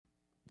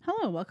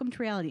Hello, welcome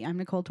to Reality. I'm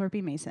Nicole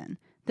Torpy Mason.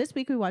 This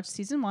week we watched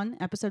Season 1,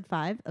 Episode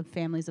 5 of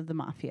Families of the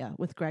Mafia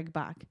with Greg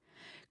Bach.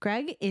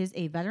 Greg is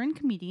a veteran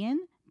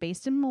comedian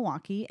based in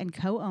Milwaukee and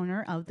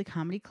co-owner of the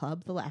comedy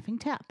club The Laughing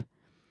Tap.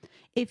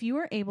 If you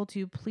are able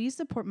to, please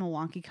support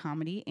Milwaukee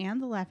comedy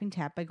and The Laughing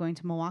Tap by going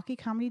to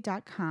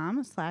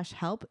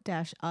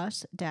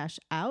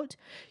milwaukeecomedy.com/help-us-out.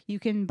 You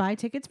can buy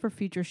tickets for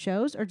future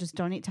shows or just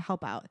donate to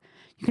help out.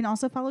 You can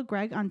also follow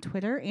Greg on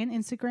Twitter and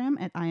Instagram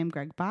at I am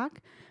Greg Bach.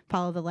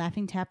 Follow The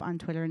Laughing Tap on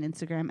Twitter and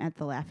Instagram at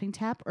The Laughing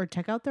Tap, or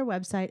check out their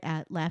website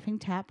at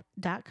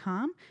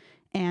laughingtap.com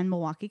and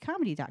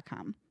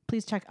milwaukeecomedy.com.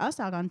 Please check us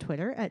out on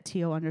Twitter at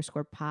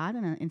TO_pod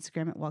and on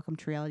Instagram at Welcome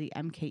to Reality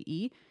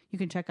MKE. You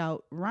can check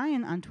out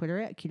Ryan on Twitter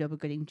at Qdoba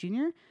Gooding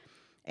Jr.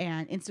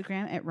 and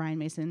Instagram at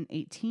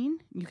RyanMason18.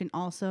 You can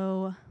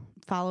also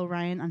follow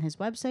Ryan on his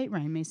website,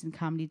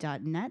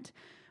 ryanmasoncomedy.net.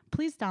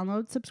 Please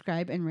download,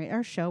 subscribe, and rate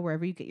our show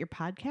wherever you get your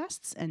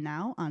podcasts. And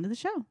now, on to the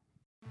show.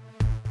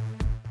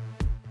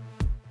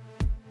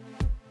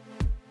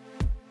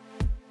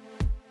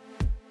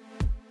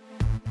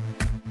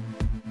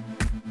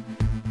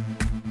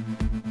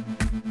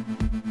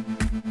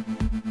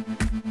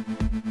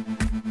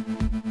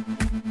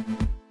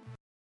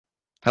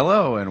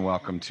 Hello and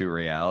welcome to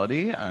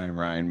Reality. I'm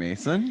Ryan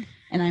Mason.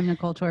 And I'm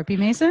Nicole Torpy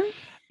Mason.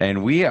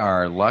 And we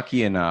are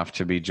lucky enough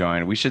to be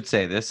joined. We should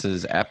say this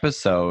is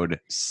episode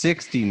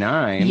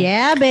 69.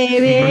 Yeah,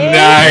 baby.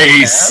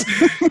 Nice.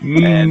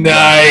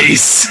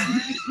 Nice.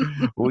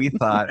 We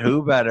thought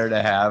who better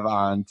to have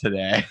on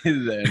today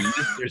than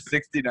Mr.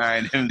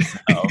 69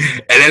 himself.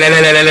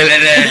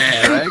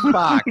 Greg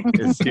Bach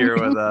is here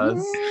with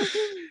us.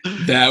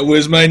 That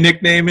was my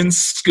nickname in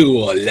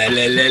school. La,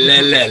 la, la, la,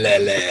 la, la,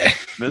 la.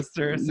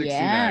 Mr. 69,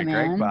 Yeah,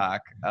 Greg man.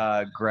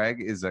 Bach.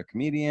 Greg is a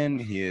comedian.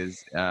 He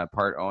is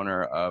part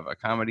owner of a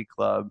comedy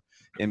club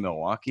in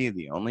Milwaukee,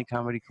 the only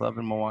comedy club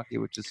in Milwaukee,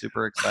 which is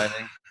super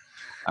exciting.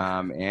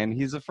 And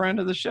he's a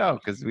friend of the show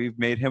because we've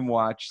made him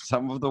watch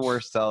some of the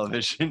worst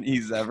television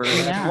he's ever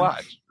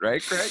watched.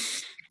 Right, Greg?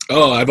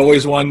 Oh, I've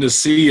always wanted to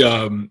see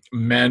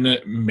men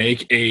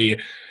make a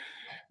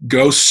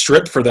ghost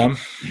strip for them.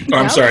 Oh,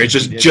 I'm sorry,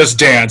 just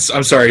dance.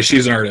 I'm sorry,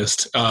 she's an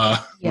artist.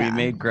 We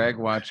made Greg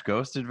watch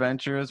Ghost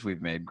Adventures.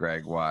 We've made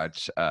Greg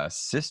watch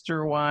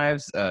Sister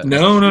Wives.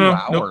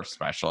 No.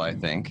 Special, I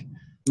think.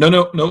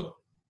 No.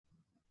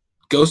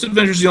 Ghost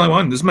Adventures is the only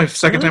one. This is my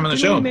second time on the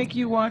show. Did we make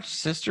you watch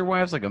Sister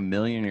Wives like a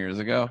million years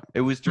ago?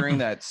 It was during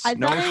that I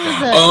thought it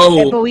snowstorm.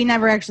 was but we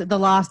never actually, the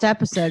lost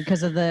episode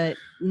because of the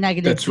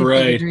negative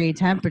 50-degree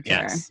temperature.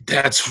 Yes.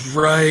 That's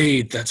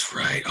right.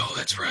 Oh,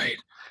 that's right.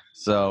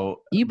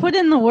 So You put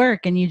in the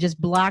work and you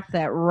just blocked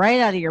that right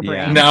out of your brain.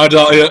 Yeah. Now it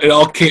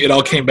all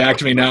came back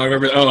to me. Now I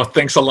remember. Oh,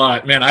 thanks a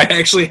lot, man. I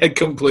actually had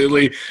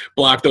completely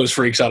blocked those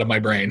freaks out of my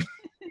brain.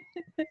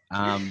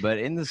 but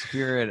in the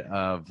spirit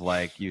of,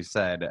 like you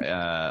said,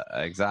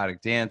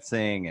 exotic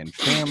dancing and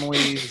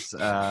families,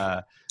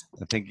 I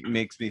think it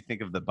makes me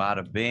think of the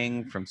Bada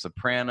Bing from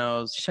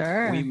Sopranos.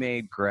 Sure. We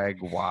made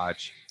Greg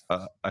watch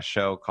a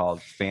show called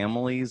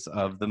Families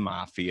of the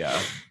Mafia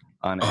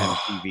on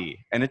MTV,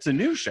 and it's a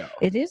new show.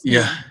 It is.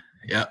 Yeah.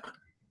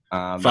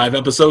 5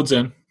 episodes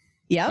in.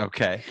 Yep.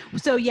 Okay.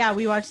 So yeah,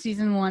 we watched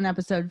season 1,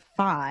 episode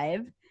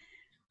 5.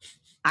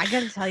 I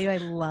gotta tell you, I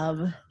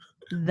love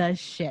the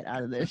shit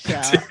out of this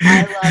show.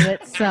 I love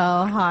it so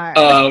hard.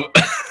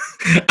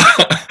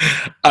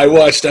 I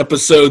watched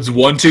episodes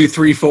 1, 2,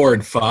 3, 4,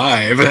 and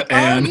 5,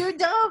 and you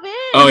dove in.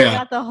 Oh, You yeah.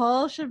 got the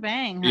whole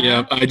shebang. Huh?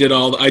 yeah, I did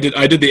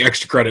the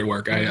extra credit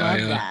work. I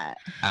love that.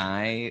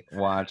 I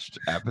watched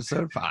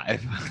episode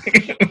 5.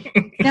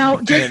 Now,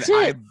 And just to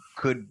I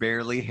could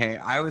barely hang.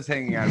 I was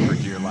hanging on for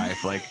dear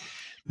life. Like,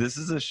 this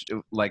is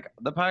like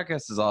the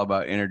podcast is all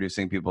about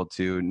introducing people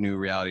to new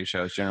reality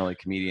shows, generally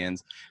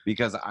comedians,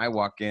 because I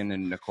walk in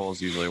and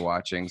Nicole's usually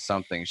watching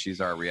something.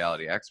 She's our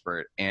reality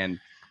expert. And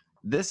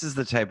this is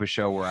the type of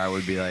show where I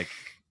would be like,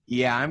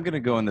 yeah, I'm going to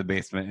go in the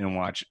basement and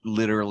watch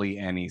literally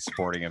any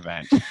sporting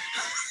event. Yeah,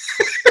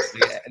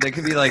 there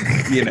could be like,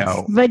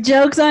 But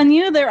joke's on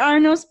you, there are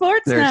no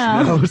sports there's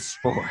now. no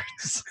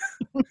sports.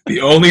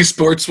 The only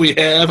sports we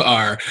have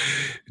are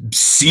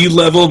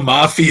sea-level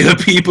mafia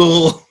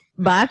people.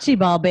 Bocce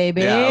ball,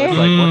 baby. Yeah, I was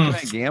like, what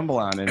can I gamble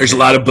on? And There's a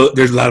lot of balls.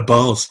 A lot of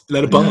balls.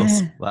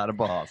 a lot of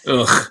balls.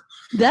 Ugh.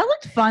 That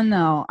looked fun,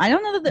 though. I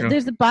don't know that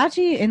there's a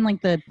bocce in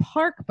like the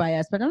park by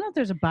us, but I don't know if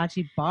there's a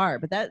bocce bar.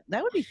 But that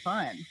would be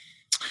fun.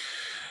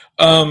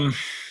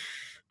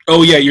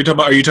 Oh yeah, are you talking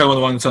about the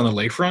one that's on the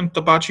lakefront,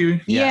 the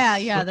bocce?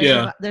 Yes. Yeah.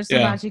 There's some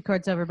Yeah. bocce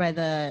courts over by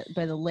the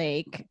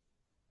lake.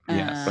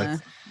 Yes.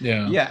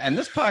 Yeah. Yeah, and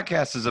this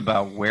podcast is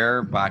about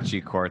where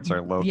bocce courts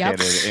are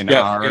located in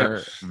Yep,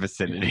 our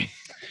vicinity.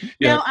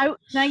 Yeah. Now,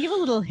 can I give a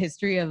little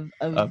history of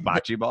A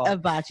bocce ball?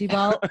 Of bocce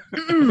ball.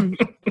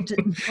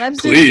 Webster's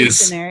Please.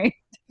 Dictionary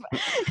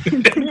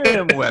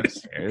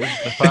Merriam-Webster.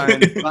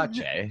 Define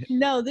latte.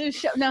 No, this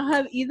show.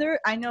 Now,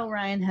 I know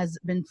Ryan has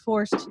been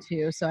forced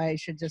to, so I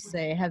should just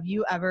say, have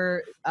you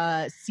ever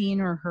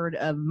seen or heard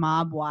of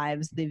Mob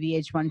Wives, the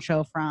VH1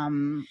 show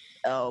from,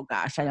 oh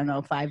gosh, I don't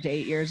know, 5 to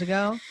 8 years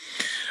ago?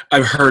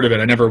 I've heard of it.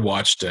 I never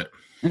watched it.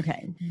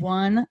 Okay.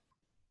 One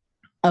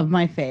of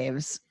my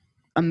faves.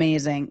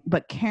 Amazing.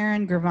 But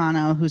Karen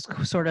Gravano, who's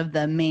sort of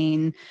the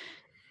main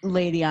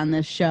lady on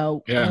this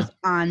show, was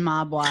on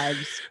Mob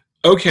Wives.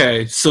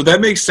 Okay, so that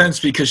makes sense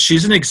because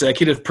she's an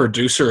executive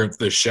producer of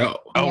the show.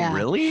 Oh,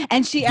 really?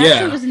 And she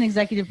actually was an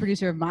executive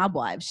producer of Mob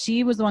Wives.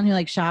 She was the one who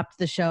like shopped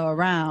the show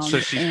around. So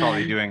she's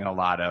probably doing a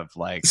lot of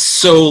like.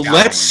 So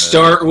let's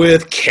start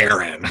with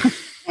Karen.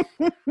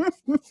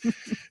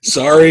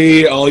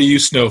 Sorry, all you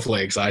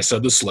snowflakes. I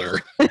said the slur.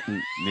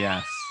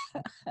 Yes.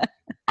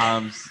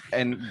 And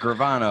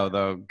Gravano,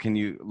 though, can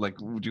you like?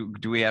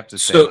 Do we have to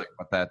say like,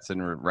 what that's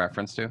in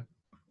reference to?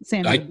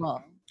 Sammy the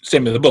Bull.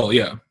 Sammy the Bull.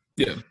 Yeah.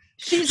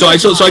 So I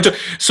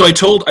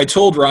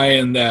told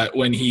Ryan that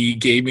when he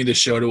gave me the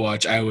show to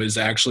watch, I was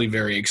actually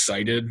very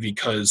excited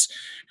because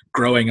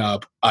growing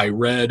up, I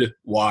read,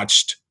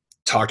 watched,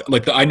 talked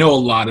I know a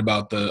lot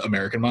about the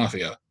American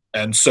Mafia.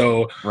 And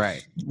so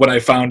when I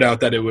found out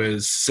that it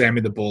was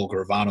Sammy the Bull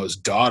Gravano's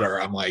daughter,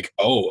 I'm like,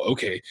 oh,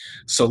 okay.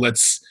 So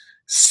let's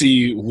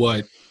see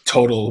what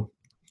total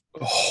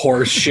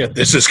horse shit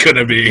this is going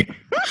to be.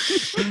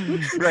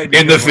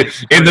 In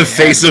the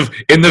face of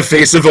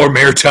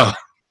Omerta.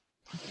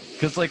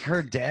 Because like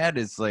her dad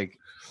is like,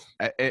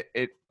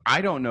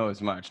 I don't know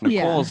as much.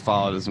 Nicole's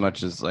followed as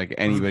much as like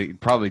anybody,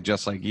 probably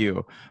just like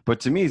you.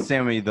 But to me,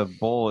 Sammy the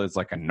Bull is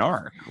like a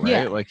narc, right?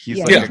 Yeah. Like he's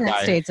like a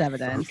guy. State's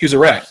evidence. He was a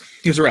rat.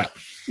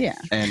 Yeah.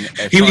 And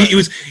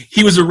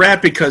he was a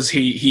rat because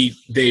the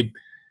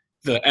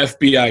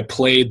FBI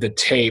played the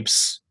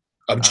tapes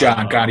of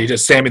John Gotti to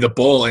Sammy the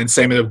Bull, and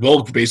Sammy the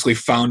Bull basically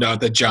found out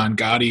that John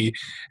Gotti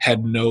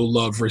had no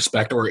love,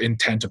 respect, or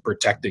intent of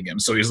protecting him.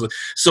 So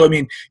I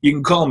mean, you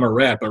can call him a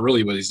rat, but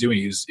really what he's doing,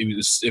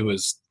 it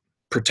was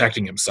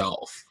protecting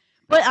himself.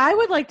 But I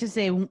would like to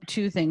say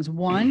two things.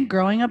 One,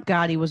 Growing Up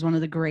Gotti was one of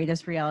the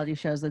greatest reality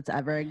shows that's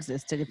ever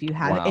existed. If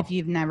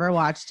you've never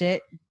watched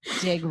it,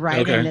 dig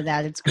right into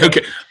that. It's great.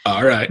 Okay.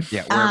 All right.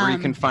 Yeah, wherever you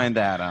can find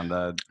that on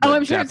the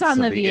I'm sure it's on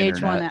the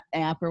VH1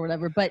 app or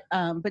whatever. But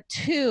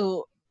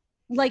two,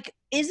 like,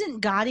 isn't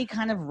Gotti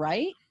kind of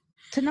right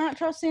to not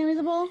trust Sammy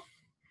the Bull?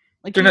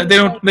 Like they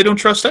don't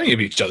trust any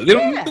of each other. They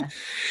don't. Yeah.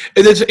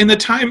 In the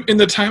time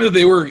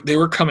that they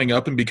were coming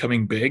up and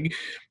becoming big,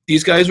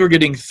 these guys were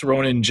getting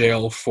thrown in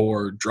jail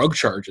for drug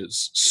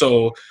charges.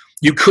 So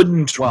you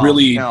couldn't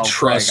really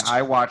trust. Greg,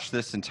 I watched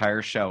this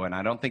entire show, and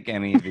I don't think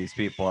any of these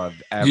people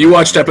have ever. You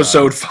watched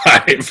episode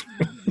 5.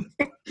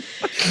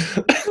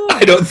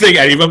 I don't think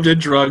any of them did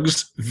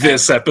drugs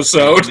this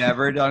episode.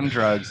 Never done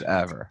drugs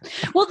ever.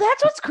 Well,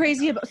 that's what's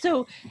crazy about.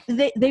 So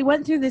they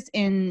went through this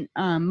in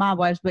Mob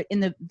Wives, but in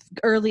the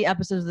early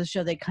episodes of the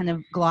show, they kind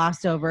of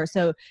glossed over.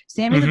 So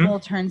Sammy the Bull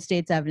turns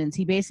state's evidence.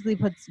 He basically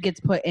gets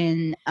put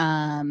in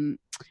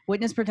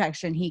witness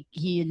protection.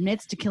 He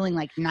admits to killing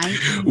like 19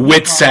 people.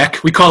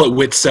 WITSEC. We call it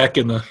WITSEC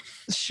in the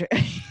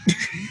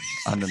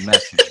on the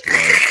message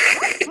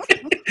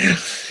board.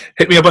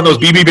 Hit me up on those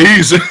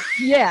BBBs.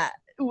 Yeah.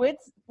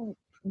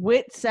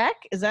 WITSEC,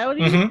 is that what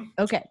he is?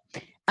 Okay.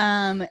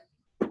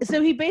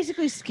 So he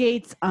basically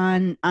skates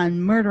on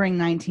murdering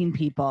 19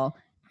 people.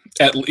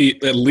 At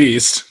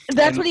least.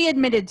 That's what he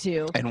admitted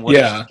to. And what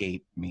does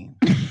skate mean?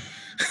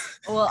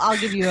 Well, I'll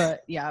give you a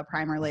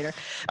primer later.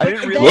 I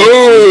didn't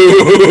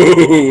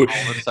really.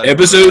 Whoa!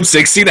 Episode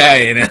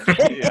 69.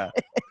 Yeah.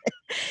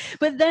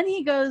 But then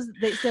he goes.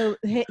 So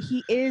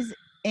he is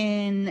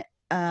in.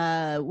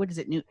 What is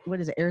it?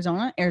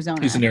 Arizona.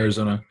 He's in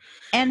Arizona.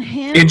 And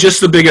him in just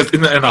the biggest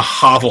in a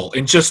hovel,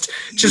 in just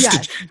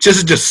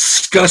a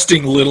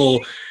disgusting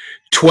little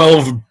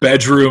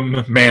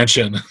 12-bedroom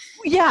mansion.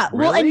 Yeah.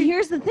 Really? Well, and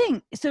here's the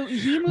thing. So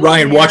he moves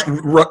Ryan,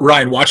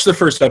 there. watch the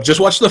first episode. Just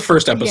watch the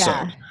first episode.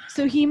 Yeah.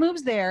 So he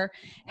moves there.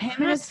 Him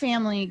and his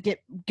family get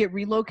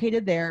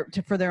relocated there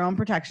for their own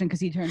protection because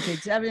he turns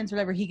state's evidence,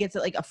 whatever. He gets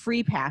like a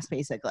free pass,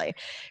 basically.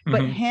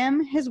 But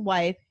him, his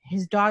wife,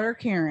 his daughter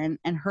Karen,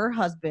 and her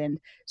husband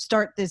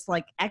start this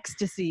like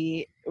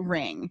ecstasy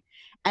ring,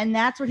 and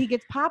that's what he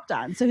gets popped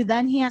on. So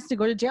then he has to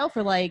go to jail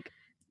for like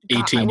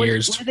 18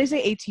 years. What did they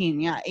say? 18.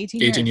 Yeah,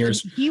 18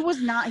 years. He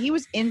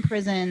was in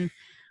prison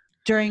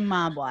during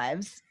Mob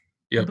Wives.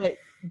 Yep.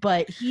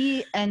 But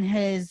he and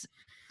his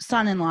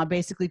son-in-law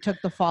basically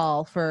took the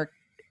fall for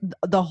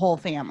the whole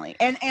family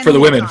and for the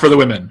women.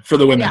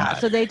 Yeah,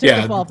 so they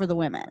took the fall for the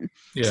women.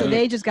 Yeah. So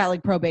they just got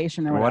like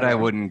probation or whatever. What I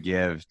wouldn't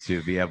give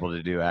to be able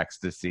to do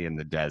ecstasy in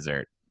the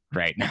desert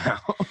right now.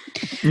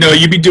 No,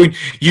 you'd be doing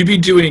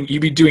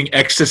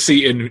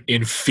ecstasy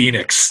in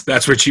Phoenix.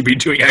 That's what you'd be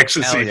doing,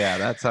 ecstasy. Hell yeah,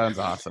 that sounds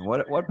awesome.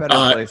 What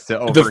better place to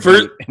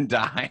overheat and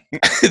die?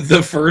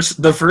 The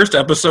first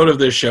episode of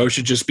this show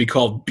should just be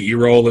called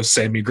B-roll of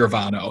Sammy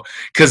Gravano,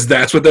 because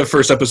that's what the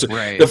first episode.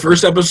 Right. The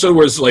first episode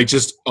was like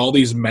just all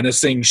these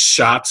menacing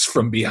shots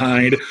from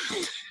behind.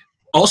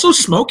 Also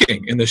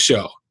smoking in the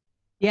show.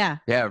 Yeah.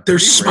 Yeah,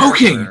 There's pretty rare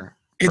smoking. for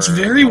It's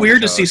very home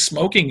weird to see shows.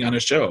 smoking on a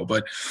show,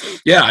 but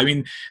yeah, I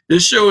mean,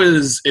 this show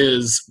is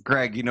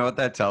Greg, you know what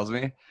that tells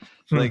me?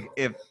 Hmm. Like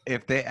if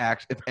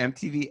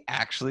MTV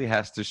actually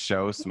has to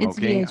show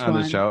smoking on the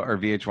VH1. show, or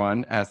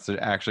VH1 has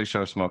to actually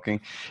show smoking,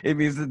 it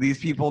means that these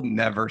people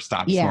never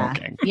stop Yeah.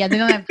 smoking. Yeah, they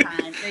don't have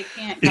time. They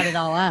can't cut it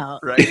all out.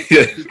 Right?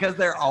 Yeah. Because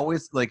they're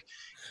always like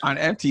on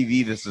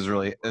MTV. This is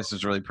really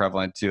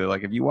prevalent too.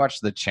 Like if you watch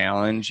the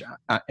challenge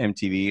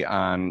MTV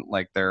on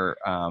like their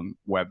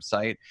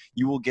website,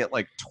 you will get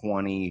like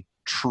 20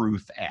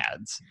 truth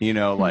ads. You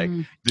know, like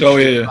Mhm. the Oh,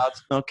 truth yeah. about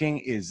smoking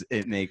is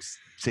it makes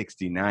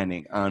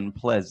 69ing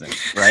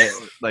unpleasant, right?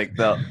 Like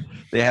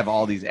they have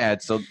all these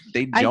ads, so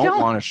they I don't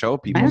don't- want to show I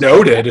people. don't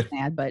Noted. think that's an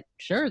ad, but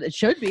sure, it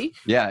should be.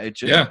 Yeah, it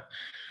should. Yeah.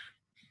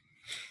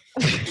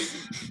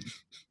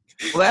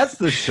 Well, that's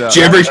the show. Do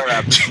you ever, That's our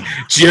episode.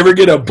 do you ever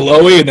get a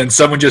blowy and then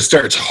someone just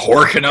starts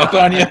horking up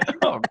on you?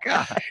 Oh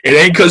God. It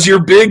ain't because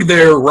you're big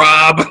there,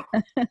 Rob.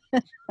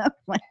 Oh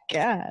my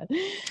god.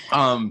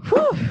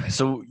 Whew.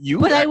 So you,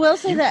 But I will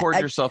say you that poured I-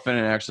 yourself in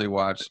and actually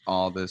watched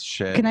all this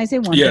shit. Can I say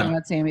one Yeah. thing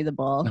about Sammy the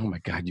Bull? Oh my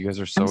God, you guys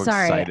are so I'm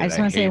sorry. excited. I just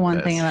want to say hate one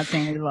this. thing about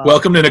Sammy the Bull.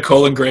 Welcome to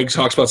Nicole and Greg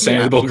talks about Sandy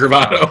Yeah. the Bull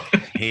Gravano.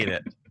 Hate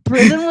it.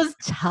 Prison was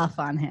tough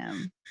on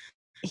him.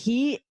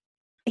 He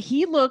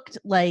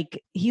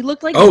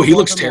looked like Oh, he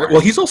looks Voldemort. terrible.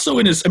 Well, he's also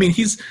in his. I mean,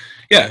 he's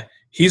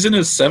in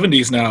his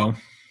 70s now.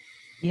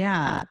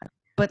 Yeah,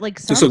 but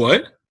like Just a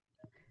what?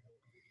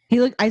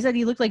 I said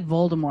he looked like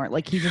Voldemort.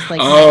 Like he just like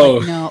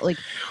Oh. like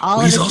all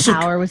of He's his also-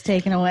 power was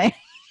taken away.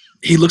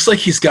 He looks like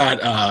he's got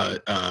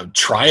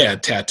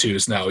triad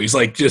tattoos now. He's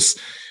like just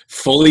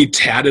fully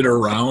tatted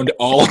around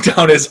all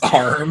down his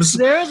arms.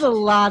 There's a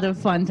lot of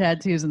fun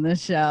tattoos in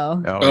this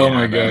show. Oh yeah,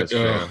 my that god! is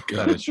true. Oh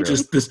god! That is true.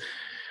 Just this.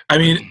 I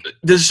mean,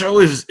 this show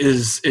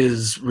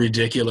is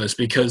ridiculous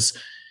because,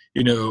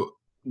 you know,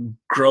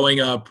 growing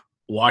up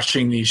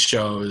watching these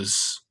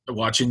shows,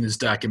 watching these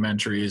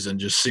documentaries, and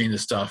just seeing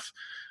this stuff,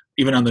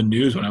 even on the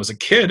news when I was a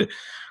kid,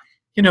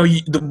 you know,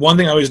 the one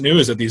thing I always knew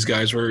is that these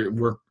guys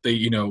were they,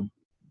 you know,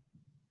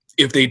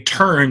 if they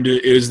turned,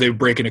 is they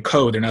breaking a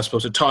code. They're not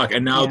supposed to talk.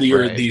 And now Yeah.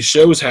 Right. these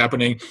shows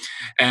happening,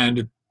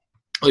 and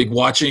like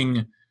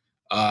watching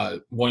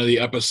one of the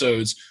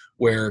episodes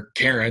where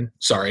Karen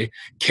said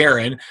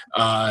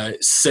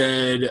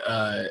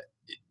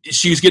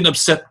she's getting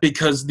upset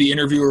because the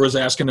interviewer was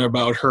asking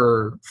about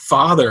her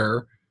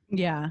father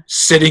Yeah,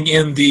 sitting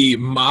in the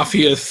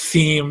mafia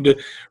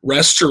themed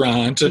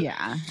restaurant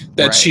yeah.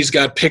 that Right. she's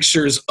got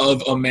pictures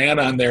of a man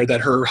on there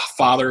that her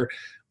father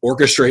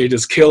orchestrated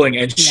his killing,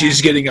 and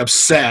she's getting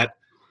upset.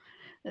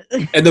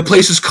 And the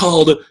place is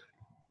called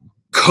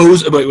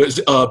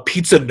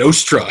Pizza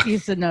Nostra.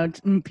 Pizza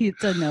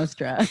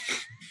Nostra.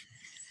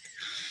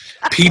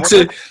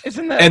 Pizza.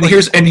 Isn't that And like,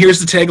 here's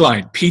the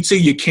tagline: pizza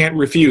you can't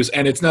refuse.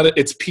 And it's not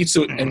it's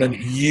pizza and then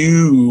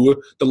the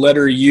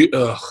letter U.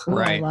 Ugh. Ooh,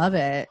 Right. I love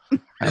it.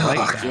 I like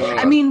Ugh. that.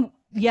 I mean,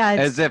 yeah.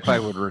 It's, As if I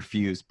would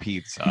refuse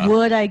pizza.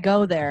 would I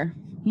go there?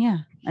 Yeah,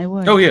 I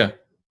would. Oh yeah.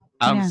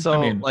 Yeah. So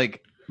I mean-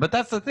 like, but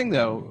that's the thing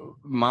though.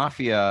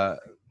 Mafia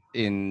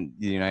in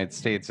the United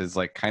States is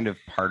like kind of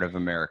part of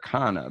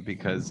Americana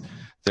because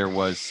there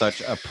was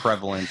such a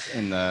prevalence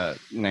in the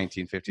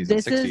 1950s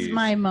This and 60s. is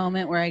my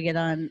moment where I get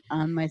on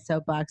my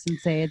soapbox and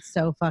say it's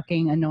so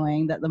fucking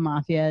annoying that the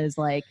mafia is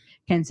like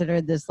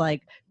considered this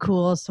like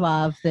cool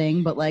suave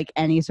thing, but like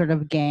any sort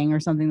of gang or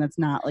something that's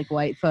not like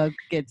white folk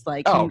gets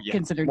like Oh, yeah.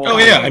 considered. Oh,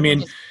 cool. yeah, I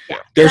mean, Just- yeah.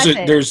 There's That's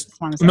a it. there's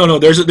Just wanna say no it.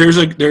 there's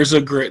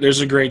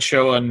a great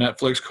show on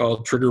Netflix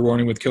called Trigger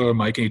Warning with Killer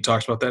Mike, and he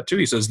talks about that too.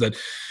 He says that,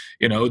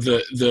 you know,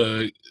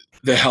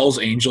 the Hell's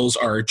Angels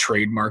are a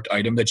trademarked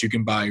item that you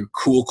can buy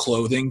cool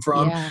clothing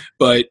from, Yeah,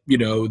 but you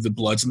know the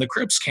Bloods and the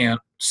Crips can't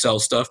sell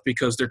stuff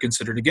because they're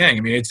considered a gang.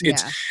 I mean, yeah.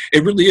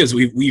 it really is.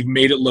 We've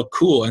made it look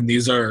cool, and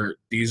this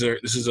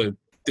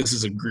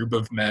is a group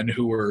of men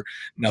who were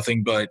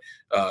nothing but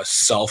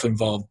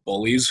self-involved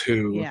bullies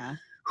who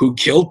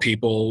killed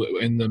people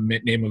in the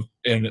name of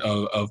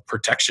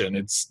protection.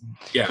 It's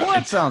Well,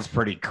 that sounds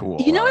pretty cool.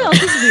 You know what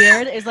else is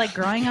weird is like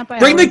growing up. I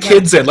Bring the always,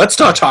 kids in. Let's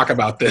talk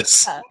about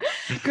this.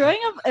 growing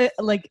up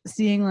like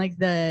seeing like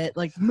the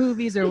like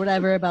movies or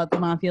whatever about the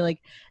mafia,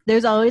 like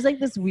there's always like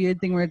this weird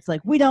thing where it's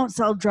like we don't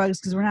sell drugs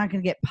because we're not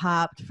going to get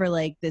popped for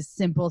like this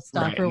simple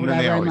stuff Right, or And then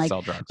they whatever, and always like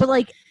sell drugs. but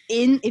like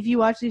if you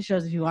watch these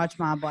shows, if you watch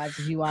Mob Wives,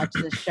 if you watch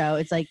this show,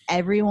 it's like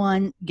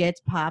everyone gets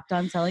popped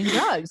on selling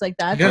drugs. Like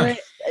that's Yeah.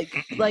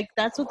 what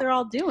that's what they're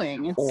all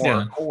doing. It's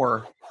Yeah.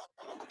 or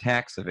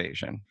tax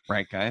evasion,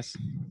 right, guys?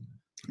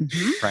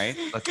 Mhm. Right?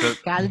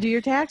 That's Gotta do your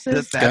taxes.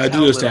 that's Gotta how do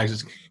those little-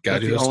 taxes. Gotta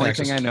That's do the those only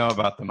taxes. thing I know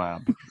about the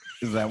mob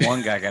is that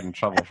one guy got in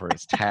trouble for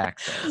his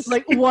taxes.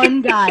 Like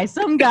one guy,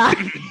 some guy.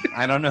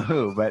 I don't know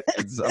who, but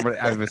it's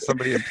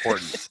somebody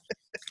important.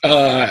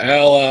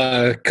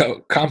 El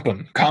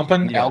Compton,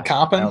 Yeah, El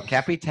Compton. El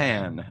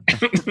Capitan.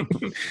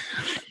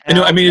 You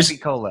know, I mean, it's-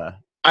 Cola.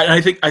 I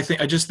think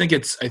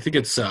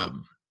it's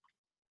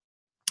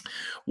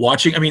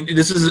watching. I mean,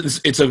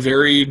 it's a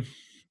very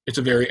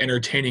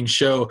entertaining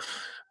show,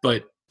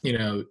 but you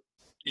know,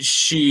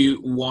 she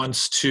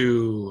wants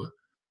to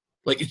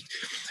like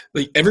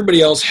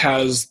everybody else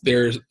has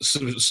their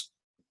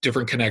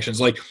different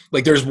connections. Like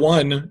there's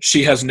one,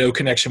 she has no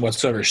connection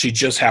whatsoever. She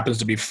just happens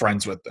to be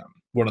friends with them.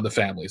 One of the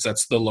families.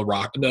 That's the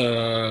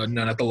no,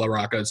 not the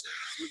LaRoccas.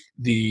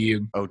 The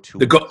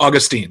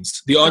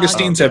Augustines. The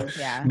Augustines have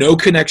no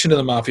connection to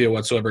the mafia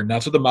whatsoever.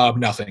 Not to the mob.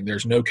 Nothing.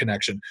 There's no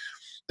connection.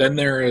 Then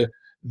there are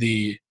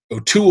the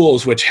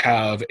O'Tooles, which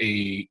have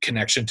a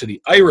connection to the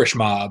Irish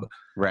mob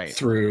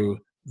through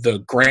the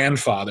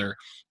grandfather,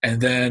 and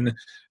then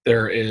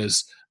there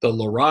is the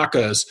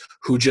LaRoccas,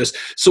 who just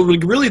so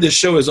really this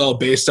show is all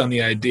based on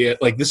the idea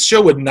like this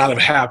show would not have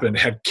happened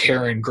had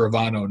Karen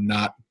Gravano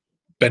not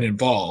been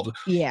involved.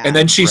 Yeah. And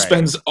then she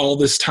spends all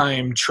this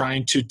time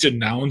trying to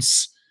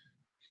denounce.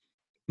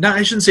 No,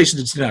 I shouldn't say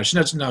she's denounce. She's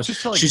not denounce. She's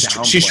trying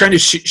to.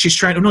 She's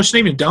trying. No, she's not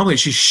even downplay.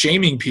 She's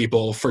shaming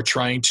people for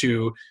trying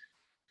to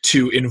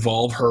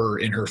involve her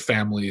in her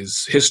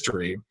family's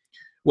history,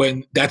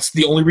 when that's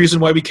the only reason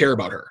why we care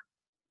about her.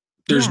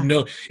 There's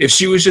no. If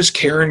she was just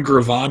Karen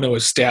Gravano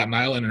of Staten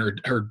Island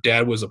and her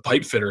dad was a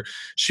pipe fitter,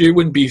 she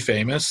wouldn't be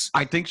famous.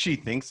 I think she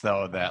thinks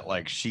though that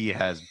like she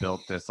has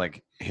built this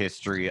like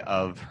history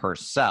of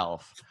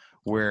herself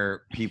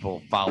where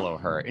people follow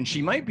her, and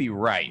she might be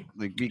right.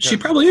 Like, because, she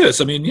probably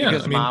is. I mean, yeah.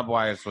 Because Mob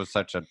Wives was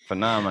such a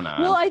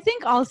phenomenon. Well, I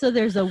think also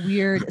there's a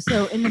weird.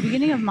 So in the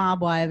beginning of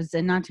Mob Wives,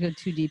 and not to go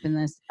too deep in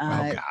this,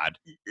 oh God,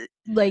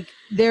 like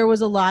there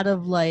was a lot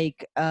of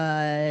like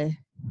background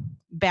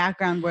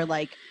where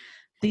like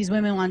these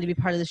women wanted to be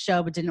part of the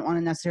show, but didn't want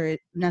to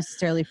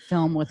necessarily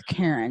film with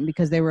Karen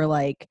because they were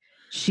like,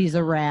 she's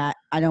a rat.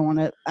 I don't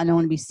want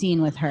to be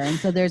seen with her. And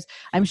so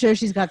I'm sure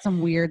she's got some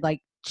weird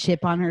like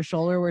chip on her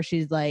shoulder where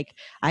she's like,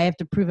 I have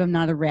to prove I'm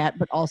not a rat,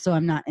 but also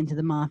I'm not into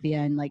the mafia,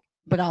 and like,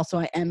 but also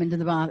I am into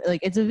the mafia. Like,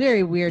 it's a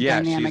very weird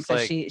dynamic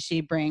that like, she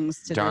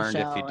brings to the show.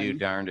 Darned if you do,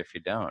 darned if you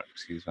don't.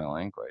 Excuse my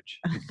language.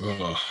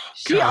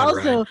 She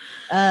also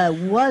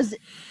was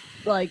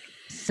like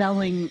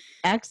selling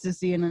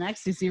ecstasy in an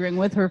ecstasy ring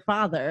with her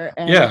father.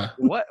 And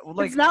what?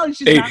 Like, it's not like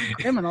she's not a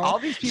criminal. All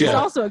these people she's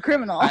also a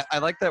criminal. I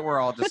like that we're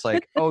all just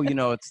like, oh,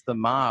 it's the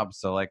mob.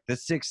 So like the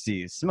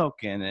 60s,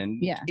 smoking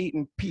and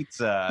eating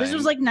pizza. This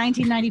was like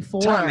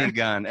 1994. Tommy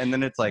gun, and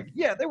then it's like,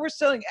 they were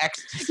selling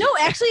ecstasy. No,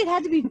 actually, it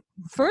had to be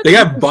further. They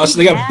got busted.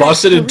 They got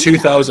busted in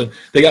 2000.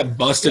 They got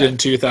busted in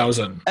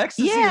 2000.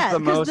 Ecstasy is the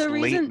most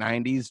late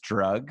 90s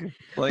drug.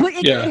 Like, but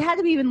it had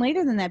to be even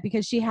later than that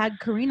because she had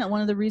Karina.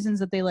 One of the reasons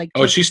that they like.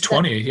 Oh, she's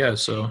 20. Yeah,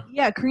 so.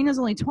 Yeah, Karina's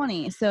only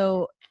 20,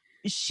 so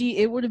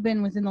it would have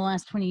been within the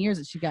last 20 years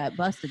that she got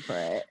busted for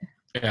it.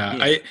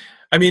 Yeah.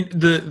 I mean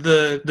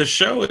the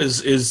show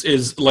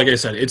is like I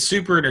said, it's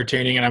super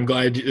entertaining, and I'm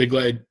glad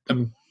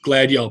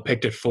y'all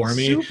picked it for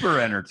me. Super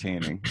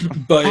entertaining.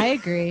 But I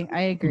agree.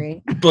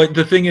 But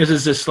the thing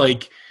is this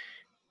like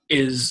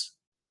is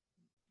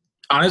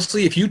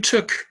honestly, if you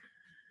took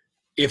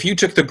the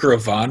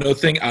Gravano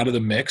thing out of the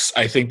mix,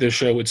 I think the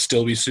show would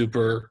still be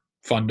super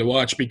fun to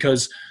watch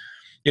because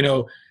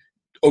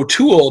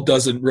O'Toole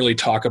doesn't really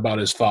talk about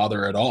his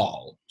father at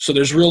all. So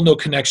there's no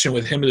connection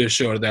with him to the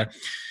show to that.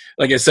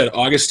 Like I said,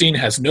 Augustine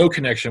has no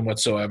connection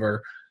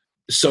whatsoever.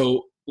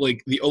 So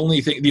like the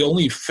only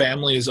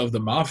families of the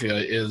mafia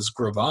is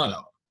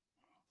Gravano.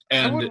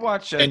 And I would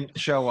watch a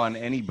show on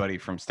anybody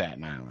from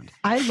Staten Island.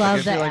 I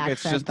love that accent,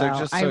 it's just, they're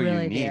just so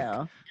really unique.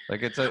 Do.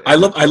 Like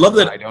I love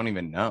that I don't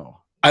even know.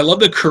 I love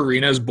that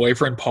Karina's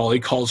boyfriend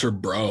Paulie calls her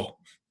bro.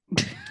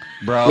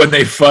 Bro, when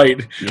they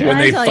fight,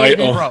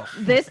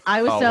 this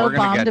I was so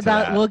bummed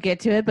about. We'll get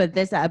to it, but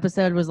this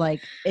episode was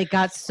like it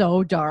got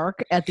so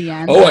dark at the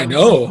end. Oh, I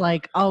know.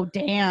 Like, oh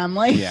damn,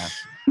 like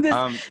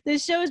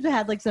this show has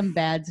had like some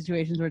bad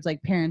situations where it's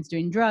like parents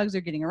doing drugs or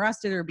getting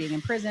arrested or being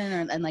in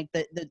prison, and like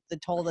the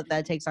toll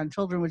that takes on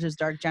children, which is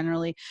dark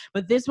generally.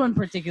 But this one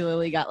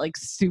particularly got like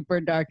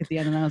super dark at the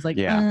end, and I was like,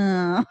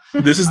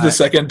 This is the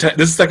second time.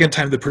 This is the second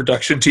time the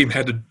production team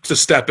had to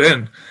step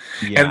in,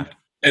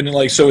 And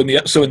like in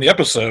the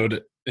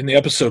episode,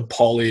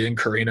 Paulie and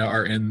Karina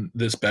are in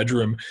this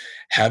bedroom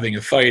having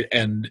a fight,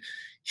 and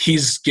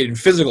he's getting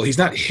physical. He's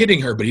not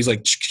hitting her, but he's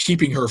like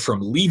keeping her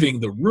from leaving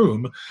the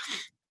room.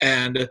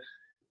 And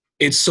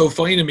it's so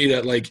funny to me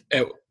that like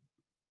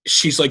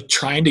she's like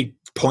trying to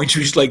point to.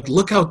 She's like,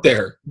 "Look out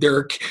there!"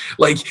 They're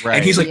like,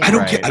 and he's like, "I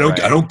don't care. I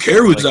don't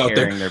care who's like out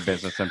there." Their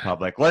business in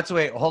public. Let's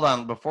wait. Hold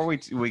on, before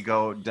we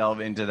go delve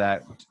into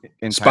that.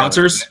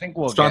 Sponsors. I think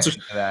we'll get into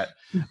that.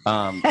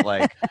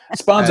 Like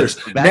sponsors.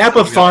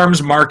 Napa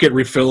Farms Market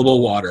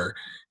refillable water.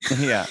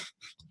 Yeah.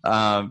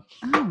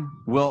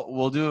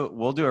 We'll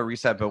do a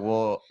reset, but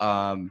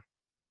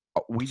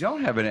we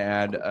don't have an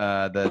ad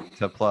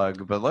to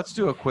plug, but let's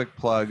do a quick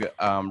plug.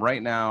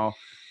 Right now,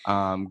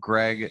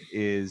 Greg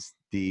is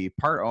the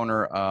part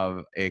owner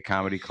of a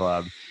comedy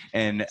club,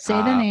 and say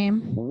the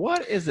name.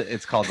 What is it?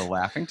 It's called the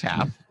Laughing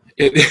Tap.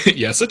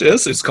 Yes, it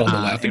is. It's called the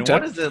Laughing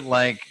Tap. What is it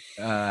like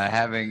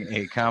having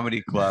a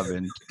comedy club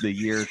in the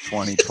year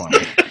 2020?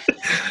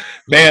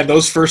 Man,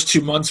 those first 2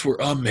 months were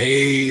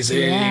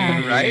amazing.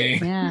 Yeah, right?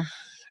 Yeah.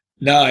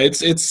 No,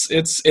 it's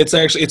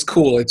actually, it's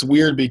cool. It's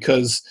weird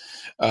because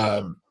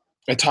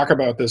I talk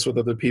about this with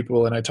other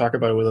people, and I talk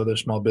about it with other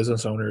small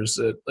business owners.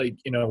 That, like,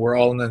 you know, we're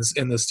all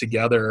in this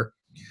together.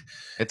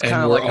 It's and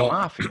kind of we're like all, a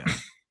mafia.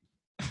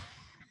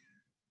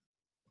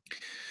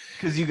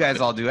 Because you guys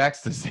all do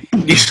ecstasy.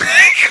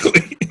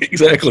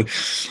 Exactly.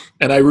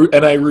 And I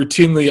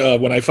routinely,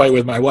 when I fight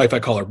with my wife, I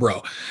call her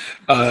bro.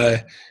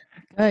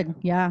 Good,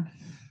 yeah.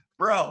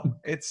 Bro,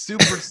 it's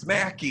super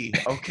smacky,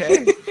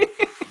 okay?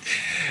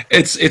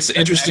 It's That's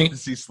interesting.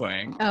 ecstasy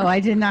slang. Oh, I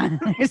did not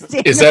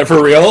understand. Is that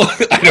for real?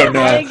 I don't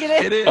know. I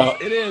get It is. Oh.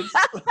 It is.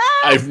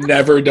 I've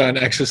never done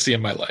ecstasy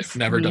in my life.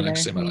 Never Me done neither,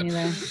 ecstasy in my me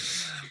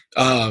life.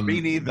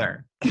 Me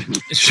neither.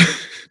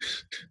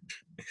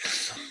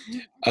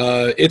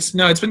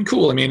 It's been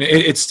cool. I mean,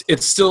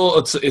 it's still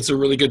a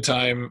really good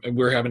time.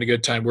 We're having a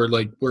good time. We're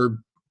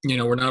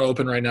not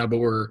open right now, but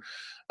we're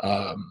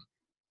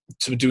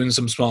doing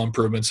some small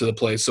improvements to the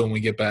place. So when we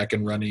get back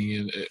and running,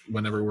 and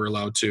whenever we're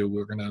allowed to,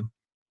 we're gonna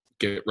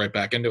get right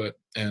back into it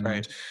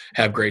and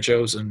have great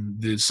shows. And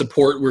the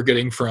support we're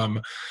getting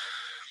from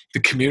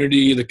the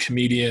community, the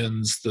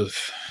comedians, the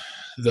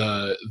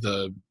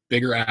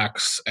bigger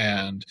acts,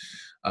 and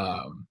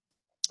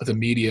the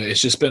media,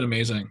 it's just been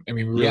amazing. I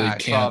mean, we really I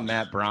saw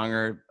Matt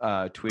Bronger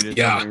tweeted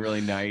something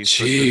really nice,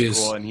 which is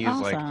cool, and he's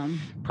awesome. like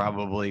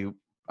probably,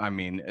 I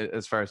mean,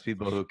 as far as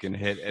people who can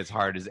hit as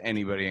hard as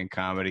anybody in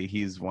comedy,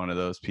 he's one of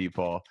those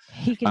people.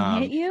 He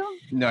can hit you?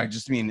 No, I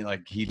just mean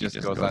like he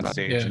just goes on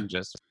stage and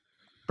just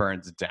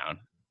burns it down.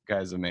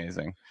 Guy's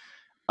amazing.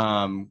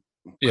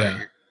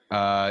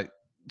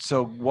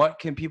 So what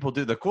can people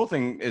do? The cool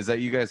thing is that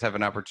you guys have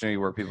an opportunity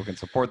where people can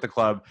support the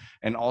club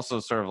and also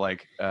sort of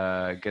like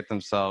get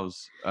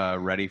themselves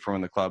ready for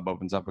when the club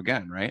opens up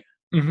again, right?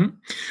 Mm-hmm.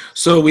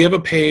 So we have a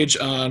page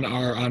on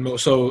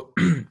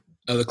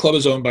the club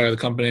is owned by the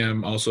company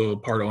I'm also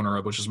part owner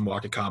of, which is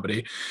Milwaukee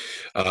Comedy.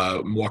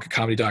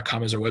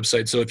 MilwaukeeComedy.com is our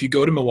website. So if you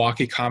go to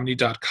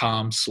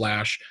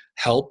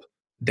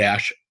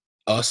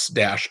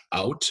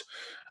MilwaukeeComedy.com/help-us-out,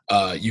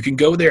 you can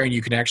go there and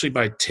you can actually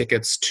buy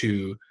tickets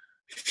to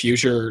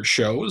future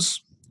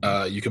shows.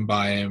 You can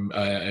buy them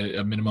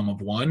a minimum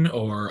of one,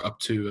 or up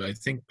to I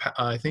think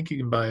you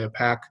can buy a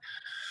pack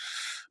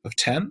of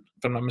 10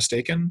 if I'm not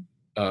mistaken.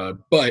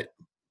 But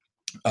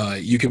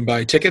you can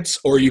buy tickets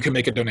or you can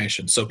make a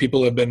donation. So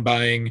people have been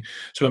buying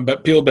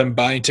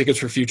tickets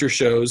for future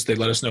shows. They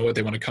let us know what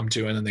they want to come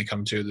to, and then they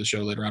come to the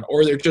show later on,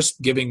 or they're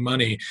just giving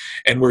money,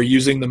 and we're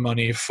using the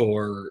money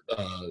for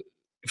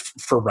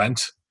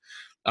rent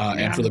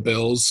and for the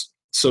bills.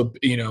 So,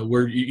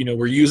 we're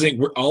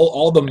using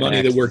all the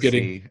money that we're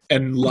getting,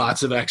 and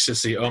lots of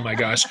ecstasy. Oh my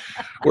gosh.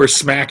 We're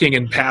smacking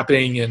and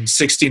papping and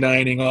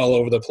 69ing all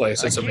over the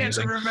place. It's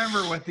amazing. I can't remember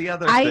what the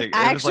other thing. I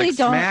actually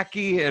don't.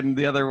 Smacky, and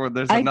the other word.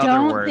 There's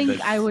another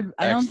word. I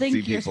don't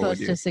think you're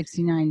supposed to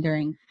 69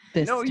 during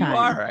this time. No, you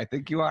are. I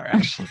think you are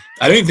actually.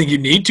 I don't even think you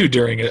need to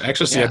during it.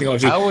 Actually, I think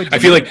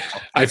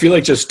I feel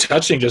like just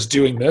touching, just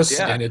doing this,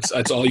 and it's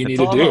all you need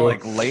to do.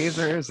 Like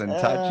lasers and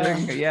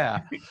touching.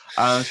 Yeah.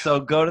 So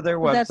go to their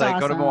website,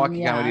 awesome. Go to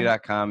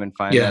MilwaukeeComedy.com and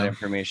find that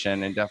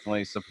information, and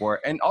definitely support.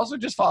 And also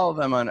just follow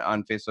them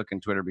on Facebook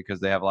and Twitter, because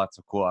they have lots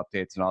of cool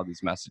updates and all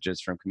these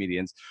messages from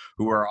comedians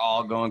who are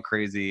all going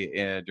crazy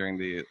during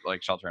the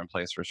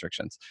shelter-in-place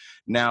restrictions.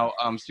 Now,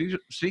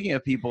 speaking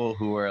of people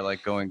who are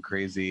like going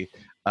crazy,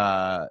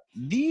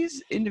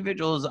 these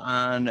individuals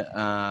on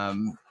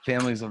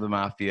Families of the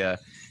Mafia,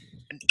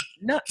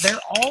 they're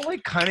all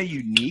like kind of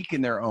unique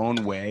in their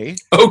own way.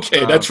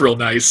 Okay, that's real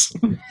nice.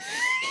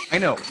 I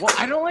know. Well,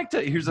 I don't like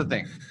to. Here's the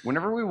thing.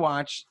 Whenever we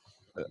watch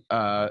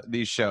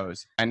these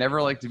shows, I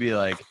never like to be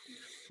like,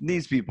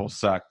 these people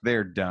suck,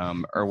 they're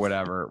dumb, or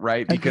whatever,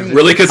 right?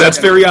 Because that's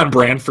very on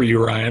brand for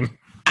you, Ryan.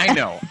 I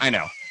know.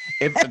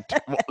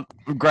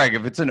 Greg,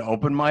 if it's an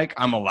open mic,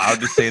 I'm allowed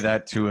to say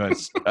that to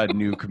a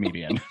new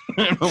comedian.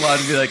 I'm allowed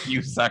to be like,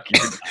 you suck,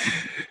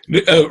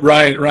 you're dumb.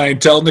 Ryan,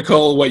 tell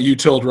Nicole what you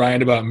told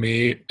Ryan about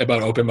me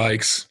about open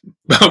mics.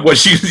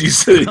 What you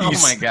said. Oh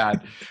my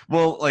God.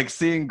 Well, like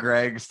seeing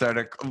Greg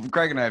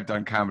and I have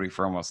done comedy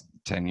for almost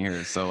 10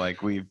 years. So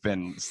like we've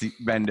been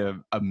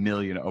to a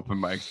million open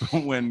mics.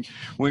 But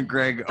when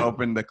Greg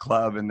opened the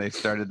club and they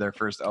started their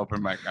first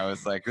open mic, I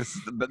was like, this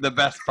is the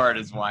best part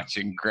is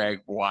watching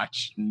Greg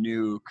watch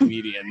new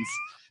comedians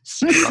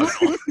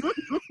struggle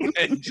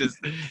and just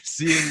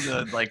seeing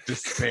the like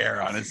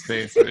despair on his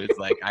face. Where it's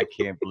like, I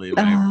can't believe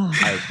I'm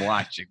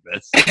watching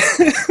this.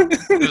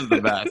 It was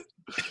the best.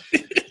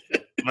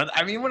 But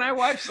I mean, when I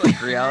watch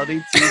like reality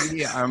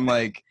TV, I'm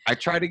like, I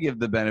try to give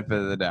the benefit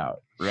of the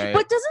doubt, right?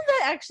 But doesn't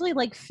that actually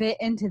like fit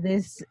into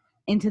this,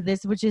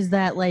 which is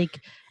that like,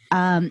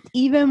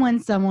 even when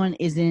someone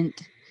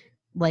isn't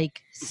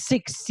like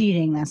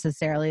succeeding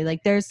necessarily,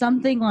 like there's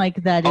something like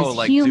that is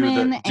like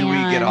human. Do we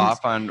get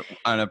off on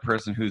a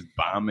person who's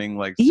bombing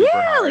like super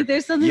hard? Like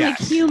there's something like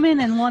human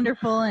and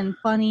wonderful and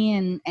funny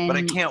and. But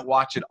I can't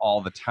watch it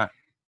all the time.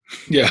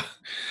 Yeah,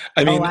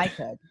 I mean, I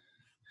could.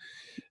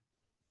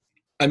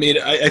 I mean,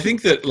 I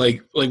think that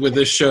like with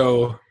this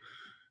show,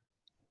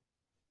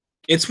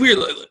 it's weird.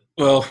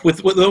 Well,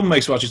 with open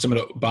mics, watching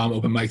someone bomb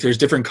open mic, there's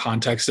different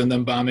context in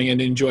them bombing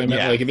and enjoyment.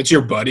 Yeah. Like if it's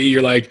your buddy,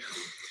 you're like,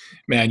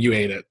 man, you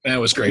ate it. That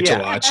was great to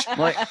watch.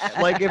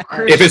 Like if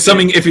Chris If it's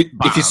something, if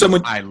bombs, he's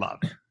someone, I love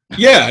it.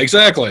 yeah,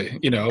 exactly.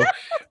 You know,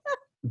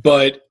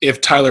 but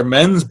if Tyler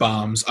Menz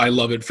bombs, I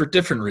love it for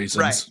different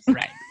reasons.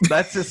 Right.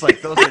 That's just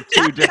like those are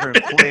two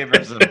different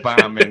flavors of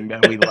bombing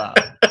that we love.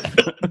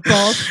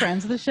 Both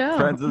friends of the show.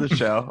 Friends of the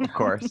show, of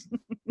course.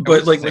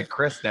 But like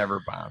Chris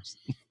never bombs.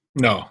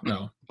 No.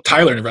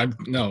 Tyler never.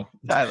 No.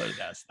 Tyler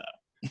does though.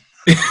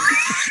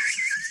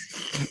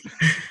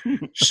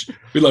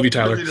 We love you,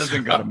 Tyler. He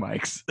doesn't go to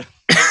mics.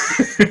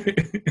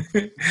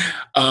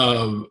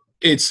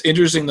 It's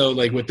interesting though.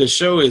 Like with this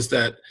show, is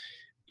that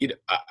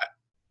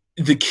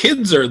the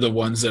kids are the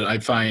ones that I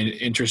find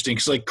interesting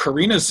because like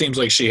Karina seems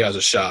like she has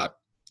a shot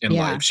in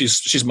life.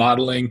 She's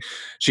modeling.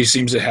 She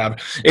seems to have.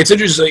 It's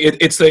interesting.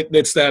 It's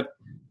that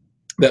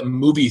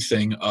movie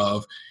thing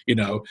of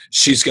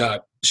she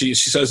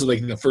says like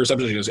in the first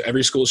episode, she goes,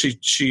 every school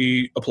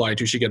she applied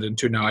to, she got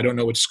into. Now I don't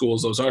know which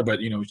schools those are, but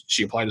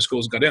she applied to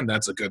schools and got in.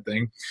 That's a good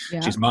thing.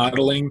 Yeah. She's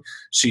modeling.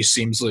 She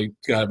seems like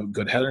got a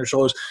good head on her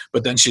shoulders,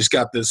 but then she's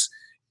got this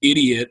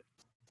idiot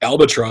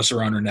albatross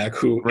around her neck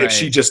who, if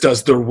she just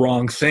does the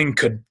wrong thing,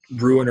 could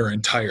ruin her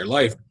entire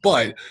life.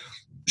 But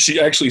she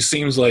actually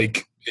seems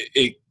like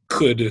it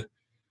could.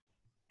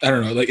 I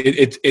don't know. Like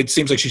it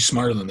seems like she's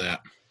smarter than that.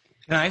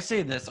 Can I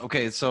say this?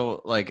 Okay,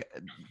 so like,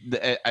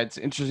 it's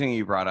interesting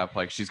you brought up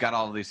like she's got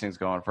all of these things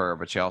going for her,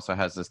 but she also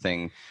has this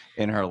thing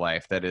in her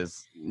life that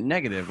is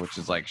negative, which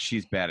is like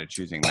she's bad at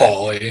choosing.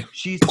 Pauly.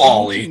 She's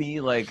to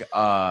me like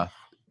a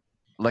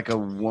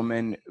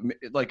woman.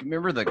 Like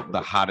remember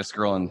the hottest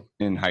girl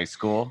in high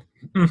school,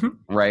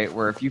 right?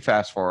 Where if you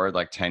fast forward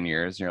like 10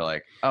 years, and you're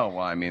like, oh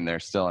well, I mean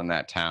they're still in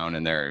that town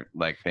and they're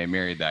like they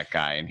married that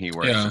guy and he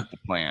works at the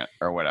plant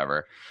or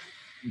whatever.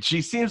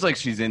 She seems like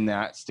she's in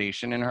that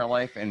station in her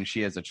life and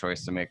she has a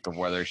choice to make of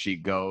whether she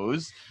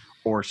goes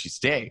or she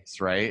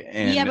stays, right?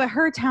 And yeah, but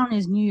her town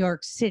is New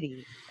York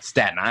City.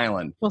 Staten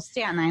Island. Well,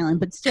 Staten Island,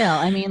 but still,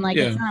 I mean, like,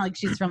 it's not like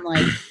she's from,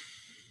 like,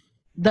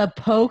 the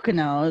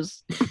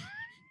Poconos.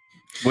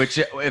 Which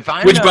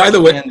by the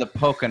way, the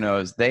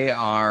Poconos, they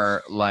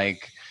are,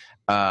 like,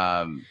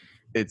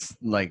 it's,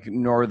 like,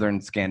 northern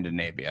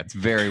Scandinavia. It's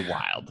very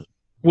wild.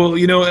 Well,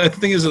 the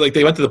thing is, like,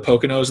 they went to the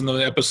Poconos in the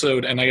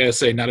episode, and I gotta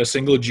say, not a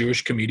single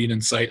Jewish comedian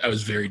in sight. I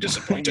was very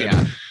disappointed.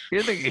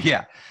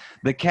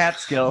 The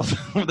Catskills.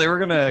 They were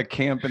gonna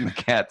camp in the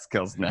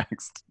Catskills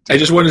next. I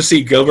just wanted to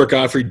see Gilbert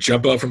Gottfried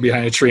jump out from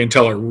behind a tree and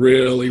tell a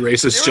really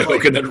racist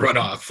joke and then run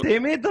off. They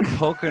made the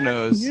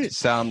Poconos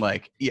sound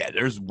like,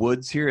 there's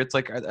woods here. It's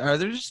like, are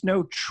there just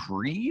no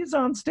trees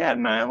on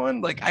Staten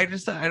Island? Like, I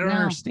don't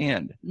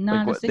understand.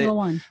 Not like, a single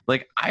one.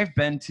 Like, I've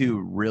been to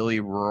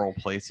really rural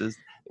places.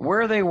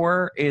 Where they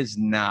were is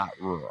not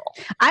rural.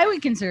 I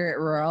would consider it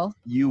rural.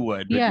 You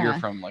would, but you're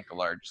from like a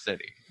large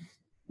city.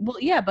 Well,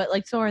 yeah, but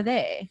like so are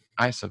they.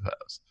 I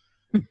suppose.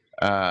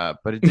 But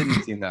it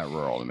didn't seem that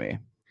rural to me.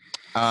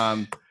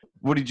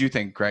 What did you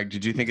think, Greg?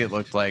 Did you think it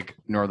looked like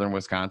northern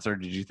Wisconsin, or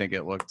did you think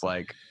it looked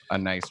like a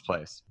nice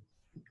place?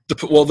 The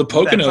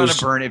Poconos. That's not a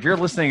burn. If you're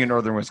listening in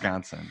northern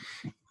Wisconsin.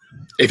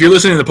 If you're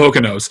listening to the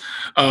Poconos.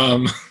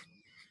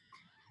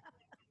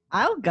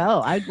 I'll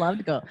go. I'd love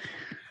to go.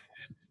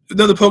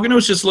 No, the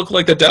Poconos just look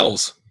like the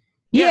Dells.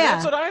 Yeah,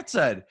 that's what I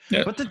said.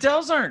 Yeah. But the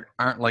Dells aren't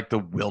like the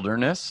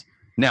wilderness.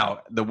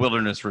 Now, the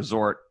Wilderness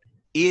Resort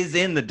is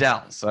in the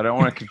Dells, so I don't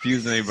want to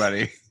confuse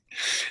anybody.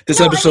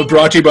 This episode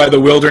brought to you by the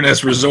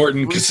Wilderness Resort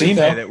and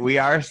Casino. That we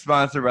are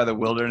sponsored by the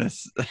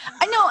Wilderness.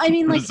 I know. I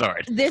mean, like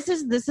Resort. This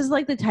is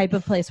like the type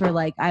of place where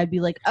like I'd be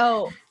like,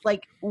 oh,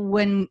 like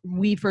when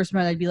we first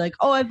met, I'd be like,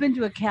 oh, I've been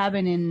to a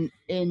cabin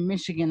in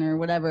Michigan or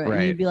whatever,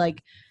 and you'd be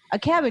like, a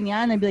cabin,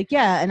 yeah, and I'd be like,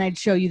 yeah, and I'd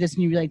show you this,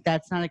 and you'd be like,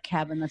 that's not a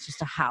cabin, that's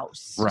just a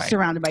house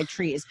surrounded by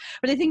trees.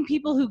 But I think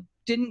people who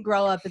didn't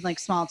grow up in like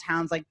small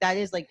towns, like that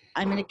is like,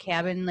 I'm in a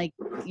cabin, like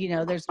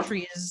there's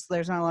trees,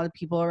 there's not a lot of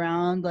people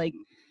around, like.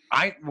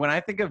 When I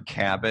think of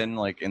cabin,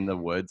 like in the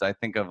woods, I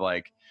think of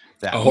like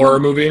that horror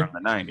movie from the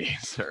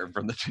 90s or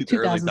from the 2000s.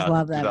 Early 2000s.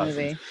 Love that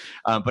movie.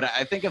 But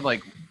I think of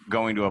like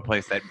going to a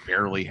place that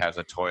barely has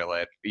a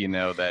toilet,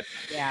 that.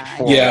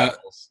 Yeah.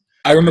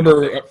 I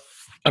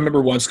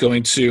remember once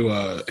going to,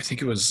 I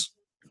think it was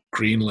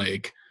Green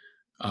Lake,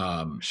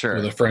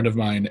 with a friend of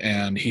mine,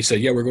 and he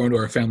said, yeah, we're going to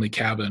our family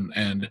cabin.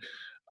 And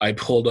I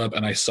pulled up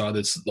and I saw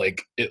this,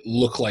 like, it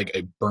looked like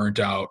a burnt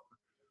out,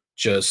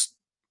 just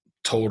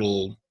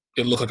total,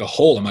 it looked like a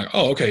hole. I'm like,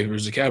 oh, okay,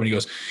 there's a cabin. He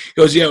goes,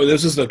 yeah, well,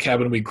 this is the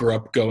cabin we grew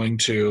up going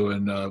to.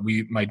 And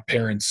my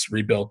parents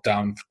rebuilt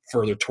down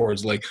further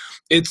towards Lake.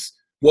 It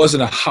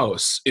wasn't a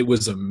house. It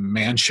was a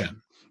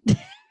mansion.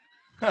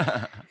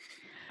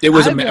 It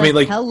was,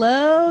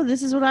 hello,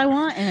 this is what I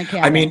want in a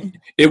cabin. I mean,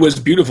 it was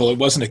beautiful. It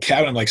wasn't a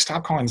cabin. I'm like,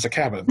 stop calling this a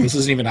cabin. This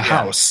isn't even a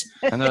house.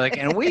 And they're like,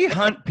 and we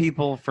hunt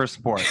people for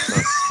sports.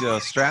 So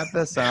strap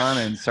this on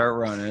and start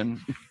running.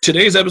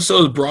 Today's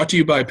episode is brought to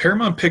you by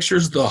Paramount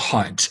Pictures' The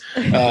Hunt.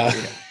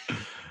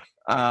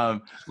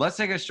 Let's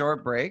take a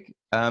short break,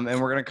 and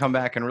we're going to come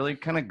back and really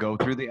kind of go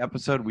through the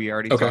episode. We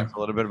already talked a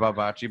little bit about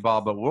Bocce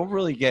Ball, but we'll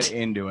really get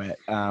into it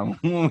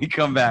when we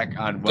come back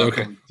on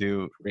Welcome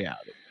to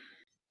Reality.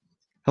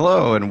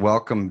 Hello, and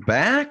welcome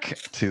back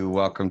to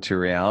Welcome to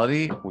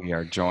Reality. We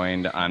are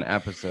joined on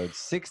episode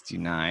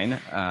 69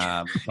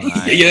 by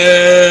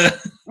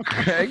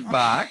Greg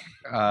Bach.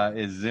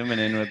 Is zooming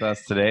in with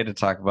us today to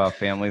talk about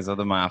Families of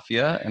the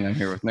Mafia, and I'm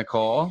here with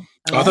Nicole.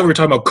 Oh, I thought we were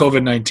talking about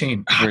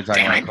COVID-19. We were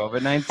talking about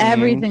COVID-19.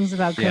 Everything's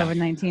about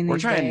COVID-19. We're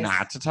trying days.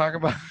 not to talk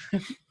about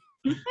it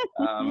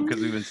because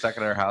we've been stuck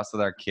at our house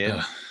with our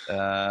kids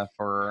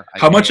for.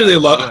 How much do they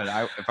love?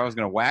 If I was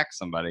going to whack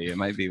somebody, it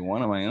might be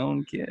one of my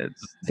own kids.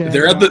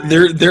 They're at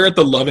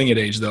the loving it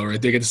age though,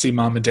 right? They get to see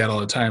mom and dad all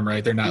the time,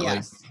 right? They're not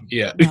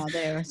No,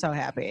 they're so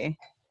happy.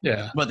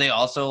 Yeah, but they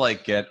also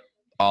like get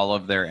all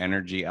of their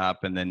energy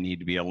up and then need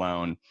to be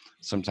alone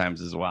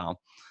sometimes as well.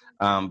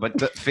 But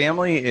the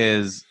family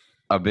is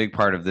a big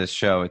part of this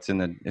show. It's in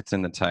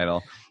the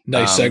title.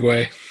 Nice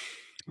segue.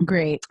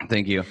 Great.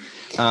 Thank you.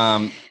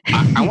 I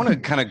want to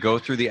kind of go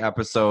through the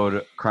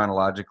episode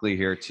chronologically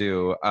here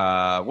too.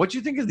 What do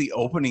you think is the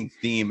opening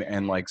theme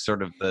and like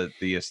sort of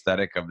the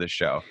aesthetic of the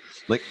show?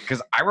 Like,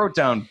 because I wrote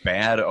down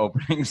bad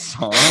opening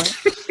song,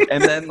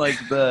 and then like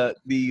the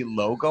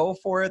logo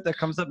for it that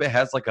comes up, it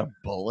has like a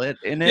bullet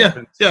in it.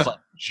 Yeah. It's a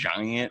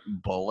giant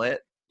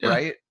bullet,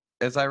 right?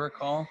 As I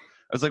recall,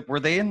 I was like, were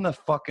they in the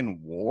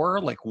fucking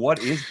war? Like, what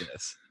is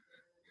this?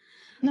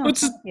 No,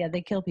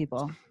 they kill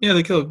people. Yeah,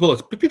 they kill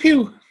bullets. Pew, pew,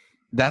 pew.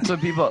 That's what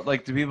people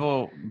like.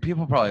 People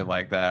probably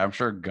like that. I'm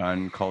sure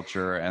gun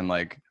culture and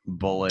like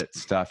bullet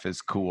stuff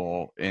is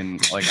cool in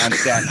like on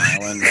Staten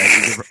Island.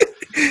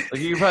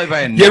 Like you probably buy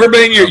a. You ever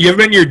been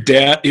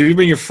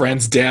in your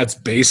friend's dad's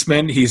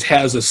basement? He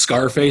has a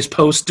Scarface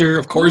poster.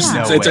 Of course,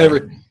 it's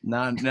ever.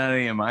 Not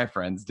any of my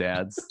friends'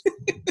 dads.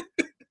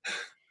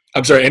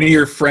 I'm sorry, any of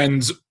your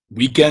friends'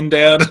 weekend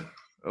dad?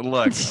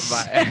 Look,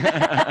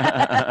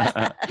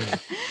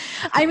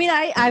 I mean,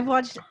 I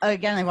watched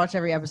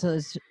every episode of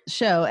this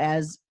show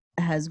as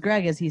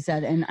Greg, as he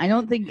said, and I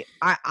don't think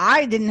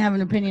I didn't have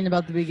an opinion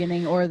about the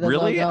beginning or the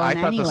logo in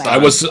any way. I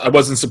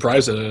wasn't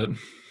surprised at it.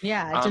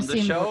 Yeah, it just the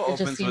seemed show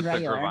opens with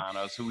regular. the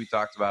Gravanos, who we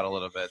talked about a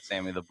little bit,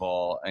 Sammy the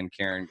Bull and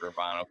Karen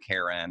Gravano.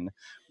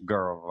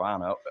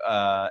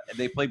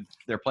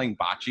 They're playing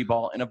bocce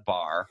ball in a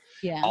bar.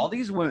 Yeah. All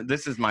these women.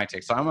 This is my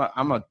take. So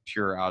I'm a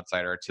pure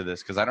outsider to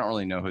this because I don't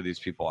really know who these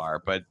people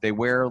are. But they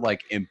wear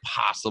like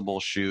impossible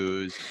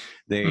shoes.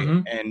 They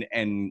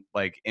and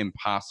like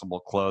impossible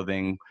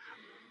clothing.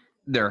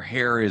 Their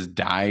hair is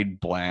dyed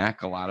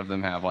black. A lot of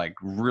them have like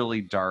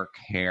really dark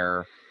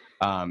hair.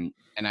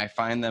 And I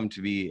find them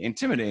to be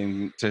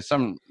intimidating to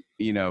some,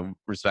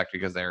 respect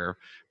because they're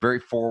very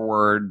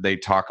forward. They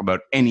talk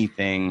about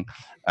anything,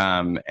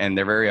 and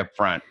they're very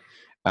upfront.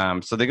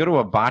 So they go to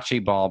a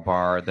bocce ball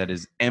bar that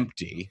is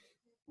empty.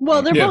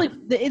 Well,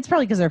 it's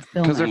probably because they're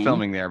filming. Because they're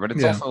filming there, but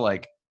it's also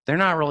like they're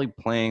not really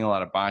playing a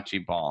lot of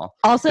bocce ball.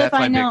 Also, if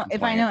I know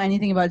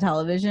anything about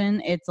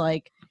television, it's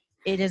like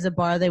it is a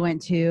bar they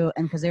went to,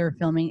 and because they were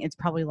filming, it's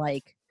probably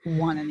like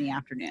 1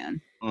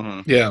 p.m.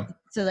 Mm-hmm. Yeah.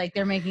 So like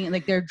they're making it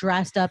like they're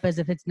dressed up as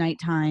if it's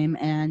nighttime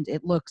and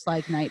it looks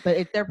like night,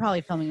 but they're probably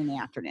filming in the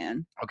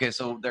afternoon. Okay,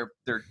 so they're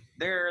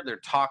there,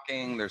 they're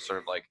talking, they're sort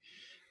of like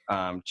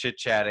chit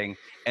chatting,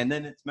 and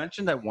then it's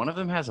mentioned that one of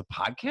them has a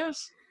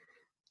podcast.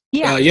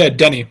 Yeah.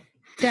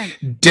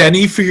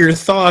 Denny for your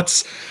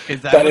thoughts.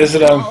 That is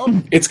it.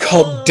 It's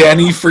called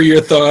Denny for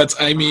your thoughts.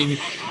 I mean,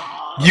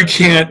 you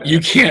can't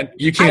mess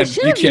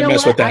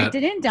with that. I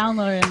didn't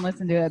download it and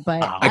listen to it,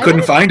 but I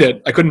couldn't find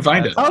it.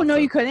 Oh no,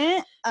 you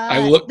couldn't.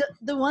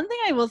 The one thing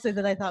I will say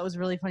that I thought was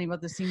really funny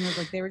about the scene was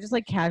like they were just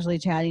like casually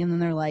chatting, and then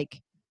they're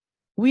like,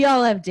 "We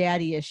all have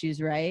daddy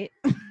issues, right?"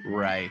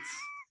 Right.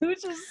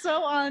 Which is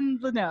so on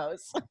the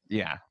nose.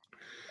 Yeah,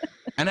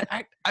 and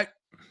I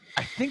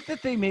think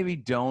that they maybe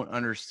don't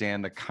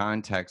understand the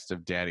context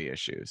of daddy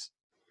issues.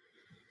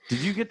 Did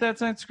you get that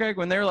sense, Greg?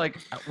 When they're like,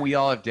 we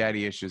all have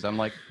daddy issues. I'm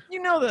like,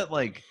 that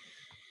like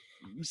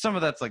some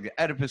of that's like the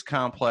Oedipus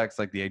complex,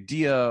 like the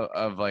idea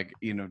of like,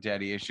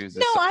 daddy issues.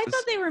 No, I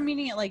thought they were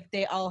meaning it like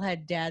they all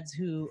had dads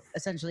who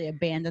essentially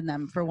abandoned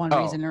them for one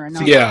reason or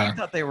another. Yeah. I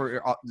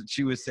thought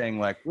she was saying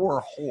like,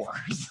 we're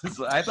whores.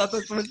 So I thought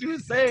that's what she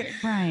was saying.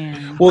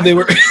 Brian. Well, they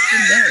were,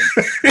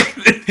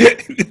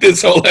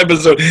 this whole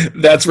episode,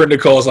 that's where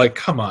Nicole's like,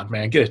 come on,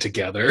 man, get it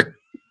together.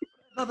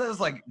 No, that was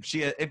like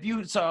if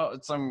you saw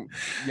some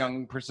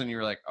young person, you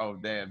were like, "Oh,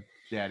 they have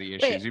daddy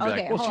issues." You'd be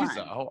like, "Well, she's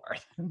a whore."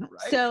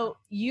 Right? So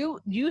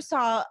you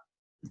saw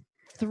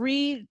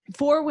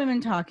 4 women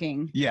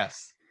talking.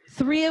 Yes.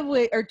 2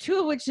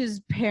 of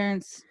which's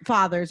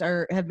fathers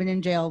have been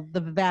in jail the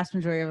vast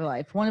majority of her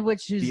life. One of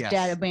which whose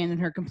dad abandoned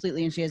her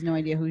completely, and she has no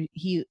idea who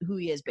he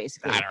is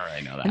basically. I don't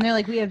really know that. And they're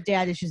like, "We have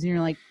dad issues," and you're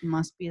like,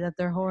 "Must be that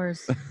they're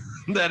whores."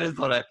 That is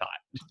what I thought.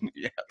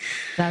 Yeah.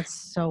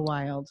 That's so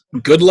wild.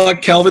 Good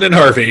luck, Calvin and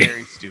Harvey.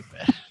 Very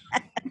stupid.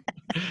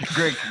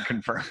 Greg can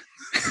confirm.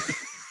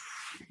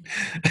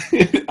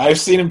 I've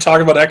seen him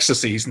talk about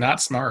ecstasy. He's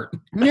not smart.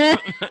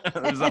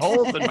 There's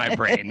holes in my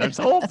brain. There's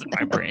holes in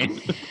my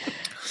brain.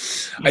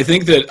 I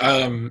think that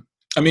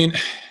I mean,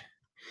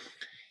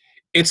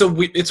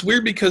 it's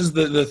weird because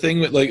the thing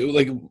with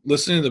like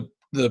listening to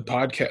the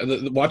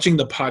podcast, watching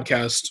the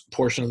podcast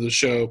portion of the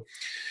show,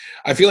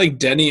 I feel like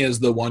Denny is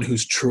the one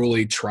who's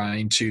truly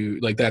trying to,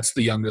 like, that's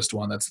the youngest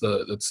one. That's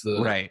the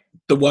right.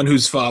 The one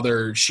whose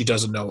father she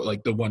doesn't know,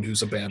 like the one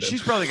who's abandoned.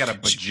 She's probably got a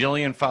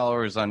bajillion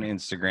followers on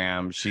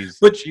Instagram. She's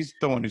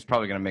the one who's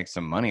probably going to make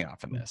some money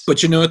off of this.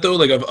 But you know what though,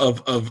 like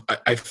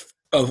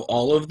of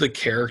all of the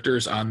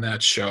characters on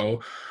that show,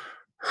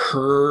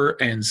 her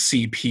and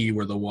CP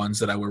were the ones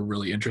that I were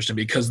really interested in,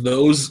 because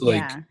those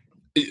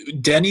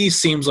Denny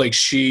seems like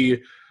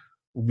she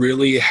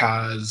really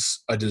has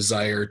a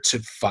desire to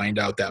find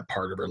out that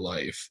part of her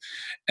life,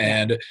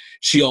 and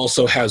she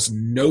also has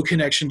no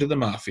connection to the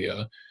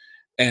mafia,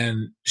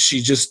 and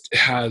she just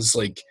has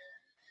like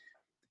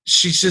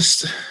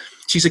she's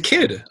a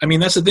kid. I mean,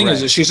 that's the thing,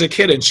 is that she's a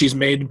kid, and she's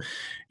made,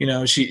 you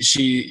know,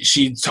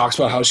 she talks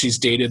about how she's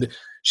dated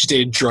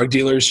drug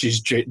dealers,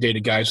 she's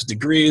dated guys with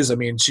degrees. I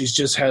mean, she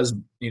just has,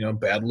 you know,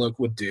 bad luck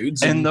with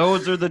dudes, and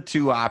those are the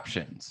two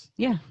options.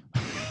 Yeah.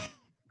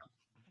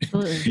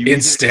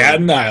 In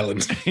Staten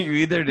Island, you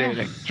either date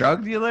a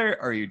drug dealer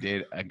or you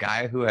date a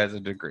guy who has a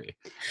degree.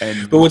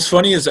 But what's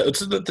funny is that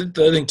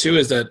the thing too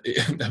is that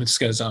I'm just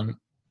gonna sound.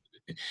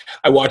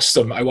 I watched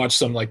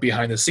some like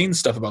behind the scenes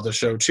stuff about the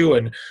show too,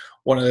 and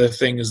one of the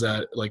things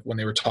that, like, when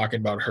they were talking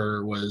about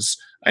her was,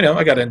 I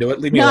got into it.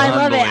 Leave me alone. I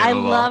love it. I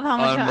love how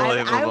much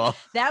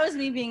that was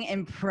me being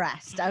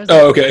impressed. I was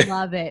like, okay.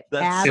 Love it.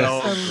 That's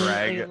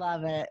absolutely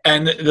love it.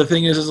 And the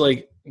thing is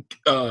like,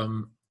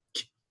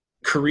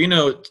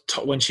 Carino,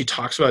 when she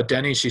talks about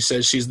Denny, she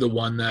says she's the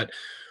one that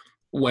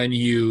when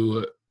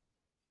you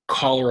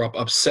call her up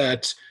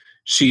upset,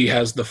 she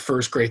has the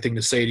first great thing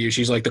to say to you.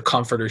 She's like the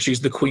comforter. She's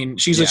the queen.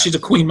 She's a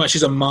queen.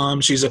 She's a mom.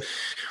 She's a,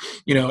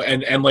 you know,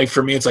 and like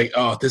for me, it's like,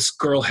 oh, this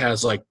girl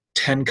has like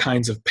 10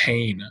 kinds of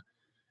pain,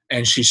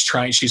 and she's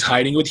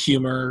hiding with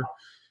humor.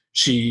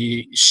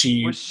 She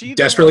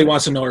desperately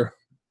wants to know her.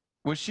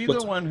 Was she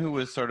the one who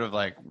was sort of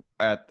like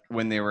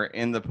when they were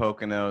in the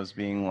Poconos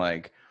being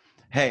like,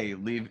 hey,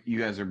 leave, you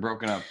guys are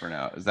broken up for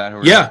now. Is that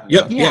who? Yeah.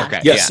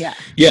 Okay. Yes.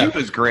 Yeah. She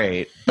was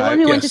great. The one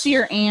who went to see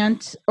her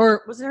aunt,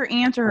 or was it her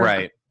aunt or her?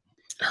 Right.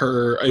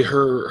 Her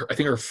I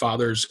think her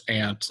father's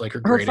aunt, like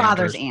her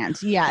father's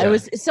aunt. Yeah, it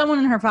was someone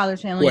in her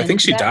father's family. Well, I think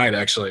she died,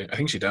 actually. I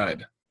think she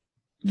died.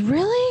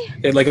 Really?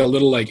 And like a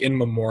little like in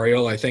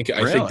memorial. I think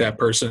that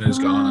person is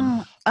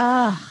gone.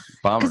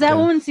 Because that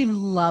woman seemed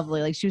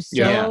lovely. Like she was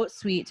so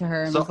sweet to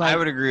her. And so I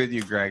would agree with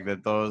you, Greg,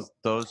 that those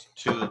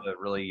two of the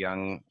really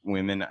young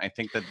women, I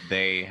think that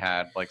they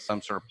had like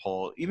some sort of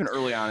pull. Even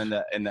early on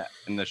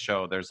in the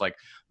show, there's like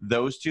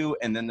those two,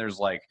 and then there's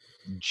like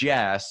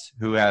Jess,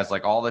 who has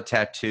like all the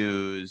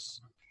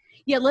tattoos.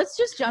 Yeah, let's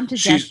just jump to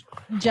Jess.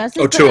 Jess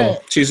is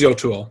O'Toole. She's the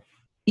O'Toole.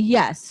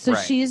 Yes, so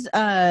she's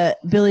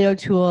Billy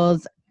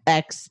O'Toole's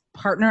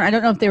ex-partner. I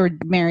don't know if they were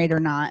married or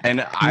not.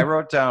 And I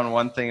wrote down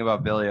one thing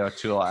about Billy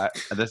O'Toole.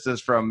 This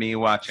is from me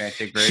watching.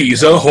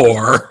 He's a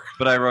whore.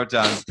 But I wrote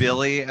down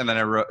Billy, and then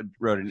I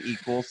wrote an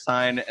equal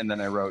sign, and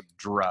then I wrote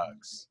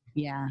drugs.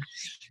 Yeah.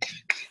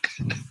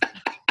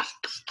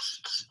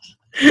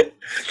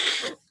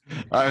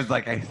 I was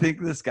like, I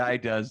think this guy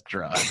does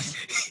drugs.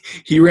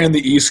 He ran the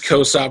East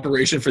Coast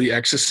operation for the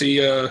ecstasy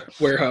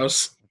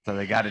warehouse. So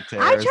they got it to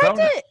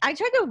I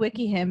tried to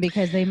wiki him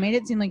because they made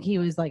it seem like he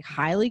was like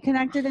highly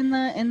connected in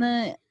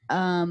the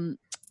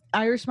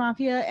Irish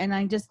mafia, and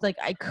I just like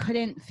I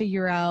couldn't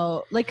figure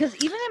out, like, because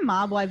even in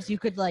Mob Wives you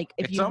could like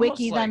if you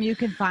wiki them you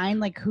can find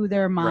like who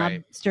their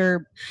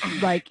mobster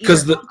like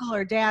either uncle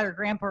or dad or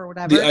grandpa or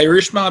whatever. The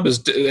Irish mob is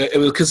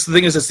because the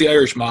thing is, it's the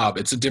Irish mob.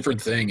 It's a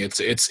different thing.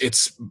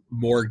 It's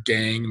more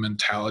gang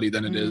mentality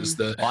than it is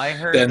the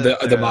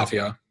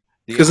mafia,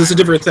 because it's a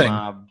different thing.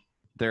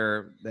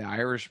 The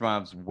Irish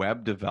mob's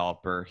web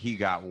developer, he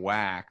got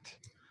whacked,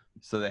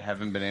 so they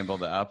haven't been able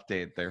to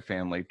update their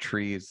family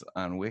trees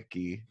on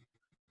Wiki.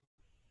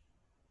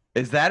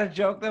 Is that a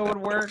joke that would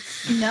work?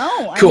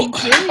 No. Cool.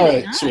 All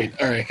right, sweet.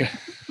 All right.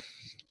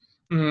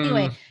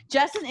 Anyway,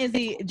 Jess and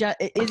Izzy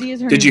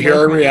is her. Did you hear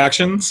our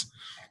reactions?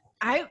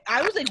 I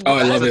was like,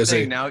 I love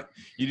Izzy. Now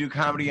you do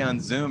comedy on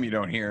Zoom, you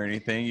don't hear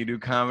anything. You do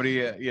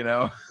comedy,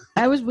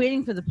 I was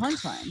waiting for the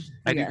punchline.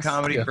 I do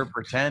comedy for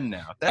pretend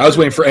now. I was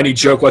waiting for any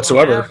joke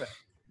whatsoever.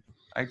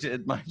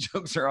 My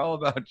jokes are all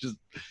about just,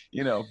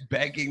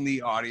 begging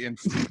the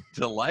audience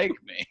to like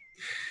me.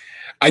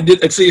 I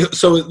did see.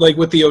 So like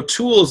with the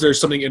O'Tooles,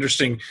 there's something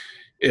interesting.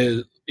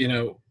 Is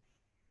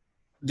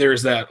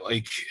there's that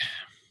like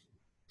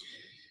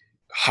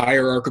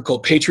hierarchical,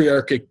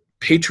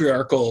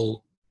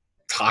 patriarchal,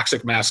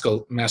 toxic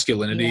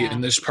masculinity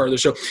in this part of the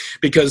show,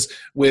 because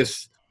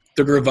with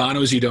the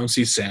Gravanos, you don't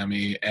see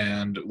Sammy,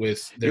 and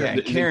with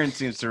Karen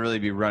seems to really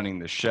be running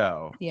the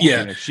show.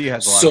 Yeah, she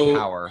has a lot of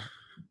power.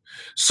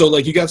 So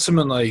like you got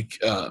someone like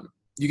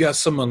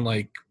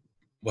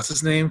what's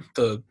his name?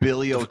 The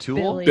Billy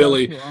O'Toole.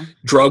 Billy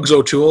Drugs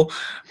O'Toole.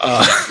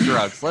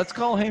 Drugs. Let's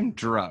call him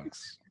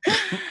Drugs.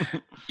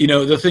 You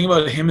know, the thing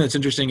about him that's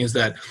interesting is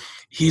that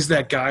he's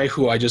that guy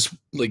who I just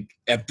like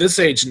at this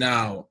age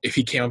now, if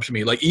he came up to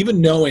me, like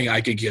even knowing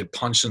I could get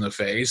punched in the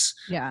face,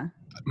 yeah,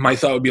 my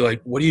thought would be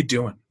like, what are you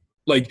doing?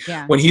 Like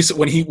when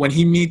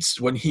he meets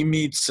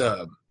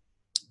the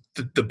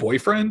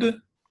boyfriend,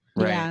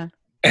 right? Yeah.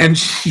 And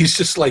he's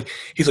just like,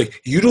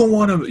 you don't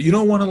want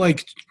to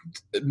like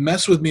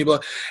mess with me.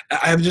 But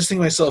I'm just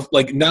thinking to myself,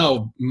 like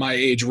now, my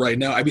age right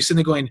now, I'd be sitting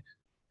there going,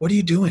 what are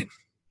you doing?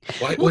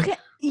 Why? Well,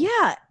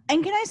 yeah.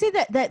 And can I say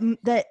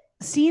that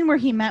scene where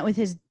he met with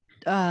his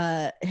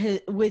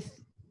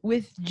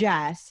with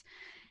Jess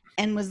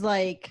and was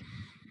like,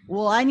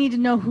 well, I need to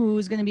know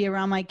who's going to be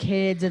around my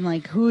kids and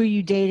like, who are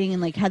you dating?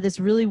 And like had this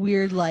really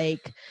weird,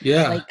 like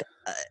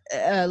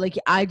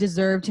I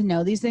deserve to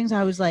know these things.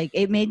 I was like,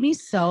 it made me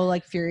so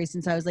like furious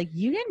since I was like,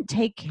 you didn't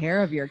take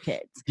care of your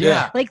kids.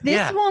 Yeah. Like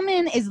this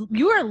woman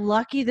you are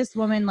lucky this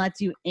woman lets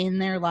you in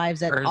their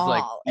lives at all.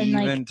 Like, and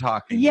even like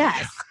talking.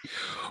 yes.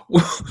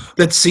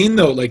 That scene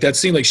though, like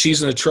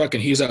she's in a truck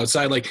and he's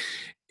outside, like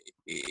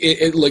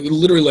it like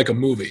literally like a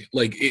movie.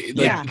 Like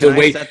the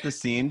way I set the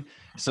scene.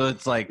 So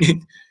it's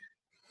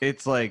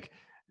like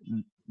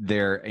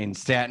they're in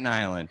Staten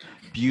Island,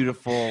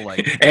 beautiful,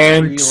 like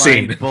and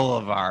scene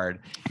boulevard.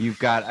 You've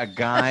got a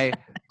guy.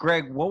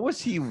 Greg, what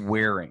was he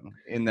wearing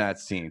in that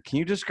scene? Can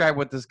you describe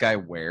what this guy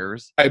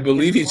wears? I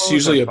believe it's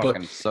usually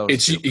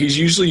he's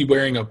usually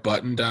wearing a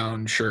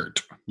button-down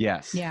shirt.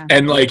 Yes. Yeah.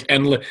 And like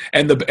and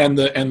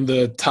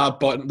the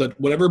top button,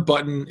 whatever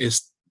button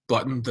is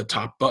button, the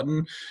top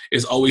button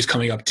is always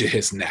coming up to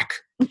his neck.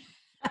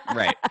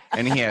 Right.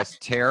 And he has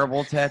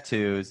terrible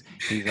tattoos.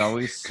 He's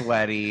always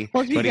sweaty.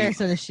 Well, to be fair,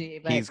 so does she.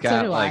 But he's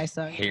got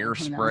so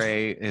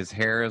hairspray. His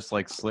hair is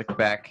like slick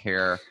back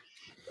hair.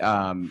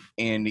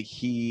 And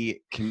he's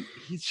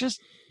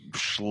just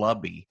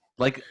schlubby.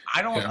 Like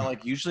I don't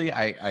like usually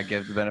I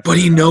give the benefit. But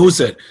he knows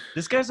it.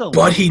 This guy's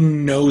he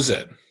knows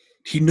it.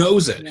 He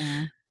knows it.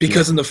 Yeah.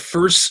 Because in the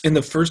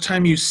first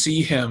time you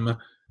see him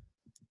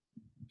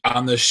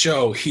on the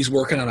show, he's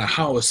working on a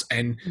house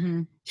and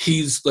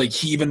he's like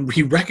he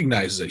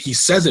recognizes it. He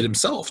says it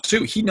himself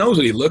too. He knows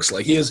what he looks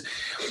like. He is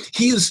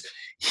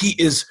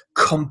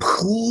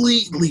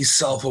completely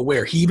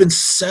self-aware. He even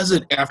says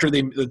it after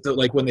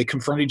like when they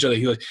confront each other.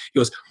 He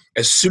goes,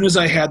 as soon as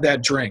I had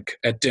that drink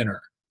at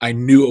dinner, I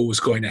knew it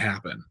was going to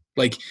happen.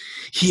 Like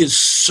he is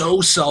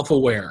so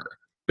self-aware,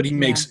 but he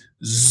makes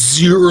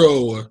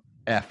zero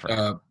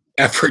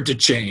effort to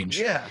change.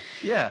 Yeah.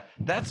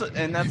 That's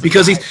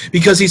because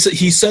he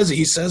says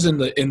in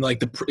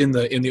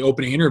the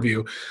opening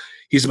interview,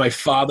 he's my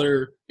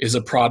father is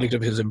a product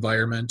of his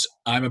environment.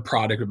 I'm a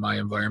product of my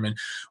environment,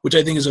 which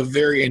I think is a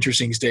very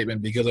interesting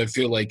statement because I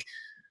feel like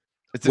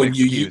it's an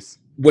excuse.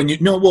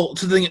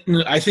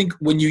 I think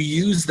when you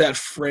use that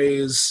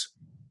phrase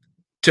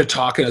to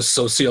talk in a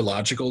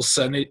sociological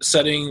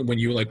setting, when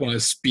you like want to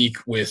speak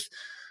with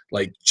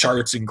like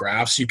charts and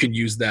graphs, you can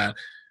use that.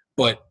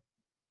 But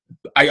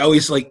I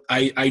always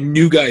I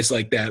knew guys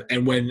like that,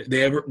 and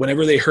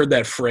whenever they heard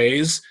that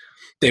phrase,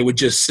 they would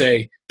just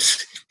say,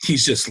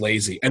 he's just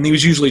lazy. And he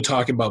was usually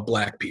talking about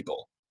black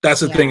people. That's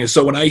the thing is,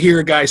 so when I hear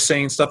a guy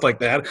saying stuff like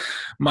that,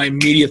 my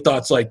immediate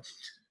thought's like,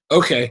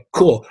 okay,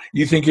 cool.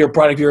 You think you're a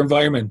product of your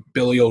environment,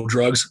 Billy O.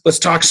 Drugs. Let's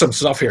talk some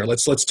stuff here.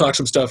 Let's talk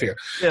some stuff here.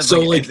 Yeah,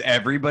 so is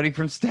everybody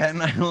from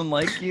Staten Island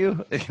like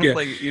you? Yeah.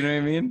 Like, you know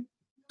what I mean?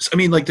 I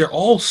mean, like they're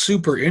all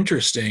super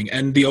interesting,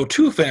 and the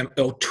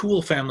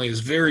O'Toole family is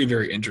very,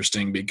 very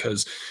interesting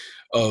because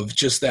of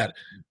just that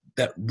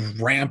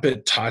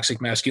rampant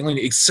toxic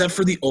masculinity, except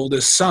for the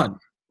oldest son,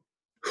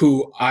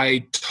 who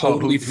I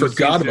totally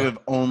forgot about. Have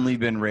only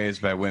been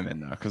raised by women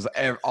though, because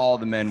all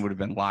the men would have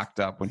been locked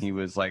up when he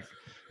was like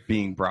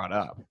being brought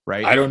up,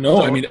 right? I don't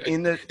know. So I mean,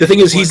 the thing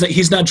is,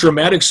 he's not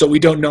dramatic, so we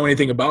don't know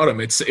anything about him.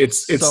 It's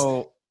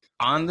so.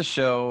 On the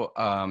show,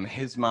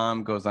 his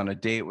mom goes on a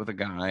date with a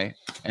guy,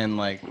 and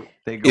like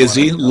they go.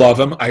 Love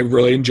him. I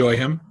really enjoy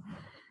him.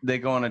 They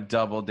go on a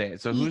double date.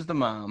 So who's the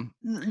mom?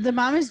 The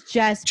mom is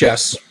Jess.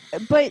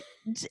 But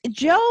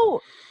Joe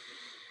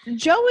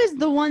is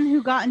the one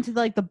who got into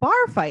like the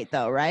bar fight,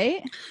 though,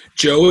 right?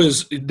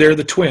 They're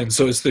the twins,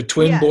 so it's the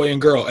twin boy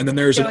and girl, and then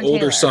there's an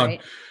older son.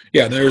 Right?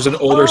 Yeah, there's an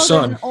older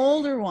son. An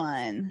older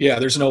one. Yeah,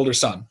 there's an older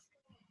son.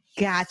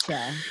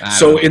 Gotcha.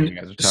 So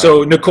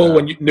Nicole,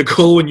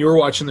 when you were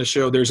watching the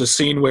show, there's a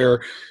scene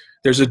where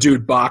there's a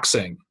dude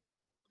boxing,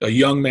 a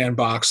young man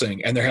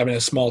boxing, and they're having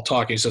a small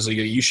talk. He says,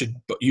 "You should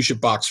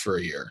box for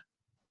a year."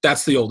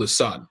 That's the oldest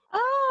son.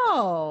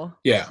 Oh,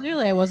 yeah.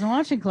 Clearly, I wasn't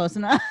watching close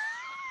enough.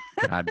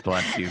 God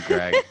bless you,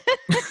 Greg.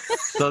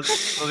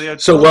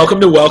 So welcome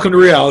to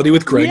reality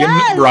with Greg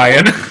and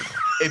Ryan.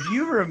 If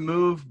you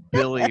remove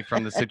Billy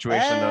from the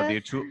situation, though,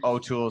 the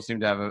O'Toole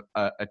seem to have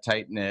a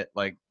tight knit,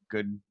 like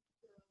good.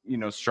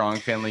 Strong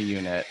family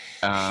unit.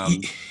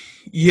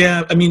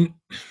 Yeah, I mean,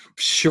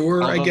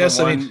 sure, Although I guess.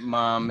 the I one mean,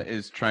 mom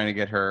is trying to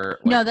get her.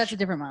 No, that's a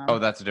different mom. Oh,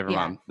 that's a different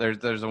Yeah. mom.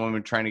 There's a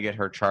woman trying to get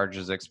her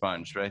charges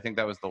expunged, but I think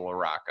that was the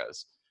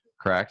Laracas,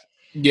 correct?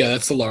 yeah,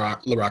 that's the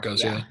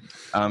Laracos. Yeah,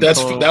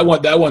 So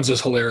that one's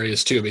just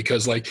hilarious too,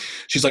 because like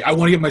she's like, I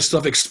want to get my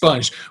stuff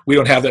expunged. We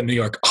don't have that in New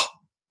York. Oh,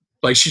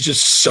 like she's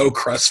just so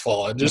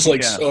crestfallen, just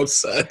like so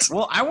upset.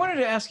 Well, I wanted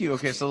to ask you.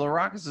 Okay, so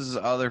Laracas'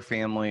 other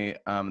family,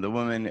 the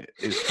woman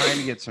is trying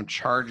to get some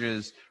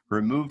charges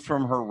removed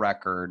from her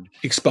record,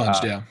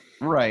 Expunged. Yeah,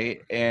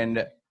 right,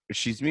 and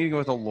she's meeting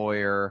with a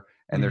lawyer,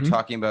 and they're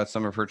talking about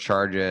some of her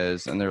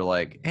charges, and they're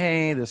like,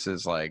 "Hey, this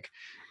is like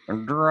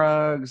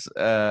drugs,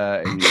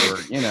 and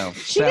you're,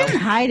 she didn't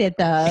hide it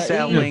though.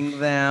 selling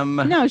them."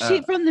 No,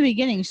 she from the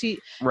beginning she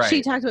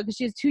right. talked about because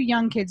she has 2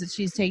 young kids that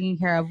she's taking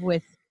care of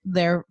with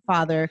their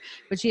father,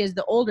 but she has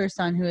the older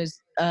son who is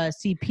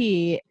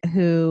CP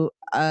who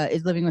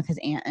is living with his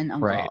aunt and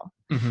uncle. Right.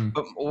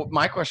 But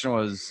my question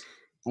was,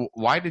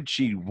 why did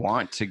she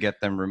want to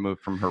get them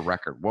removed from her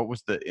record? What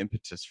was the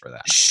impetus for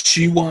that?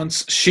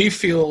 She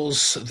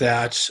feels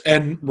that,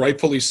 and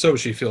rightfully so,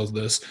 she feels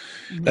this,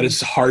 that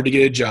it's hard to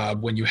get a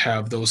job when you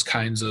have those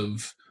kinds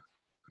of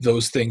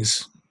those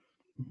things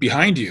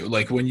behind you.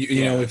 Like when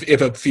you know,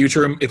 if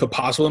a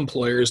possible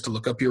employer is to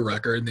look up your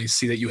record and they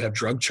see that you have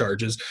drug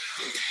charges.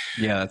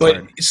 Yeah. That's but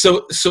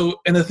hard.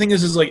 so, and the thing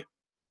is like,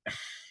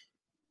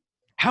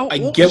 how I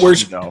old get where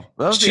she though.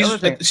 She's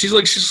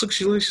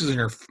in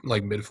her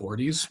like mid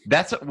 40s.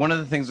 That's one of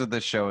the things with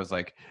this show is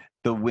like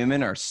the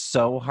women are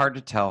so hard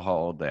to tell how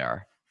old they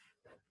are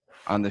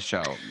on the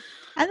show.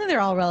 I think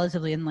they're all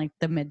relatively in like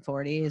the mid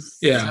 40s.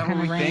 Yeah,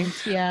 kind of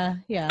range. Yeah.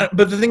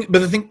 But the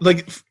thing,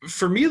 like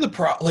for me,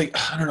 like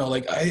I don't know,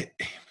 like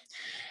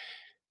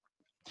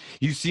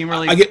you seem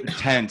really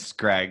tense,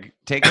 Greg.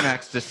 Take an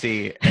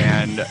ecstasy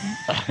and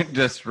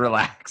just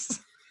relax.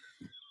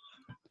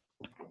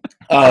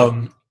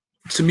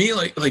 To me,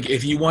 like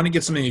if you want to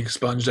get something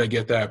expunged, I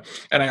get that,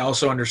 and I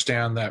also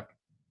understand that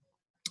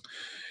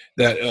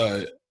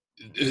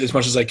as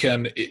much as I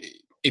can,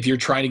 if you're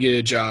trying to get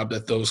a job,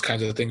 that those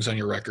kinds of things on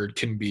your record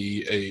can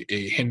be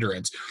a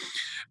hindrance.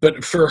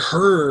 But for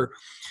her,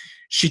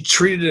 she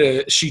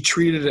treated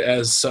it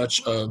as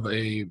such of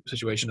a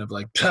situation of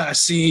like,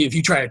 see, if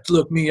you try to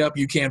look me up,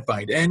 you can't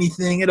find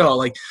anything at all.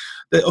 Like,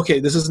 okay,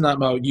 this is not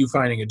about you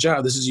finding a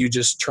job. This is you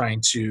just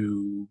trying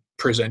to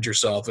present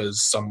yourself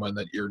as someone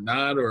that you're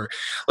not, or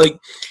like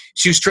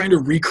she was trying to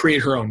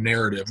recreate her own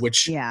narrative,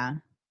 which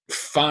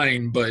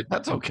fine, but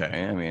that's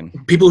okay. I mean,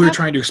 people who are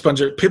trying to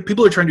expunge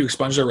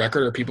their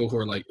record are people who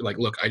are like,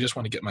 look, I just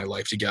want to get my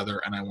life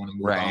together and I want to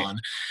move on.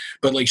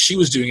 But like she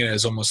was doing it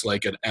as almost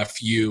like an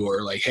FU,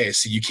 or like, hey,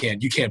 see, you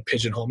can't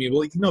pigeonhole me. But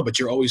like, no, but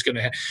you're always going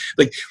to have,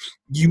 like,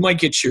 you might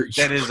get your,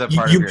 that is a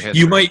part of your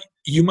history.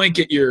 You might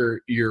get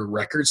your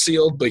record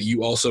sealed, but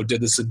you also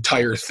did this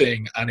entire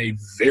thing on a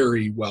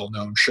very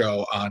well-known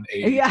show on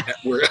a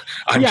network,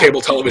 on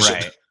cable television.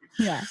 Right.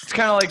 Yeah, it's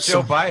kind of like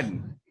Joe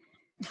Biden.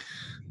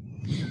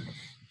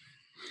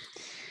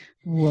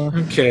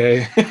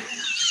 Okay.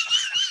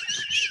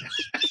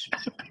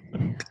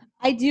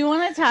 I do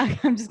want to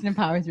talk. I'm just going to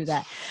power through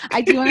that.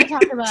 I do want to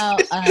talk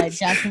about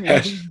Jess and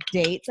Izzy's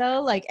date,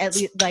 though. Like at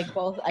least, like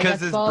both.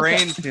 Because his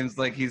brain seems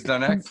like he's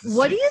done ecstasy.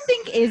 What do you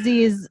think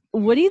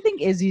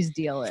Izzy's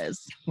deal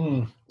is?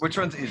 Which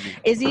one's Izzy?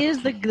 Izzy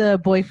is the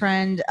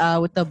boyfriend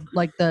with the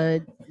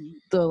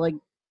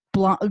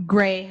blonde,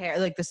 gray hair,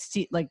 like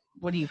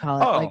what do you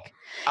call it?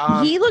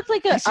 He looked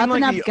like a up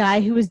and up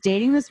guy who was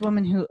dating this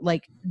woman who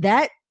like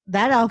that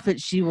outfit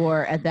she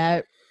wore at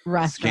that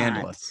restaurant.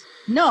 Scandalous.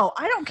 No,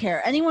 I don't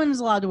care. Anyone's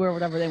allowed to wear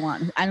whatever they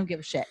want. I don't give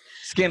a shit.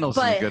 Scandalous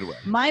in a good way.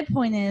 My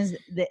point is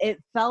that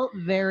it felt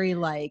very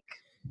like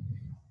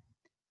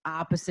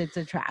opposites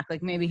attract.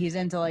 Like maybe he's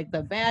into like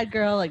the bad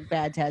girl, like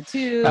bad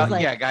tattoos.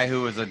 A guy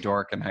who was a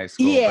dork in high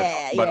school.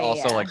 But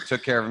also like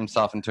took care of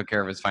himself and took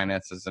care of his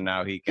finances, and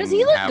now he can. Because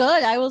he looked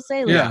good, I will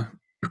say. Like, yeah.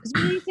 What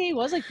did he say? He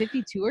was like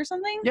 52 or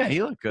something. Yeah,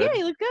 he looked good. Yeah,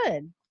 he looked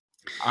good.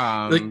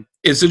 Like,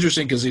 it's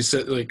interesting because he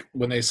said, like,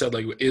 when they said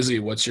like, Izzy,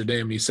 what's your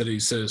name? He said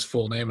his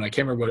full name, and I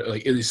can't remember what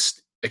like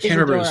I can't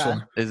remember his full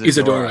name.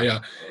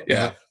 Isadora,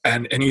 yeah.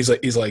 And he's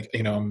like,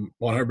 you know, I'm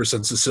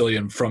 100%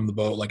 Sicilian from the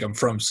boat. Like I'm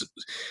from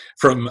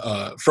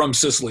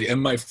Sicily.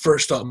 And my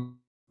first thought,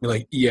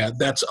 like, yeah,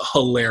 that's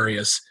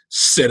hilarious.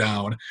 Sit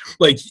down.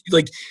 Like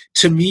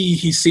to me,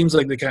 he seems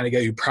like the kind of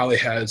guy who probably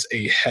has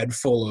a head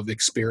full of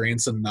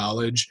experience and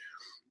knowledge,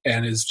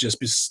 and is just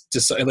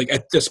like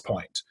at this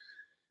point.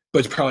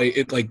 But probably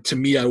to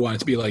me, I want it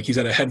to be like he's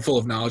had a head full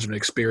of knowledge and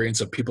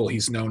experience of people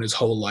he's known his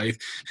whole life,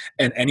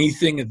 and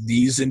anything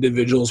these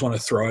individuals want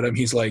to throw at him,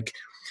 he's like,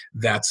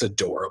 that's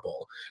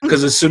adorable.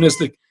 Because as soon as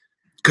the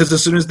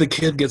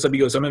kid gets up, he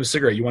goes, I'm having a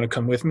cigarette. You want to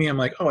come with me? I'm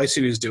like, oh, I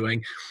see what he's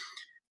doing.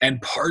 And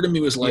part of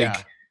me was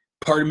like,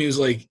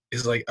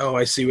 oh,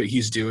 I see what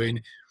he's doing,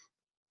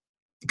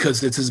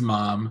 because it's his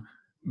mom.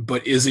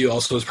 But Izzy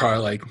also is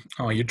probably like,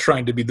 oh, you're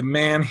trying to be the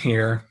man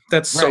here.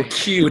 That's so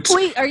cute.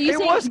 Wait, are you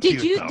saying?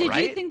 Did you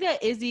think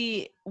that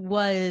Izzy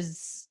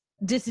was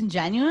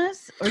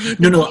disingenuous, or do you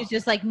think No. he's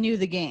just like knew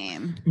the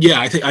game? Yeah,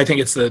 I think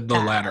it's the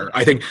latter.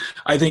 I think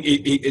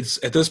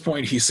it's at this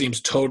point he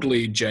seems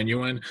totally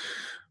genuine,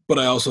 but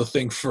I also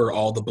think for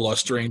all the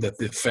blustering that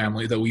the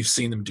family that we've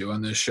seen them do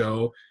on this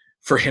show,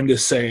 for him to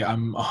say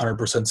I'm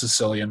 100%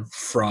 Sicilian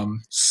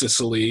from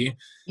Sicily,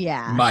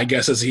 Yeah. my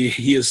guess is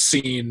he has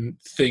seen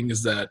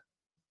things that.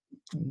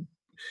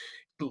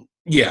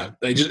 Yeah,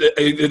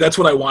 that's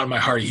what I want in my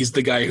heart. He's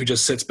the guy who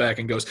just sits back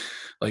and goes,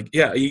 like,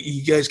 yeah,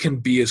 you guys can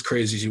be as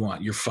crazy as you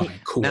want. You're fine,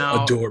 cool,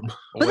 Now, adorable.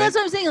 But that's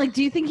what I'm saying. Like,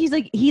 do you think he's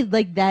like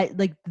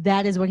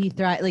that is what he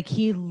thrives? Like,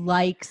 he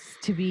likes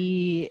to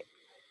be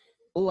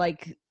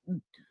like,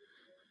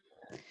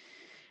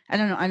 I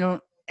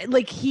don't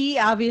like. He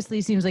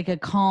obviously seems like a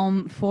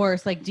calm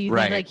force. Like, do you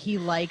think like he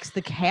likes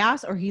the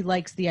chaos, or he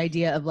likes the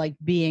idea of like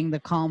being the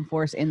calm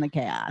force in the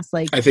chaos?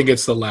 Like, I think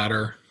it's the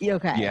latter.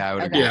 Okay. Yeah, I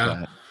would agree with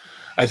that.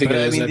 I think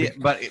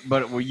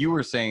but what you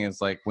were saying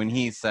is like when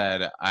he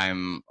said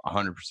I'm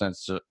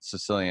 100%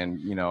 Sicilian,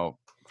 you know,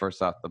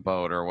 first off the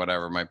boat or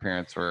whatever, my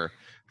parents were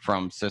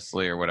from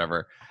Sicily or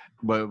whatever.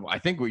 But I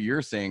think what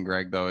you're saying,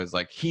 Greg, though, is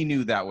like he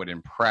knew that would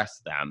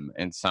impress them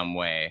in some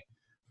way,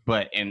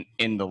 but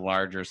in the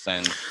larger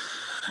sense,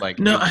 like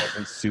it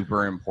wasn't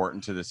super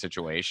important to the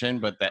situation,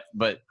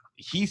 but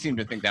he seemed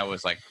to think that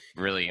was like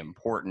really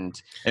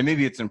important, and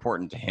maybe it's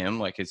important to him,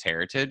 like his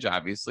heritage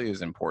obviously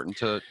is important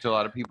to a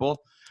lot of people.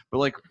 But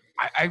like,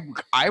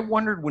 I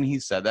wondered when he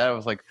said that, I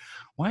was like,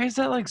 why is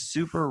that like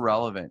super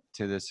relevant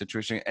to this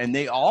situation? And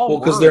they all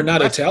because they're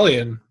not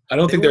Italian. I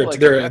don't think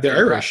they're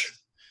Irish.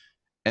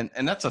 And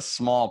that's a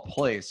small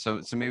place,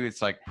 so maybe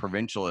it's like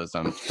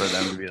provincialism for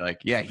them to be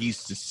like, yeah, he's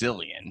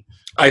Sicilian.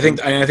 I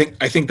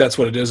think that's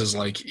what it is. Is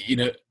like, you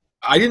know,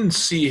 I didn't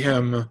see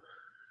him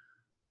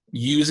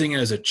using it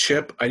as a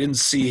chip. I didn't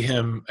see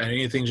him and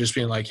anything just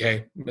being like,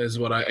 hey, this is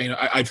what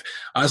I've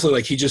honestly,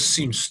 like, he just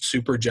seems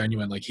super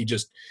genuine. Like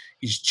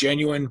he's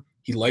genuine.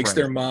 He likes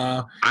their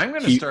ma. I'm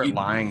going to start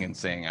lying and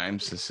saying I'm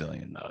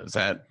Sicilian though. Is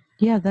that?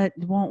 Yeah, that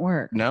won't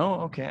work.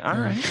 No. Okay. All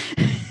right.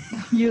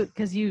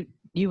 Because you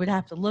would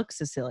have to look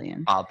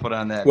Sicilian. I'll put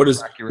on that. What does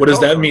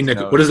that mean,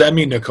 Nicole? What does that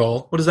mean,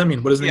 Nicole? What does that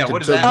mean? What does it mean? What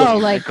does that mean? Oh,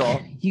 like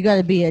you got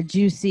to be a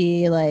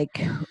juicy,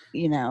 like,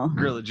 you know,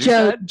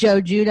 Joe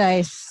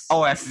Giudice.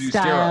 Oh, I have to do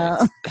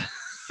steroids.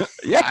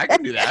 Yeah, I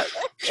can do that.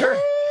 Sure.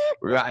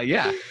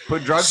 Yeah,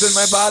 put drugs in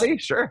my body.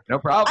 Sure, no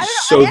problem. I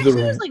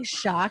actually was like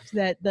shocked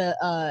that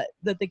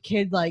the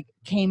kid like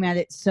came at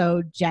it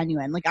so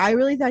genuine. Like I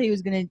really thought he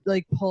was gonna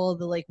like pull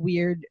the like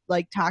weird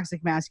like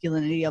toxic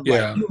masculinity of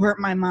like, you hurt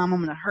my mom, I'm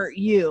gonna hurt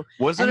you.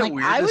 Wasn't it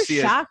weird to see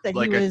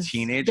a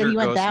teenager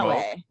go that smoke?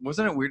 Way.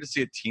 Wasn't it weird to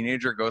see a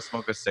teenager go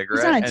smoke a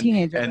cigarette? He's not a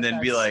teenager, and then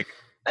be like,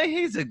 hey,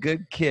 he's a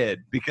good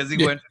kid because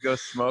he went to go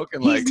smoke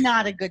and he's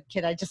not a good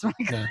kid. I just want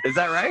to. Is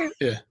that right?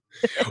 Yeah.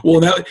 Well,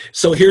 now,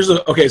 so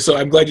so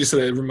I'm glad you said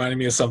that. It reminded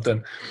me of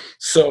something.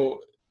 So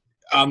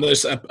on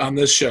this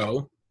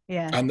show,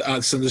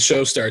 so the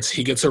show starts,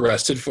 he gets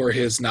arrested for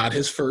not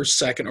his first,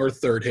 second, or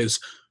third, his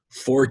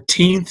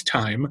 14th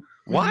time.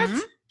 What? Mm-hmm.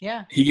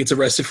 Yeah. He gets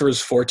arrested for his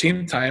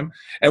 14th time.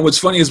 And what's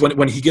funny is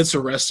when he gets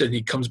arrested and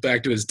he comes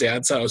back to his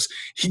dad's house,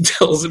 he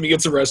tells him he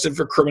gets arrested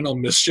for criminal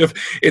mischief.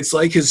 It's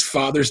like his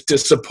father's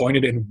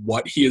disappointed in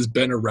what he has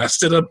been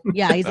arrested on.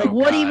 Yeah, he's like,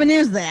 what even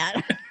is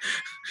that?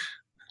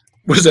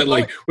 Was that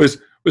like was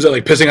that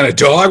like pissing on a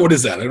dog? What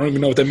is that? I don't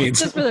even know what that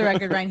means. Just for the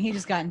record, Ryan, he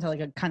just got into like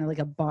a kind of like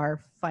a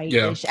bar fight.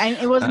 Yeah. And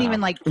it wasn't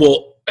even like.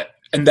 Well,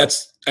 and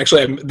that's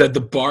actually that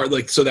the bar,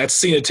 like, so that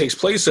scene it takes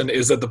place in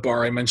is at the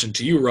bar I mentioned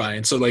to you,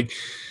 Ryan. So like,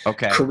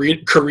 okay,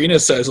 Karina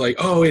says like,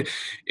 oh,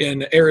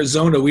 in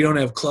Arizona we don't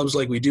have clubs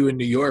like we do in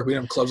New York. We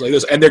don't have clubs like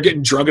this, and they're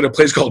getting drunk at a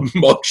place called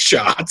Mug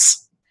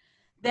Shots.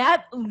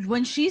 That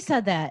when she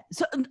said that,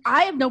 so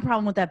I have no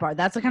problem with that bar.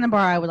 That's the kind of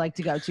bar I would like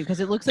to go to because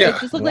it looks like it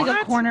just looked like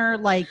a corner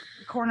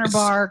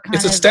bar.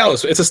 It's a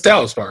Stylus. It's a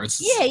Stylus bar.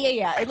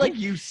 Yeah. I think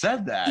you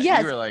said that. Yes,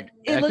 you were like,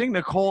 I think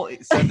Nicole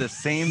said the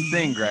same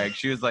thing, Greg.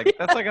 She was like,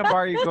 that's like a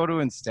bar you go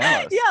to in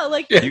Stylus. Yeah,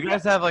 like you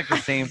guys have like the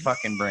same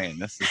fucking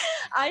brain.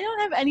 I don't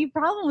have any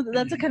problem with it.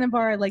 That's the kind of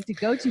bar I like to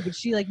go to. But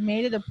she like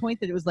made it a point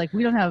that it was like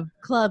we don't have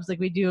clubs like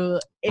we do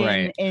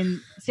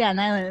in Staten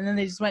Island, and then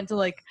they just went to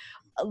like.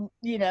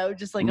 You know,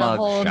 just like Mug a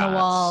hole shots. in the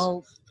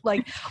wall.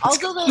 Like,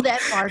 also though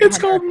that bartender, it's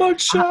called Mug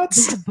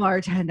Shots. The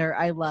bartender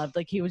I loved.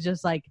 Like he was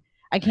just like,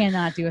 I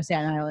cannot do a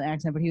Staten Island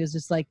accent, but he was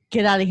just like,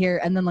 get out of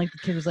here. And then like the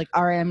kid was like,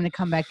 all right, I'm gonna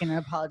come back in and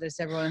apologize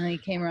to everyone. And then he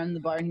came around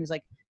the bar and he was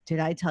like, did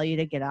I tell you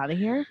to get out of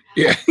here?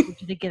 Yeah.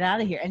 To get out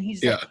of here. And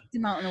he's like kicked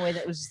him out in a way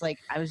that was just like,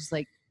 I was just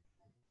like,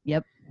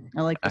 yep,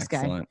 I like this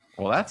Excellent.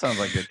 Guy. Well, that sounds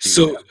like it.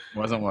 So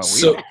wasn't what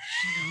we.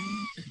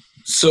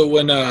 So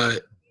when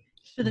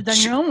should have done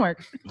your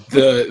homework.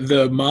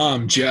 The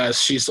mom, Jess,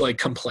 she's like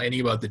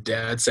complaining about the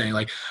dad, saying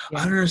like,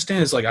 I don't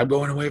understand. It's like, I'm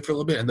going away for a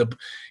little bit. And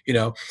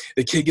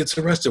the kid gets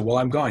arrested while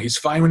I'm gone. He's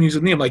fine when he's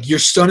with me. I'm like, your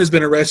son has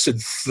been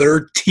arrested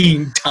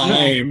 13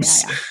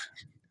 times.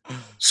 Yeah.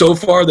 So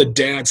far, the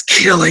dad's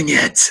killing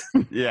it.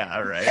 Yeah,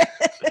 right.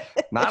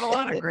 Not a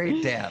lot of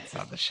great dads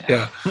on the show,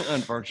 Yeah.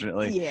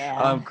 unfortunately.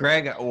 Yeah.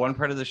 Greg, one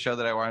part of the show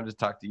that I wanted to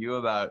talk to you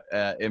about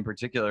in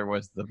particular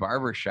was the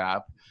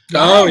barbershop.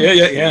 Oh,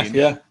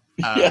 yeah.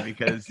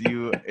 Because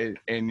you,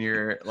 in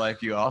your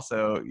life, you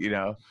also,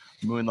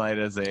 moonlight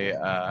as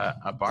a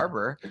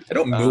barber. I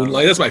don't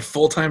moonlight. That's my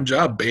full-time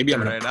job, baby.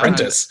 I'm an Right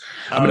apprentice.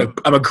 I'm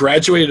a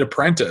graduated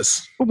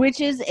apprentice.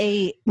 Which is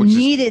a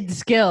needed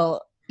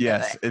skill.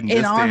 Yes,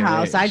 in our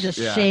house, I just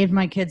yeah. shaved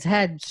my kid's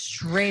head,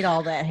 straight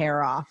all that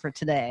hair off for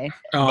today.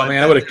 Oh But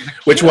man, I would.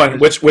 Which one?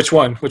 Which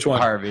one?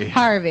 Harvey.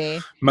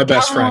 My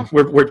best friend.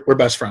 We're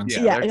best friends.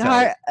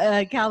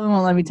 Yeah, Calvin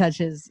won't let me touch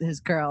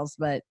his curls,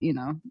 but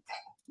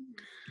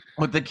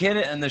With the kid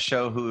in the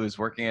show who is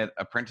working at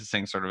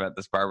apprenticing sort of at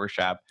this barber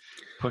shop,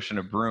 pushing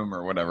a broom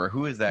or whatever.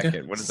 Who is that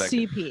kid? What is that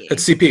CP. kid?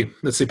 That's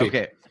CP.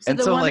 Okay. So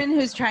the woman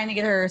who's trying to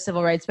get her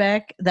civil rights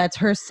back, that's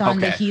her son,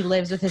 Okay. but he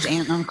lives with his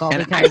aunt and uncle.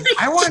 And Because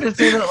I wanted to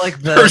say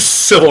that Her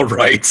civil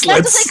rights.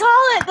 that's what they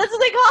call it. That's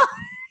what they call it.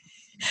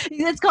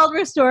 It's called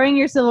restoring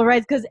your civil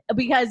rights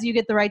because you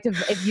get the right to,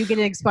 if you get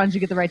it expunged, you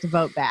get the right to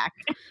vote back.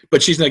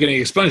 But she's not getting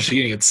expunged. She's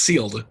getting it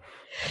sealed.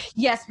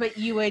 Yes, but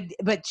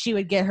she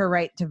would get her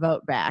right to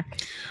vote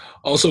back.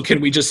 Also, can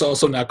we just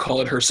also not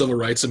call it her civil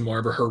rights and more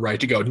of her right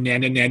to go na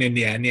na na na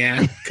na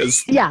na?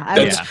 Because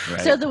Right. So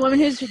So the woman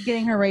who's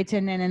getting her right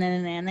to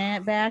na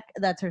back,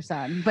 that's her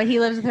son. But he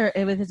lives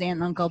with his aunt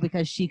and uncle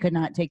because she could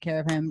not take care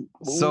of him.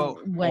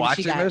 So when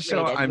watching she got this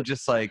show, raided. I'm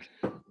just like,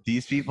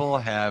 these people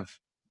have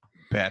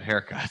bad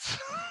haircuts.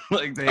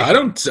 Like I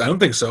don't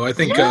think so. I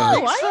think No,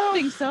 I don't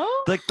think so.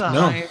 like the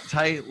No. high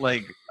tight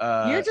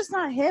You're just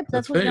not hip.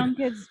 That's that's what fade. young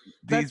kids.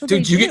 That's These- what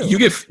dude, they do. you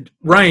get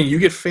Ryan, you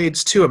get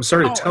fades too. I'm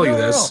sorry to tell you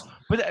this.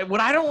 But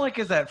what I don't like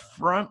is that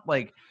front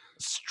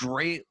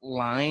straight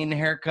line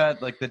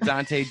haircut, like the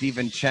Dante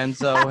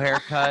DiVincenzo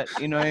haircut.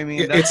 You know what I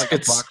mean? Yeah, That's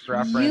it's- a Bucks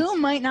reference. You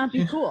might not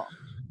be cool.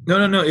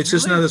 No. It's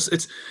just Really? not.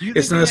 It's You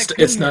it's think not. that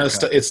It's clean not.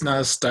 haircut? It's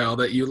not a style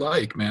that you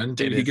like, man.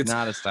 Dude, It he is gets.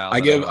 not a style. I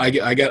that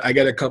like.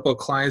 get a couple of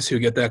clients who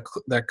get that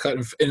cut,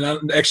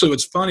 and actually,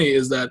 what's funny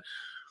is that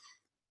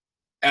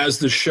as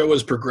the show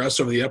has progressed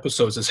over the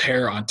episodes, his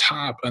hair on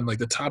top and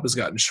the top has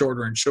gotten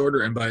shorter and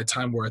shorter, and by the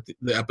time we're at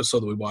the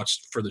episode that we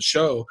watched for the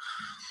show,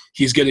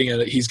 he's getting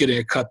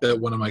a cut that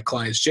one of my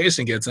clients,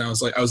 Jason, gets, and I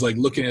was like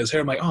looking at his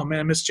hair, I'm like, oh man,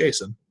 I miss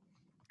Jason,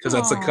 because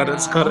that's the cut.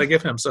 That's the cut I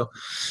give him. So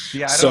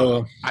Yeah,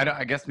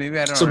 I guess maybe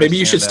I don't. So maybe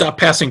you should understand stop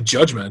passing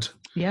judgment.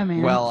 Yeah,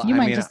 man. Well, you I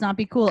might mean, just not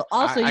be cool.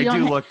 Also, I you do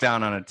don't. look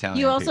down on Italian.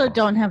 You also people.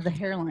 don't have the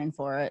hairline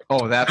for it.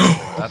 Oh, that's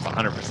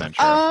 100% true.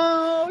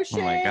 Oh,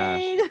 Oh my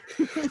gosh. shade.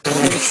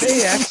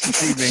 They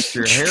actually makes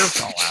your hair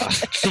fall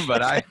out,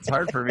 but it's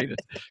hard for me to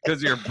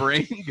because your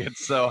brain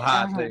gets so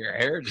hot Uh-huh. that your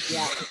hair just.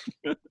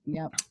 Yeah.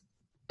 Yep.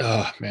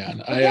 Oh man,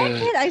 But that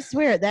kid, I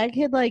swear, that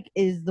kid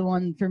is the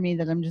one for me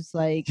that I'm just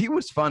like. He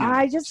was funny.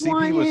 I just CP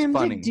want was him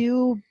funny. to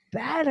do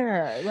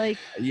better.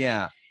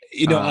 Yeah.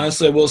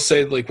 honestly, I will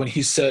say, when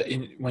he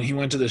when he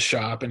went to the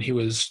shop and he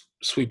was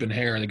sweeping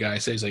hair, the guy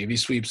says if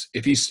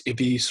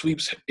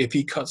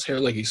he cuts hair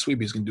like he sweeps,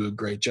 he's gonna do a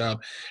great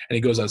job. And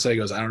he goes outside, he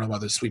goes, I don't know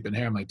about this sweeping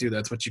hair. I'm like, dude,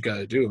 that's what you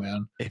gotta do,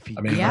 man. If he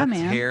Yeah, cuts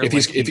man. hair, If if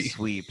he's- he if he-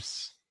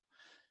 sweeps.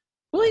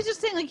 Well, he's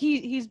just saying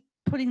he's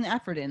putting the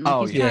effort in.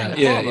 Oh he's yeah, trying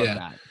to- yeah, all of yeah.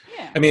 that.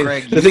 Yeah. I mean,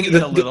 Greg, the you thing, need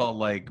the, a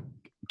little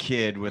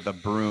kid with a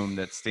broom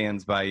that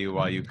stands by you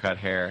while you cut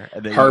hair.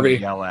 That you Harvey.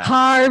 yell at.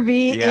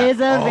 Harvey Yeah. is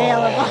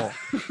available.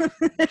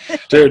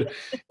 dude,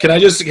 can I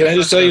just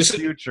tell you? The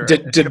future.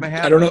 Did It's gonna I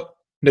happen. don't know,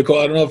 Nicole.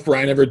 I don't know if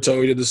Ryan ever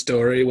told you the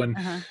story when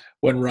Uh-huh.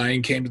 when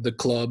Ryan came to the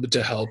club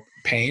to help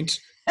paint.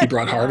 He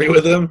brought Harvey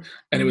with him,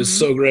 and it was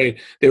so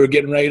great. They were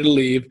getting ready to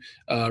leave.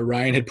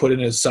 Ryan had put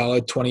in a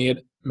solid 28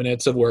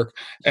 minutes of work,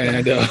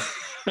 and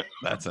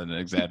That's an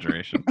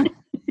exaggeration.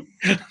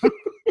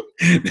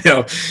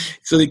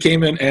 so they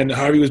came in, and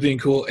Harvey was being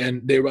cool,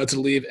 and they were about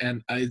to leave,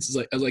 and I was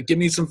like, give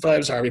me some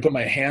fives, Harvey. Put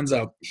my hands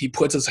up. He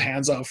puts his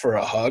hands out for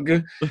a hug,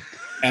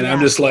 and I'm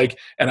just like,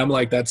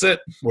 that's it.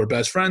 We're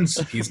best friends.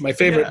 He's my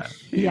favorite.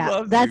 He Yeah,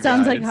 loves that you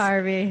sounds like guys.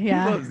 Harvey. He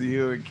Yeah. loves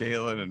you and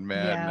Kaylin and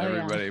Matt Yeah, and oh,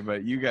 yeah. everybody,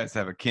 but you guys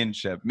have a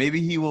kinship.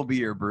 Maybe he will be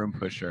your broom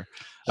pusher.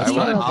 He will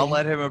I'll be.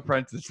 let him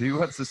apprentice. He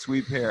wants to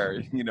sweep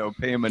hair.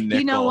 Pay him a nickel.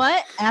 You know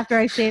what? After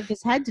I shaved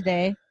his head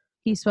today,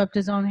 he swept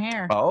his own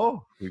hair.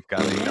 Oh, we've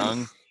got a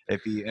young.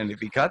 If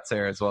he cuts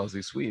hair as well as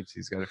he sweeps,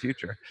 he's got a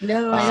future.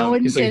 No, I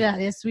wouldn't he's say like- that.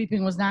 His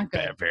sweeping was not good.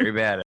 Bad, very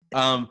bad.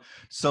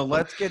 So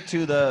let's get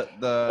to the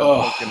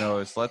Oh.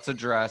 Poconos. Let's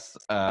address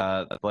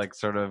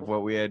sort of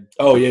what we had.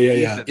 Oh teased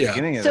yeah. at the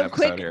beginning of the So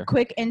episode here.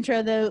 quick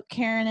intro though.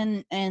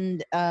 Karen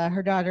and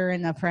her daughter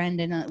and a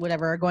friend and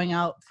whatever are going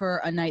out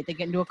for a night. They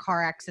get into a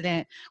car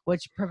accident,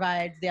 which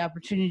provides the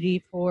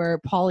opportunity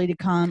for Paulie to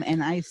come.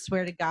 And I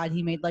swear to God,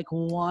 he made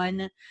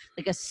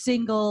a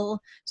single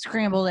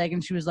scrambled egg,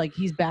 and she was like,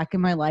 "He's back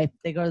in my life."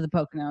 They go to the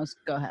Poconos.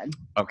 Go ahead.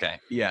 Okay.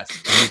 Yes.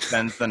 He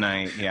spends the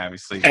night. He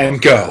obviously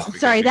And go.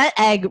 Sorry, that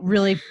egg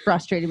really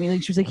frustrated me.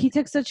 Like she was like, "He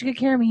took such good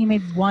care of me. He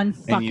made one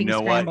fucking And you know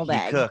what? scrambled He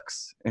egg."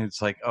 cooks, and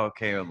it's like,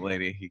 okay, old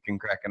lady, he can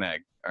crack an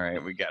egg. All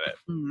right, we get it.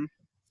 Mhm.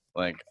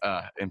 Like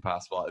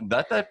impossible.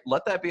 Let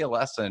that be a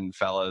lesson,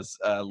 fellas.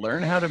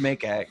 Learn how to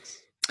make eggs.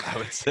 I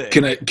would say.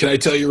 Can I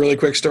tell you a really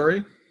quick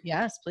story?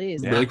 Yes,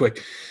 please. Really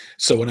quick.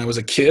 So when I was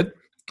a kid,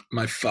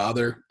 my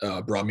father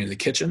brought me to the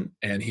kitchen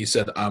and he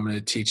said, I'm going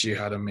to teach you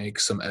how to make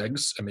some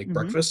eggs and make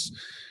breakfast.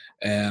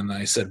 And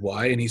I said,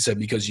 why? And he said,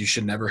 because you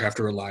should never have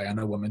to rely on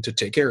a woman to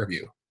take care of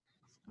you.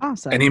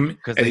 Awesome. And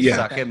because they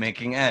suck at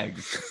making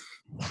eggs.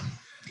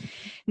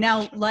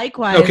 Now,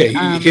 likewise. Okay,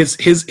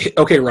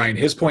 okay, Ryan.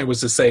 His point was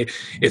to say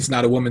it's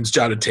not a woman's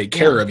job to take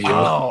care of you.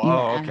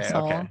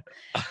 Okay.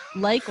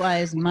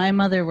 Likewise, my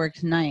mother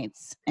worked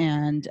nights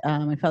and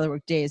my father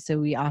worked days, so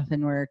we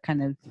often were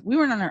we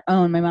weren't on our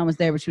own. My mom was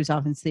there, but she was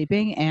often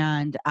sleeping,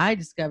 and I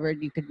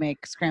discovered you could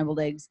make scrambled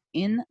eggs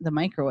in the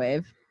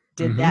microwave.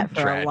 Did that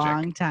for a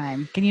long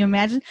time. Can you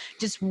imagine?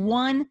 Just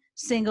one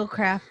single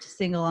Kraft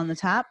single on the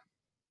top.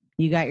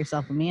 You got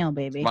yourself a meal,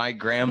 baby. My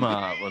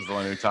grandma was the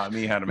one who taught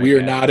me how to make We are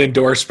eggs. not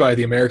endorsed by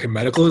the American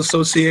Medical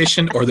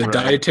Association or the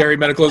Dietary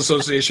Medical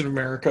Association of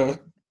America.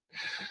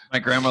 My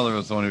grandmother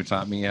was the one who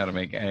taught me how to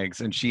make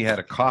eggs, and she had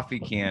a coffee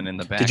can in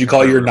the back. Did you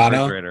call of her your nana?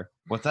 refrigerator.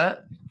 What's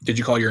that? Did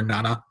you call your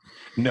nana?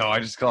 No, I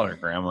just called her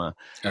grandma.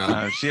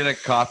 She had a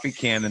coffee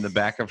can in the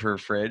back of her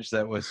fridge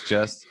that was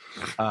just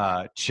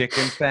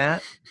chicken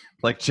fat.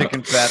 Like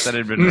chicken fat that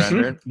had been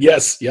rendered.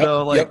 Yes. Yep.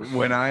 So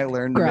when I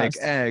learned to make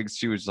Gross. eggs,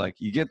 she was like,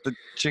 you get the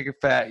chicken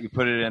fat, you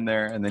put it in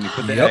there, and then you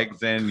put the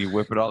eggs in, you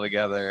whip it all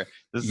together.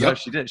 This is how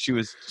she did. She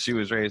was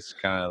raised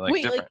kind of like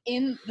different. Like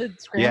in the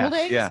scrambled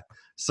eggs? Yeah.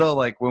 So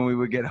like when we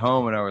would get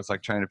home and I was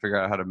like trying to figure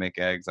out how to make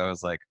eggs, I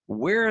was like,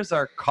 where is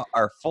our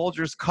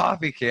Folgers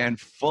coffee can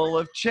full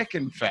of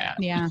chicken fat?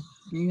 Yeah.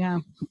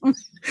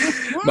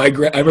 I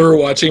remember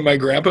watching my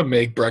grandpa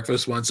make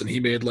breakfast once, and he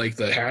made like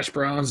the hash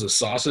browns, the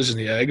sausage, and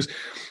the eggs,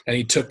 and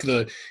he took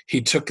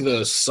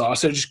the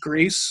sausage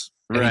grease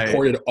and he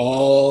poured it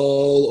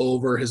all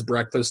over his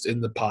breakfast in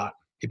the pot.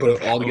 He put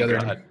it all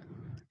together.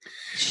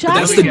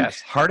 Shocking.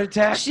 Heart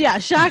attack? Yeah,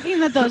 shocking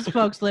that those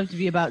folks lived to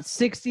be about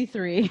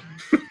 63.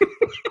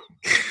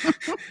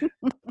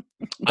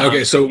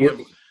 Okay, so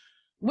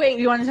wait,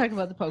 you want to talk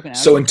about the Poconos?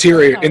 So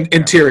interior,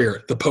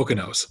 the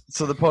Poconos.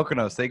 So the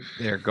Poconos,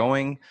 they're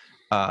going.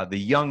 The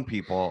young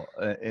people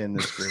in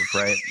this group,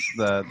 right?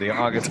 The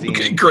Augustine.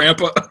 Okay,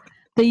 Grandpa.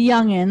 The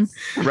youngins.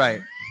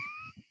 Right.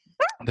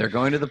 They're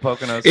going to the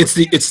Poconos.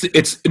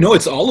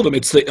 It's all of them.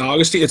 It's the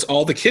Augustine. It's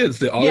all the kids.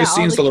 The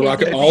Augustines, the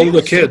Rocket, all of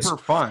the kids.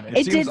 Super fun.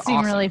 It did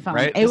seem really fun.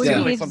 Right? It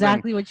would be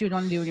exactly what you would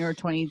want to do when you were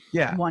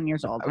 21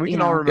 years old. We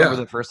can all remember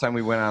the first time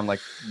we went on like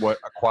what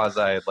a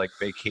quasi like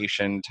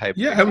vacation type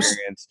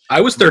experience. I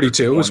was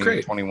 32. It was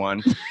great.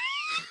 21.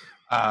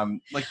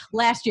 Like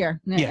last year.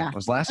 Yeah, it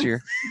was last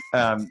year.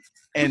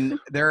 And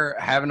they're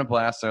having a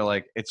blast. They're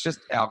like, it's just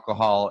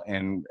alcohol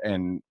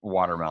and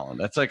watermelon.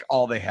 That's like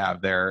all they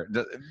have there.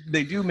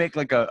 They do make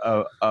like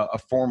a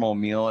formal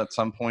meal at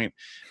some point.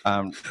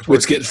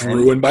 Which gets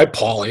ruined by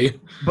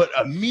Polly. But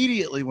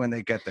immediately when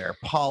they get there,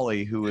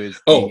 Polly, who is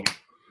the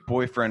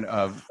boyfriend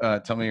of,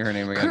 tell me her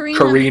name again.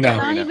 Karina.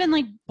 Not even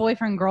like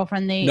boyfriend,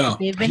 girlfriend.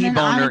 They've been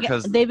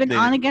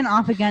on again,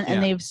 off again,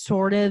 and they've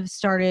sort of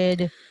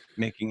started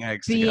making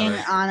eggs being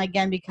together. On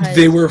again because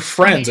they were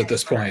friends at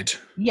this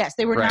point. Yes,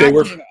 they were not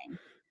dating.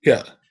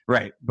 Yeah.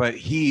 Right. But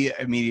he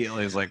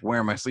immediately is like, where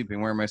am I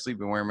sleeping? Where am I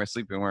sleeping? Where am I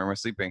sleeping? Where am I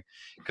sleeping?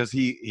 Because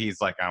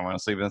he's like, I want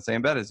to sleep in the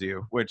same bed as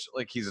you, which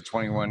like he's a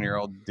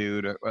 21-year-old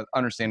dude,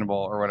 understandable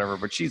or whatever.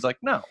 But she's like,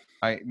 no,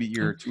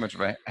 you're too much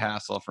of a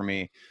hassle for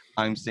me.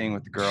 I'm staying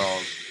with the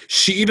girls.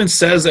 She even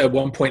says at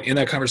one point in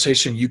that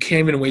conversation, you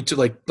can't even wait to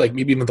like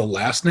maybe even the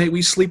last night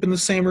we sleep in the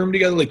same room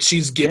together. Like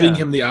she's giving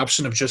him the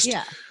option of just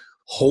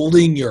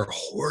holding your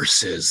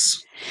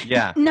horses.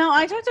 Yeah. No,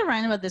 I talked to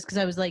Ryan about this because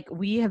I was like,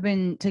 we have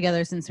been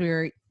together since we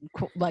were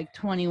like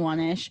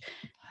 21-ish.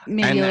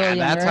 Maybe a little younger.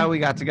 That's how we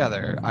got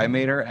together. I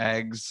made her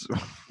eggs.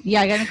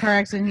 Yeah, I got in a car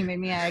accident. He made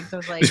me eggs. I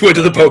was like, we went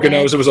to the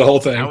Poconos. It was a whole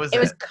thing. It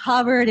was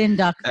covered in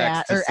duck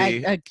fat or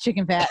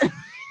chicken fat.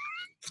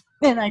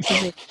 And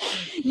actually,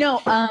 no.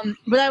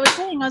 But I was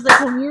saying, I was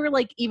like, when we were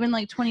like even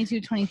like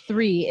 22,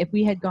 23, if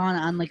we had gone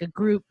on like a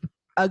group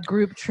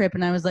trip,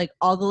 and I was like,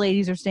 all the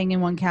ladies are staying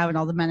in one cabin,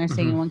 all the men are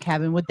staying in one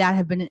cabin, would that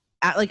have been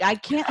like? I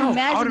can't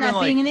imagine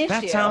that being an issue.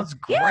 That sounds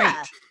great.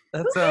 Yeah.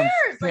 That sounds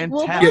Yeah,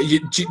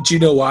 fantastic. do you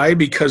know why?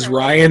 Because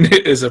Ryan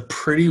is a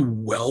pretty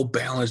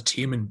well-balanced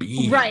human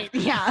being. Right,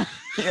 yeah.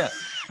 Yeah.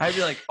 I'd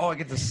be like, oh, I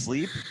get to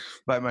sleep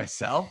by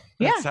myself?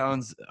 That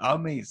sounds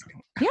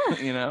amazing. Yeah.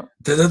 You know?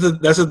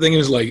 That's the thing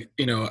is like,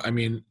 you know, I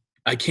mean,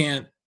 I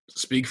can't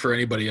speak for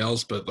anybody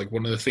else, but like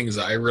one of the things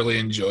I really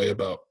enjoy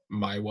about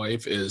my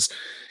wife is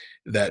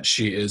that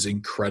she is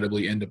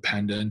incredibly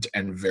independent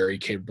and very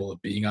capable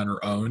of being on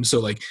her own. So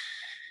like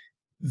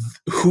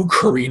who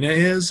Karina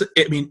is,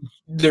 I mean,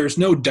 there's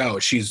no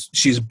doubt she's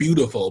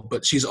beautiful,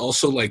 but she's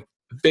also like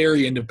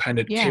very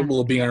independent, capable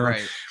of being on her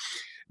own.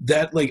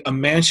 That like a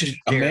man should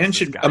be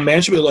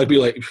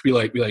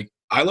like,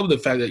 I love the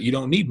fact that you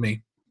don't need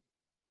me.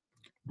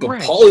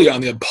 But Paulie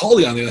on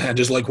the other hand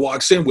just like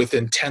walks in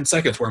within 10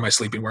 seconds. Where am I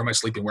sleeping? Where am I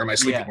sleeping? Where am I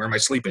sleeping? Where am I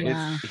sleeping?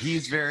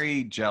 He's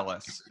very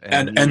jealous.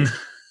 And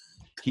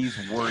he's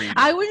worried.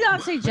 I would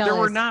not say jealous. There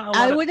were not a lot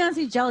I would not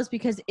say jealous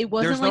because it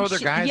wasn't There's no like other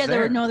guys there there.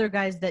 were no other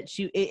guys that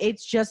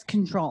it's just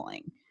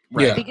controlling.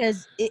 Right. Yeah.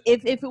 Because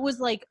if it was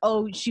like,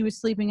 oh, she was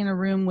sleeping in a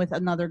room with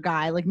another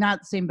guy, like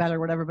not the same bed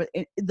or whatever, but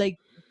like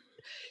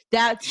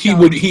that's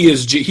he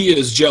is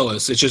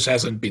jealous. It just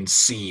hasn't been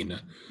seen.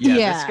 Yeah.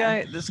 This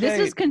guy. This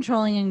is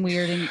controlling and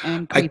weird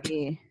and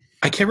creepy.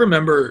 I can't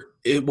remember.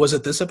 Was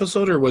it this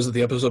episode or was it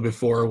the episode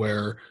before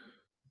where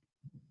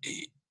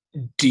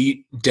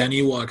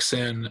Denny walks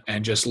in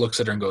and just looks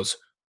at her and goes,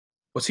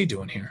 "What's he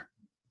doing here?"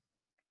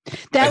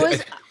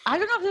 I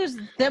don't know if it was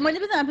that might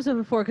have been the episode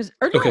before it must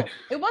have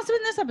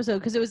been this episode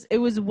because it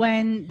was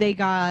when they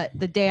got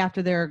the day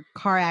after their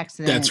car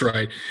accident. That's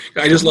right.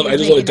 I just love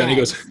it. Denny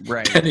goes,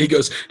 right. Denny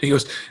goes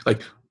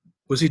like,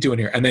 "What's he doing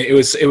here?" And then it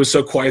was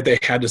so quiet they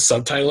had to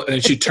subtitle it, and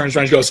then she turns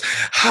around and goes,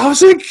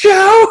 "How's it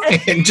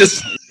going?" And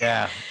just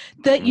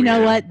you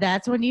know what?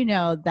 That's when you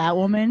know that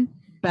woman,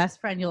 best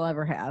friend you'll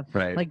ever have.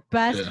 Right. Like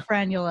best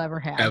friend you'll ever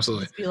have.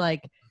 Absolutely. Just be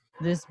like,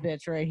 this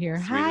bitch right here.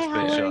 Sweetest Hi,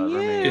 how bitch are you'll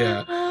ever you?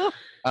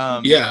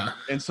 meet.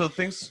 And so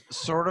things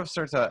sort of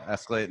start to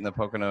escalate in the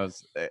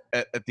Poconos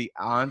at the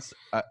onset,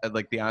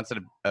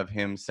 of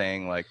him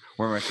saying like,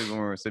 "Where am I sleeping?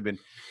 Where am I sleeping?"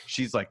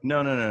 She's like,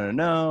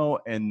 "No,"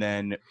 and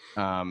then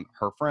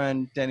her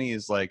friend Denny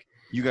is like,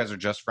 "You guys are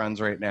just friends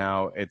right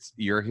now.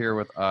 You're here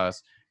with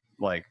us.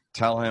 Like,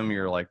 tell him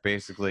you're like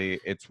basically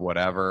it's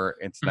whatever.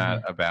 It's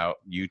not about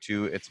you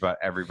two. It's about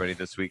everybody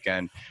this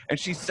weekend." And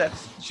she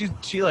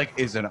like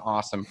is an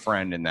awesome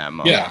friend in that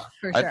moment. Yeah,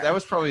 for sure. That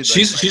was probably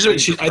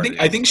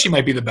I think she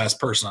might be the best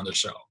person on the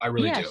show. I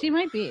really do. Yeah, she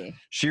might be.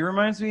 She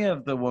reminds me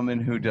of the woman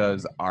who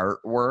does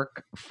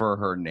artwork for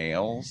her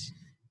nails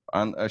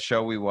on a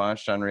show we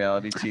watched on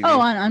reality TV. Oh,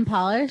 on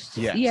Unpolished?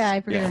 Yes. Yeah,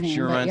 I forget her name.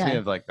 She reminds me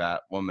of like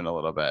that woman a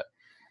little bit.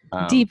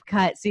 Deep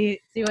cut.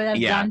 See what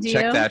I've done to you?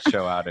 Check that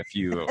show out if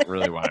you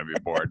really want to be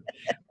bored.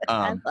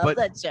 I love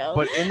that show.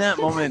 But in that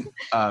moment,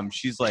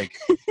 she's like,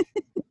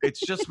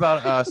 "It's just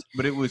about us."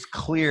 But it was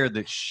clear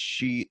that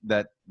who's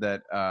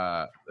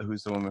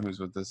the woman who's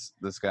with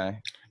this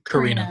guy?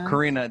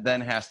 Karina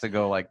then has to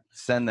go like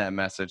send that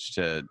message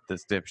to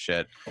this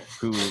dipshit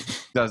who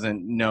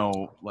doesn't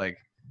know like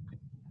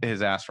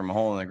his ass from a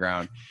hole in the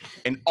ground,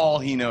 and all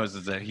he knows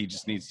is that he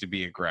just needs to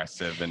be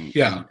aggressive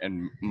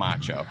and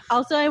macho.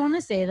 Also, I want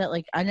to say that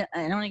like I don't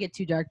want to get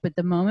too dark, but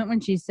the moment when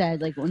she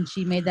said like when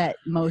she made that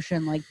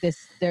motion like this,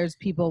 there's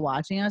people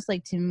watching us.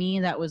 Like to me,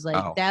 that was like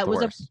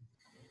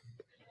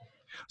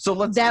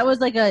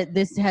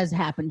this has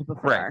happened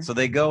before. Right. So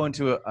they go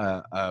into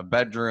a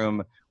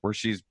bedroom where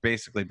she's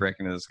basically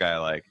breaking to this guy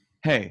like,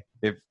 "Hey,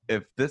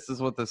 if this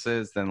is what this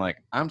is, then like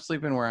I'm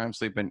sleeping where I'm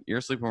sleeping, you're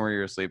sleeping where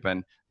you're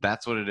sleeping.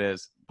 That's what it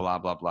is. Blah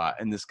blah blah."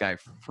 And this guy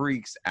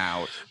freaks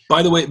out.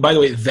 By the way,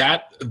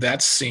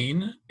 that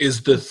scene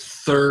is the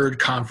third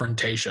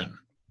confrontation.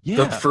 Yeah.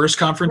 The first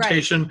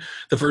confrontation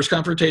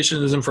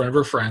is in front of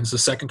her friends. The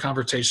second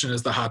confrontation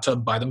is the hot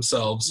tub by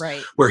themselves,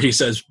 right? Where he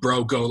says,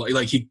 "Bro, go."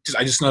 I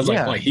just know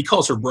like he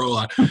calls her bro a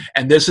lot.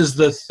 And this is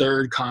the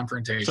third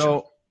confrontation.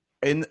 So.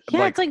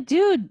 It's like,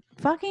 dude,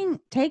 fucking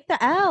take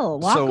the L.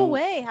 Walk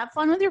away. Have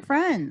fun with your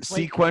friends.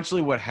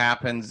 Sequentially, what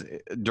happens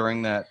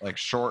during that like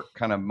short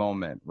kind of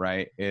moment,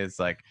 right, is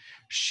like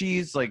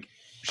she's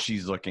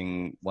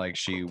looking like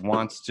she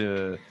wants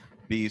to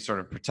be sort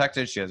of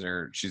protected.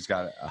 She's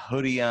got a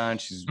hoodie on.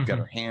 She's got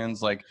her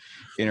hands like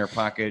in her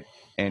pocket,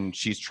 and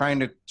she's trying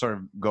to sort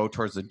of go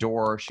towards the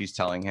door. She's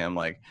telling him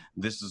like,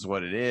 "This is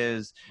what it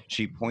is."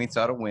 She points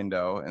out a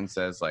window and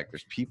says like,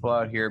 "There's people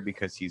out here,"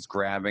 because he's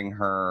grabbing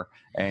her,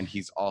 and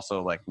he's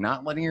also like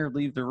not letting her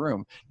leave the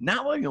room.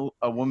 Not letting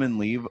a woman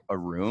leave a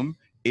room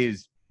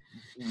is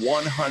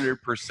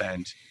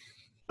 100%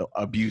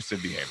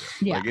 abusive behavior.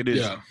 Yeah. Like it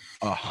is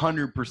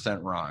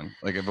 100% wrong.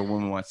 Like if a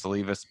woman wants to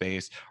leave a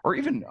space, or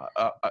even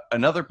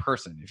another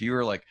person, if you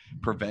were like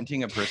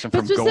preventing a person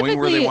from going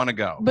where they want to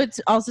go, but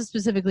also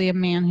specifically a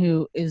man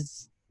who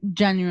is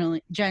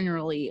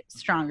generally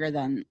stronger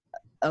than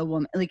a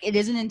woman, like it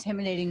is an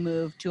intimidating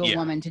move to a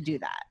woman to do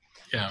that.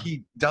 Yeah,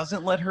 he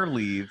doesn't let her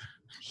leave.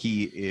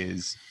 He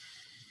is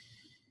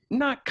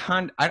not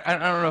I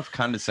don't know if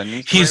condescending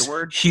is the right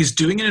word. He's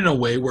doing it in a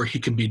way where he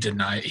can be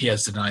he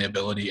has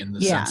deniability in the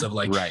sense of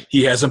like, right.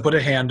 He hasn't put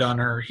a hand on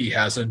her. He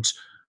hasn't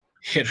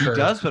hit her. He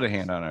does put a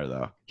hand on her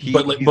though.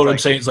 But what I'm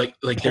saying is like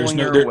there's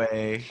no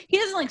way. He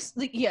doesn't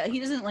he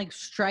doesn't like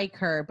strike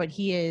her, but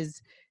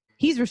he's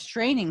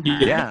restraining her.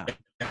 Yeah.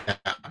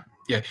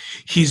 Yeah.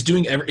 He's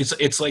doing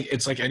it's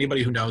like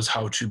anybody who knows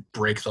how to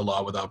break the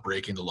law without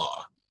breaking the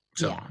law.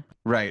 So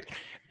right.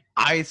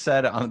 I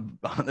said on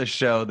the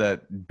show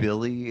that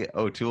Billy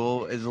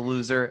O'Toole is a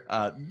loser.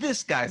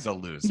 This guy's a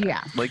loser.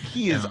 Yeah. Like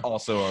he is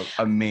also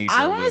a major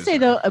I want to say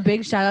though, a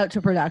big shout out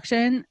to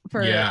production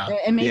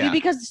and maybe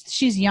because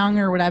she's young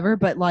or whatever,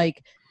 but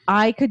like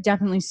I could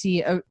definitely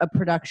see a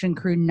production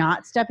crew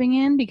not stepping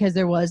in because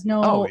there was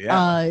no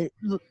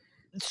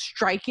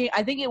striking.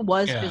 I think it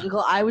was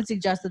physical. I would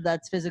suggest that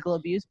that's physical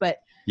abuse, but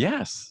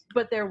yes,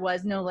 but there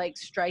was no like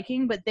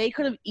striking. But they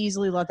could have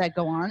easily let that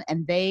go on,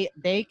 and they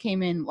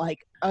came in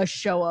like a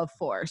show of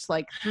force,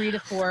 like 3 to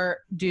 4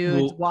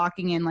 dudes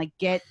walking in, like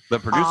get. The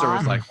producer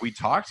was like, "We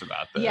talked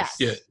about this." Yes.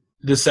 Yeah.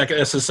 That's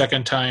the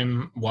second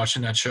time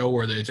watching that show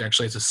where they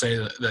actually have to say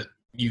that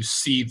you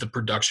see the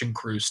production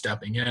crew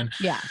stepping in.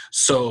 Yeah.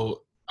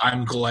 So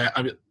I'm glad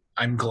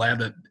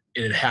that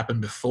it had happened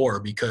before,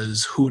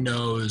 because who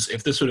knows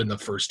if this would have been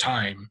the first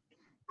time,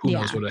 who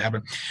knows what would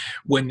happen.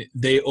 When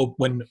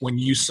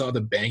you saw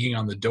the banging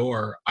on the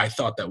door, I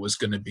thought that was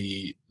going to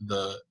be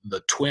the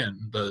twin,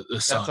 the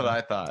son. That's what I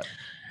thought.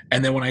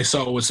 And then when I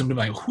saw it was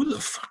somebody like, who the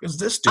fuck is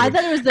this dude? I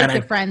thought it was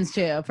the friends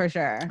too, for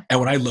sure. And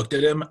when I looked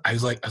at him, I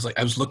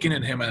was looking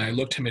at him, and I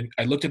looked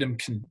at him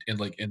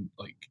in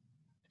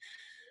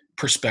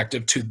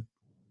perspective to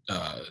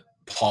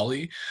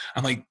Paulie.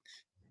 I'm like,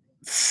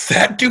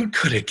 that dude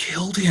could have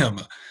killed him.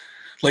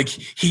 Like,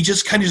 he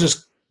just kind of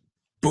just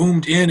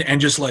boomed in and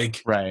just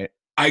like, right.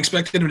 I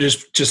expected him to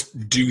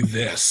just do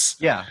this.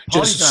 Yeah,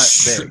 Paulie's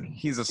not big.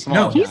 He's a small.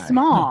 No, guy. He's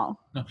small.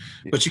 No.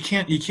 But you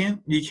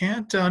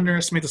can't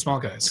underestimate the small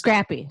guys.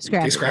 Scrappy.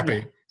 They're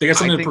scrappy. They got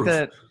something to prove.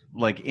 That,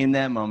 like, in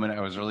that moment,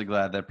 I was really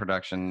glad that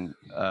production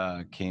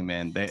came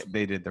in.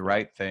 They did the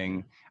right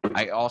thing.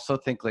 I also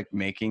think like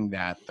making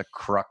that the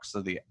crux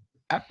of the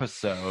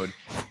episode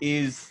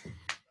is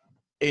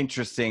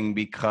interesting,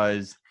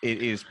 because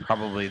it is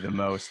probably the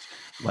most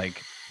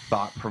like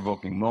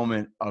thought-provoking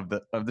moment of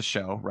the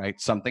show, right?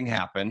 Something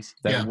happens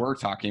that we're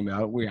talking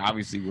about. We're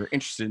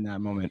interested in that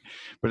moment,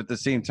 but at the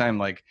same time,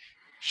 like,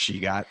 she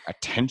got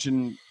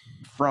attention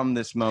from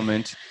this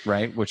moment,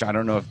 right? Which I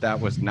don't know if that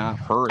was not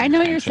her intention. I know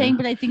what you're saying,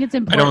 but I think it's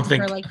important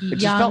for like it young.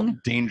 Just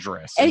felt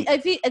dangerous. I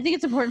think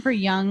it's important for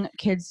young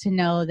kids to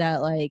know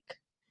that like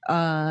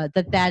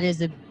that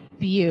is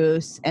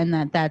abuse,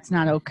 and that's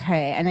not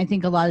okay. And I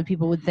think a lot of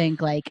people would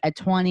think like at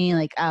 20,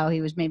 like, oh, he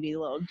was maybe a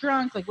little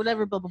drunk, like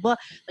whatever, blah blah blah,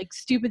 like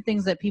stupid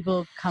things that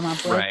people come up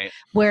with. Right.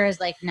 Whereas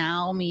like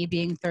now, me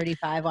being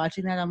 35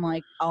 watching that, I'm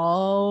like,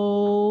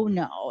 oh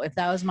no, if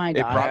that was my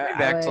daughter, it brought me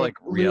back to like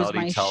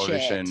reality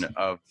television shit.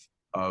 of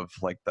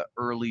like the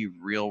early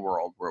Real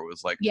World, where it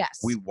was like, yes,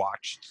 we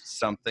watched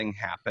something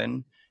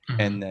happen,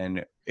 and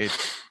then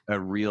it's a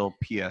real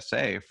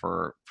PSA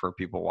for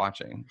people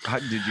watching.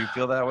 Did you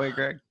feel that way,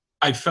 Greg?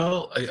 I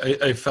felt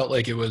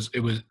like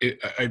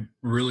I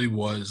really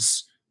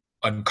was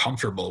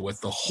uncomfortable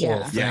with the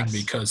whole thing,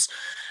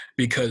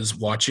 because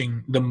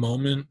watching the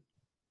moment,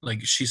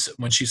 like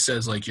when she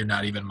says like, you're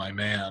not even my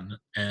man,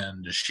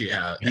 and he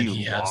has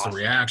the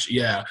reaction.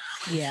 Yeah.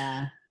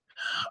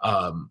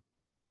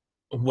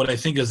 What I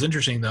think is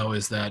interesting though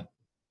is that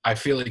I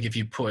feel like if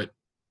you put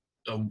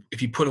a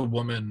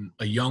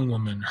young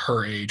woman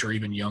her age or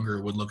even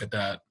younger would look at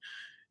that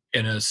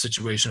in a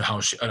situation of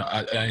how she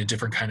a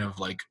different kind of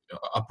like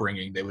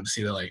upbringing, they would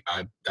see that like,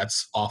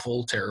 that's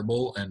awful,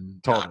 terrible,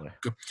 and totally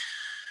not good.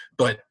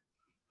 But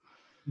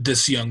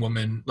this young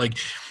woman, like,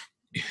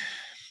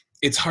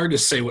 it's hard to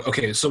say.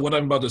 So what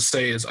I'm about to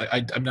say is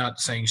I'm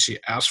not saying she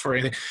asked for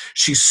anything.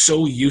 She's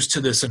so used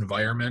to this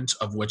environment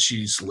of what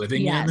she's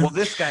living in. Well,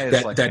 this guy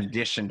is that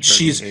conditioned her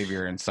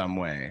behavior in some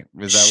way.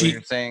 Is that what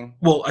you're saying?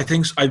 Well, I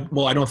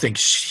don't think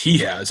he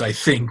has. I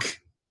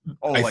think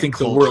I think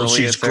the world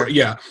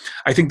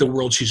I think the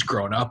world she's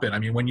grown up in. I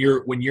mean, when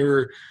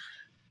you're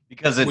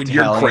because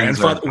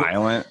Italians are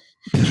violent.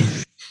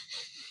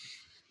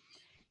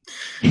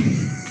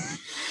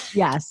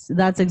 Yes,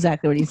 that's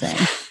exactly what he's saying.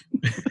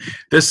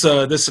 This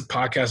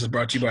podcast is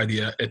brought to you by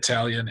the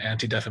Italian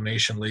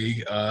Anti-Defamation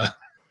League.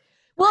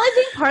 Well, I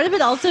think part of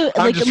it also,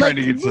 I'm just trying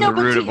to get to the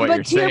root of what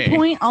you're saying. But to your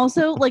point,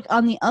 also, like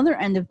on the other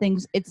end of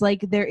things, it's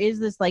like there is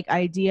this like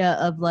idea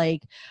of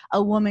like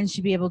a woman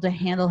should be able to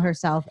handle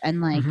herself,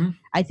 and like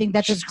I think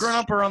that's she's grown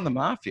up around the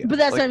mafia. But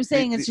that's what I'm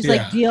saying. It's just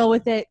like deal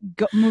with it,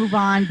 move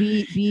on,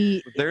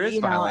 be. There is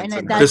violence,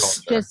 and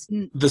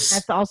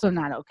that's also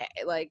not okay.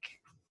 Like.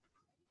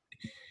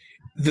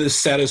 The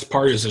saddest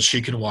part is that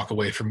she can walk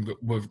away from it,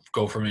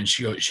 and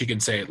she can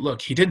say,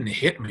 "Look, he didn't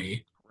hit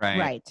me."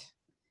 Right.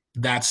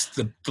 That's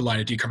the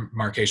line of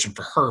demarcation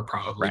for her,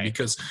 probably,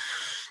 because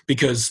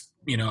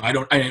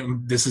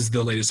this is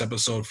the latest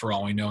episode. For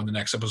all we know, in the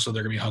next episode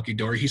they're gonna be hunky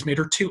dory. He's made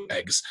her 2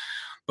 eggs,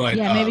 but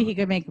maybe he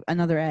could make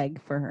another egg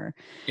for her.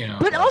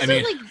 But also,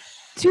 like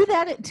to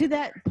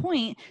that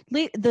point,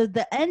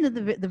 the end of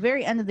the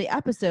very end of the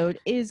episode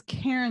is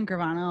Karen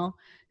Gravano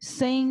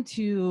saying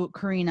to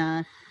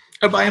Karina,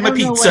 "Buy him a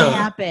pizza." I don't know what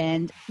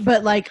happened,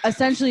 but like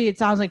essentially, it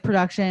sounds like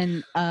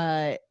production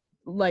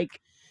like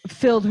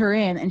filled her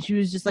in, and she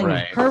was just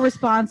like her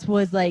response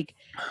was like,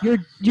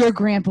 your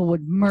grandpa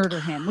would murder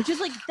him, which is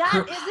like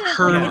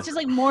it's just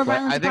like more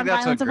violence upon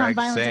violence upon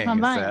violence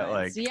upon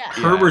violence.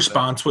 Her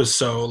response was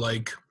so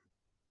like,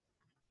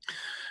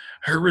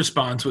 her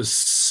response was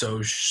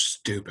so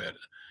stupid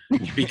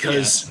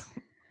because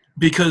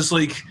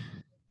like,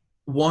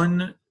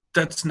 one,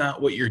 that's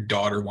not what your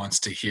daughter wants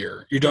to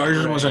hear. Your daughter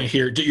doesn't want to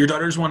hear. Your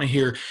daughters want to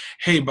hear,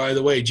 hey, by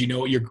the way, do you know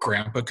what your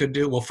grandpa could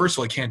do? Well, first of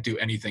all, he can't do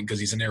anything because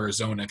he's in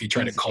Arizona. If you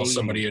try to call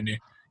somebody a new.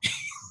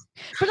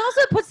 But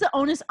also it puts the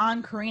onus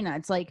on Karina.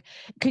 It's like,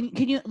 can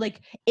you,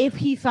 like, if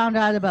he found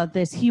out about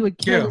this, he would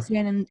kill this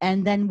man,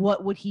 and then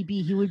what would he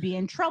be? He would be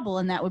in trouble,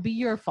 and that would be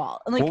your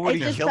fault. And like, what would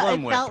he kill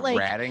him with? Like,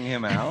 ratting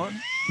him out?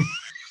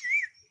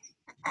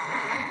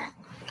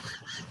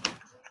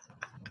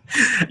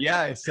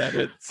 Yeah, I said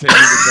it. Sandy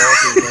the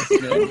Golf is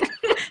listening.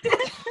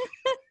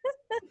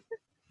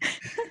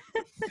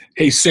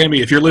 Hey,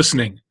 Sammy, if you're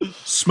listening,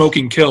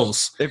 smoking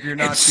kills. If you're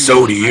not, and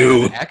so do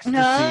you. Ecstasy.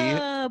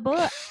 No,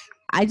 but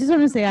I just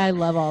want to say I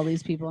love all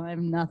these people. I have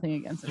nothing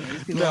against any of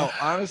these people. No,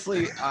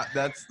 honestly,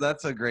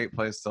 that's a great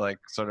place to like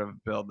sort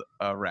of build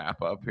a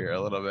wrap up here a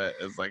little bit.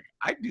 It's like,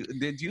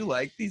 did you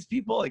like these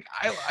people? Like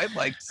I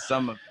liked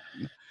some of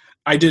them.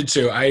 I did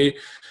too.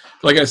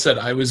 Like I said,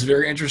 I was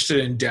very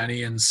interested in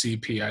Denny and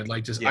CP. I'd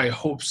like to. Yeah. I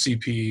hope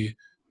CP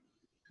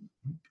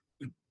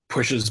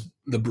pushes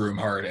the broom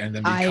hard and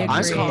then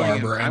becomes a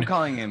barber. I'm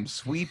calling him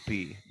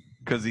Sweepy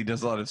because he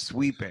does a lot of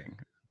sweeping.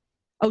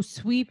 Oh,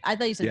 sweep! I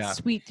thought you said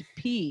Sweet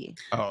Pea.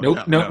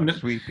 Oh, no,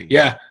 Sweepy.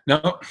 Yeah,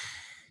 no.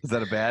 Is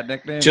that a bad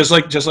nickname? Just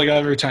like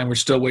every time, we're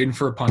still waiting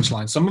for a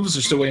punchline. Some of us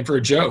are still waiting for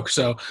a joke.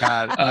 So,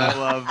 God,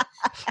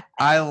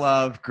 I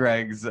love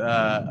Greg's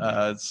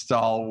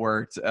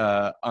stalwart,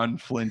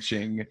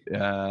 unflinching,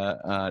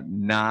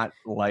 not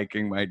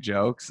liking my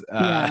jokes.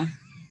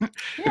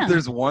 If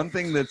there's one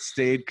thing that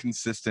stayed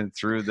consistent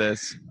through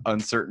this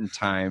uncertain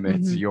time,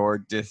 it's your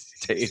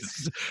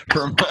distaste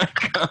for my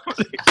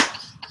comedy.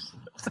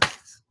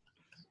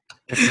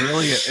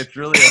 It's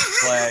really a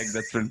flag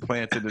that's been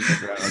planted in the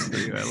ground for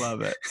you. I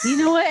love it. You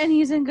know what? And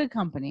he's in good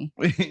company.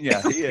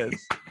 Yeah, he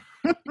is.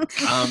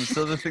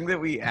 So the thing that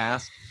we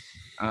ask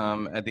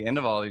at the end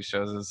of all these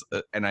shows is,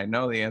 and I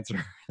know the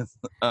answer is,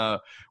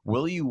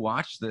 will you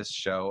watch this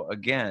show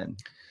again?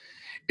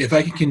 If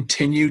I can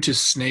continue to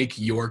snake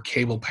your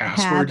cable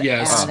password,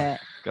 yes.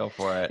 Go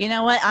for it. You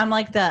know what? I'm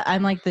like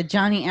the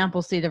Johnny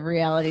Appleseed of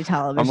reality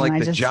television. I'm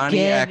like the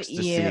Johnny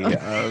Ecstasy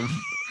of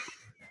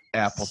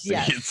Appleseeds.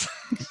 Yes.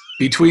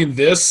 Between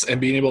this and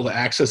being able to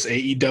access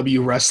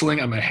AEW wrestling,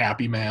 I'm a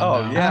happy man.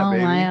 Oh now. yeah,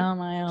 baby. Oh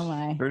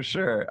my. For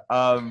sure.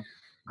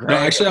 No,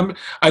 actually,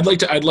 I'd like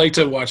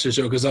to watch the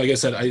show because, like I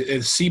said,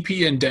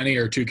 CP and Denny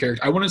are two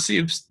characters. I want to see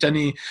if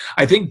Denny.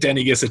 I think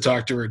Denny gets to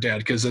talk to her dad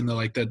because in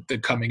the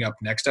coming up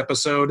next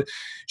episode,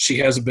 she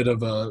has a bit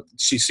of a.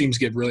 She seems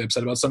to get really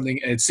upset about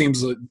something, and it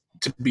seems to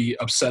be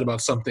upset about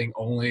something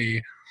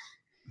only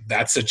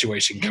that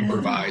situation can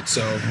provide.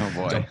 So, oh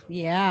boy,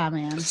 yeah,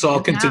 man. So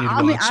I'll continue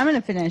to watch. I'm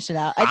gonna finish it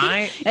out.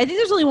 I think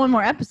there's only one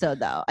more episode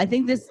though. I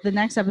think the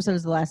next episode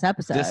is the last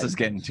episode. This is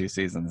getting 2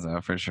 seasons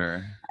though, for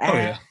sure. Oh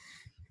yeah.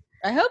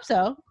 I hope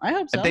so.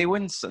 They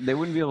wouldn't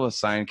be able to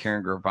sign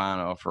Karen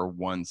Gravano for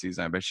 1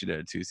 season. I bet she did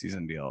a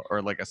 2-season deal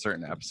or like a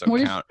certain episode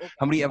count.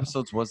 How many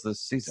episodes was this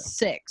season?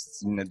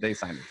 6. They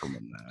signed it for more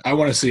than that. I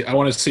want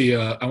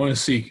to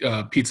see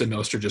Pizza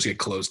Nostra just get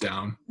closed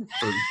down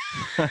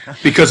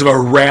because of a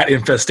rat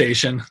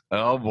infestation.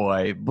 Oh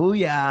boy,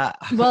 booyah!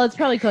 Well, it's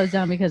probably closed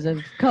down because of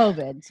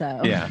COVID.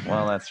 So yeah,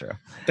 well, that's true.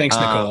 Thanks,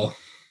 Nicole.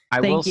 I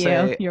will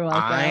say you're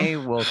welcome. I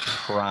will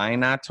try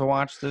not to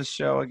watch this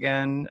show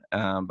again,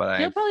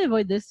 but you'll probably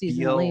avoid this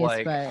season. Feel at least,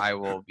 like but I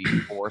will be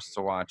forced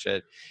to watch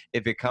it.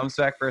 If it comes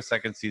back for a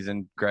second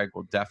season, Greg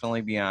will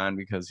definitely be on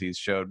because he's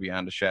showed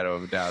beyond a shadow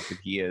of a doubt that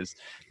he is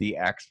the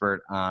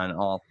expert on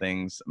all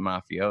things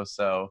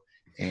mafioso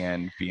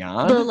and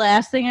beyond. The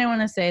last thing I want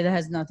to say that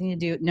has nothing to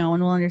do. No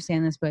one will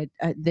understand this, but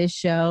this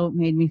show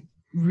made me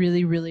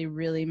really, really,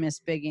 really miss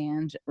Big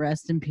Ange.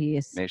 Rest in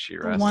peace. May she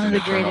rest. One of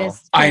the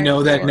greatest. I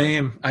know that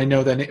name. Oh, I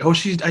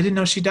didn't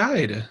know she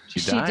died.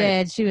 She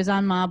did. She was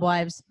on Mob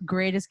Wives.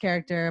 Greatest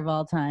character of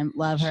all time.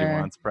 Love her. She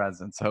wants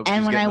presents. Hope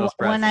and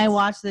when I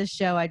watched this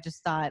show, I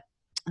just thought,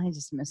 I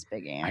just miss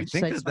Big Ange. I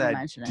think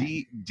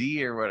that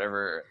D or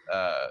whatever,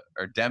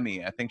 or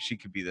Demi, I think she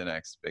could be the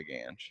next Big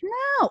Ange.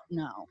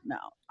 No.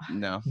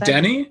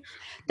 Denny?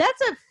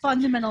 That's a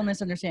fundamental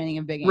misunderstanding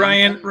of Big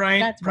Ange.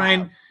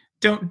 Ryan.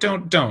 Don't.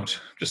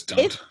 Just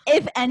don't.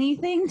 If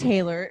anything,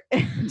 Taylor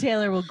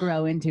will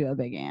grow into a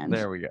Big Ange.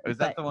 There we go. Is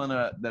that the one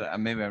that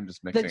maybe I'm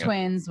just mixing the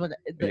twins?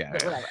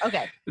 Whatever.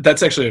 Okay.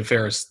 That's actually a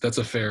fair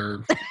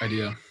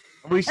idea.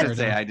 We should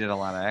say I did a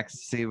lot of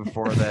ecstasy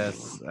before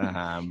this.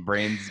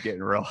 Brain's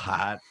getting real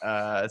hot.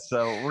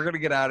 So we're going to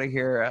get out of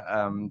here.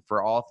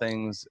 For all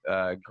things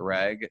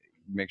Greg,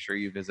 make sure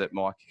you visit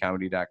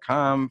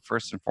MilwaukeeComedy.com.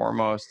 First and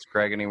foremost,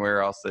 Greg,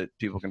 anywhere else that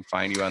people can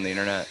find you on the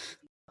internet?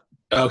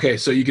 Okay,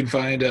 so you can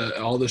find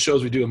all the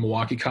shows we do at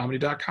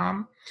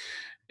MilwaukeeComedy.com.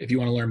 If you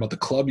want to learn about the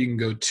club, you can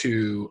go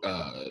to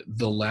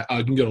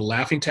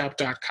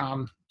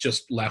LaughingTap.com,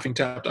 just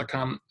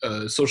LaughingTap.com.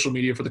 Social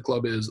media for the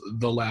club is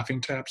The Laughing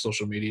Tap.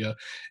 Social media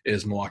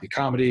is Milwaukee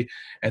Comedy.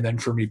 And then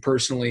for me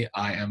personally,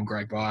 I am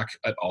Greg Bach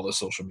at all the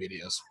social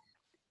medias.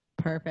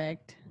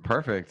 Perfect.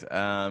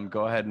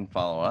 Go ahead and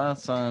follow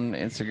us on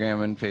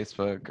Instagram and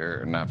Facebook,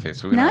 or not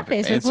Facebook. Not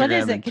Facebook. Instagram, what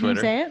is it? Can Twitter. you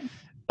say it?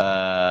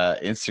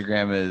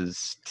 Instagram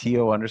is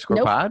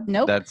TO_pod.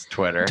 Nope. That's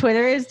Twitter.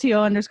 Twitter is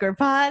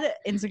TO_pod.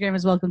 Instagram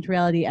is Welcome to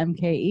Reality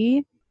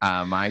MKE.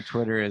 My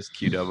Twitter is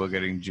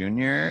QDoubleGooding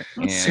Jr.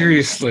 And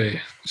Seriously,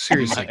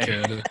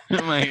 kid.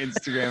 my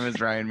Instagram is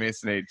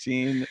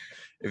RyanMason18.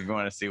 If you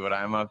want to see what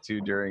I'm up to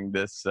during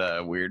this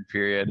weird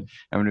period,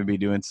 I'm going to be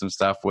doing some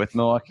stuff with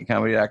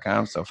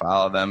MilwaukeeComedy.com. So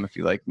follow them if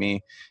you like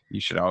me. You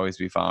should always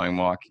be following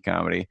Milwaukee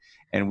Comedy,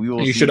 and we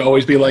will. You should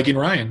always be liking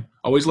Ryan.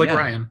 Always like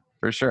Ryan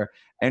for sure.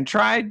 And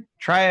try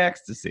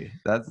ecstasy.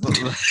 That's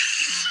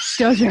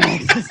Go try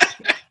ecstasy.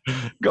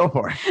 Go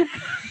for it.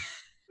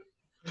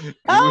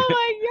 Oh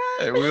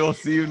my God. We will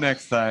see you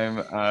next time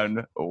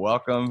on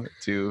Welcome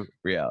to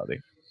Reality.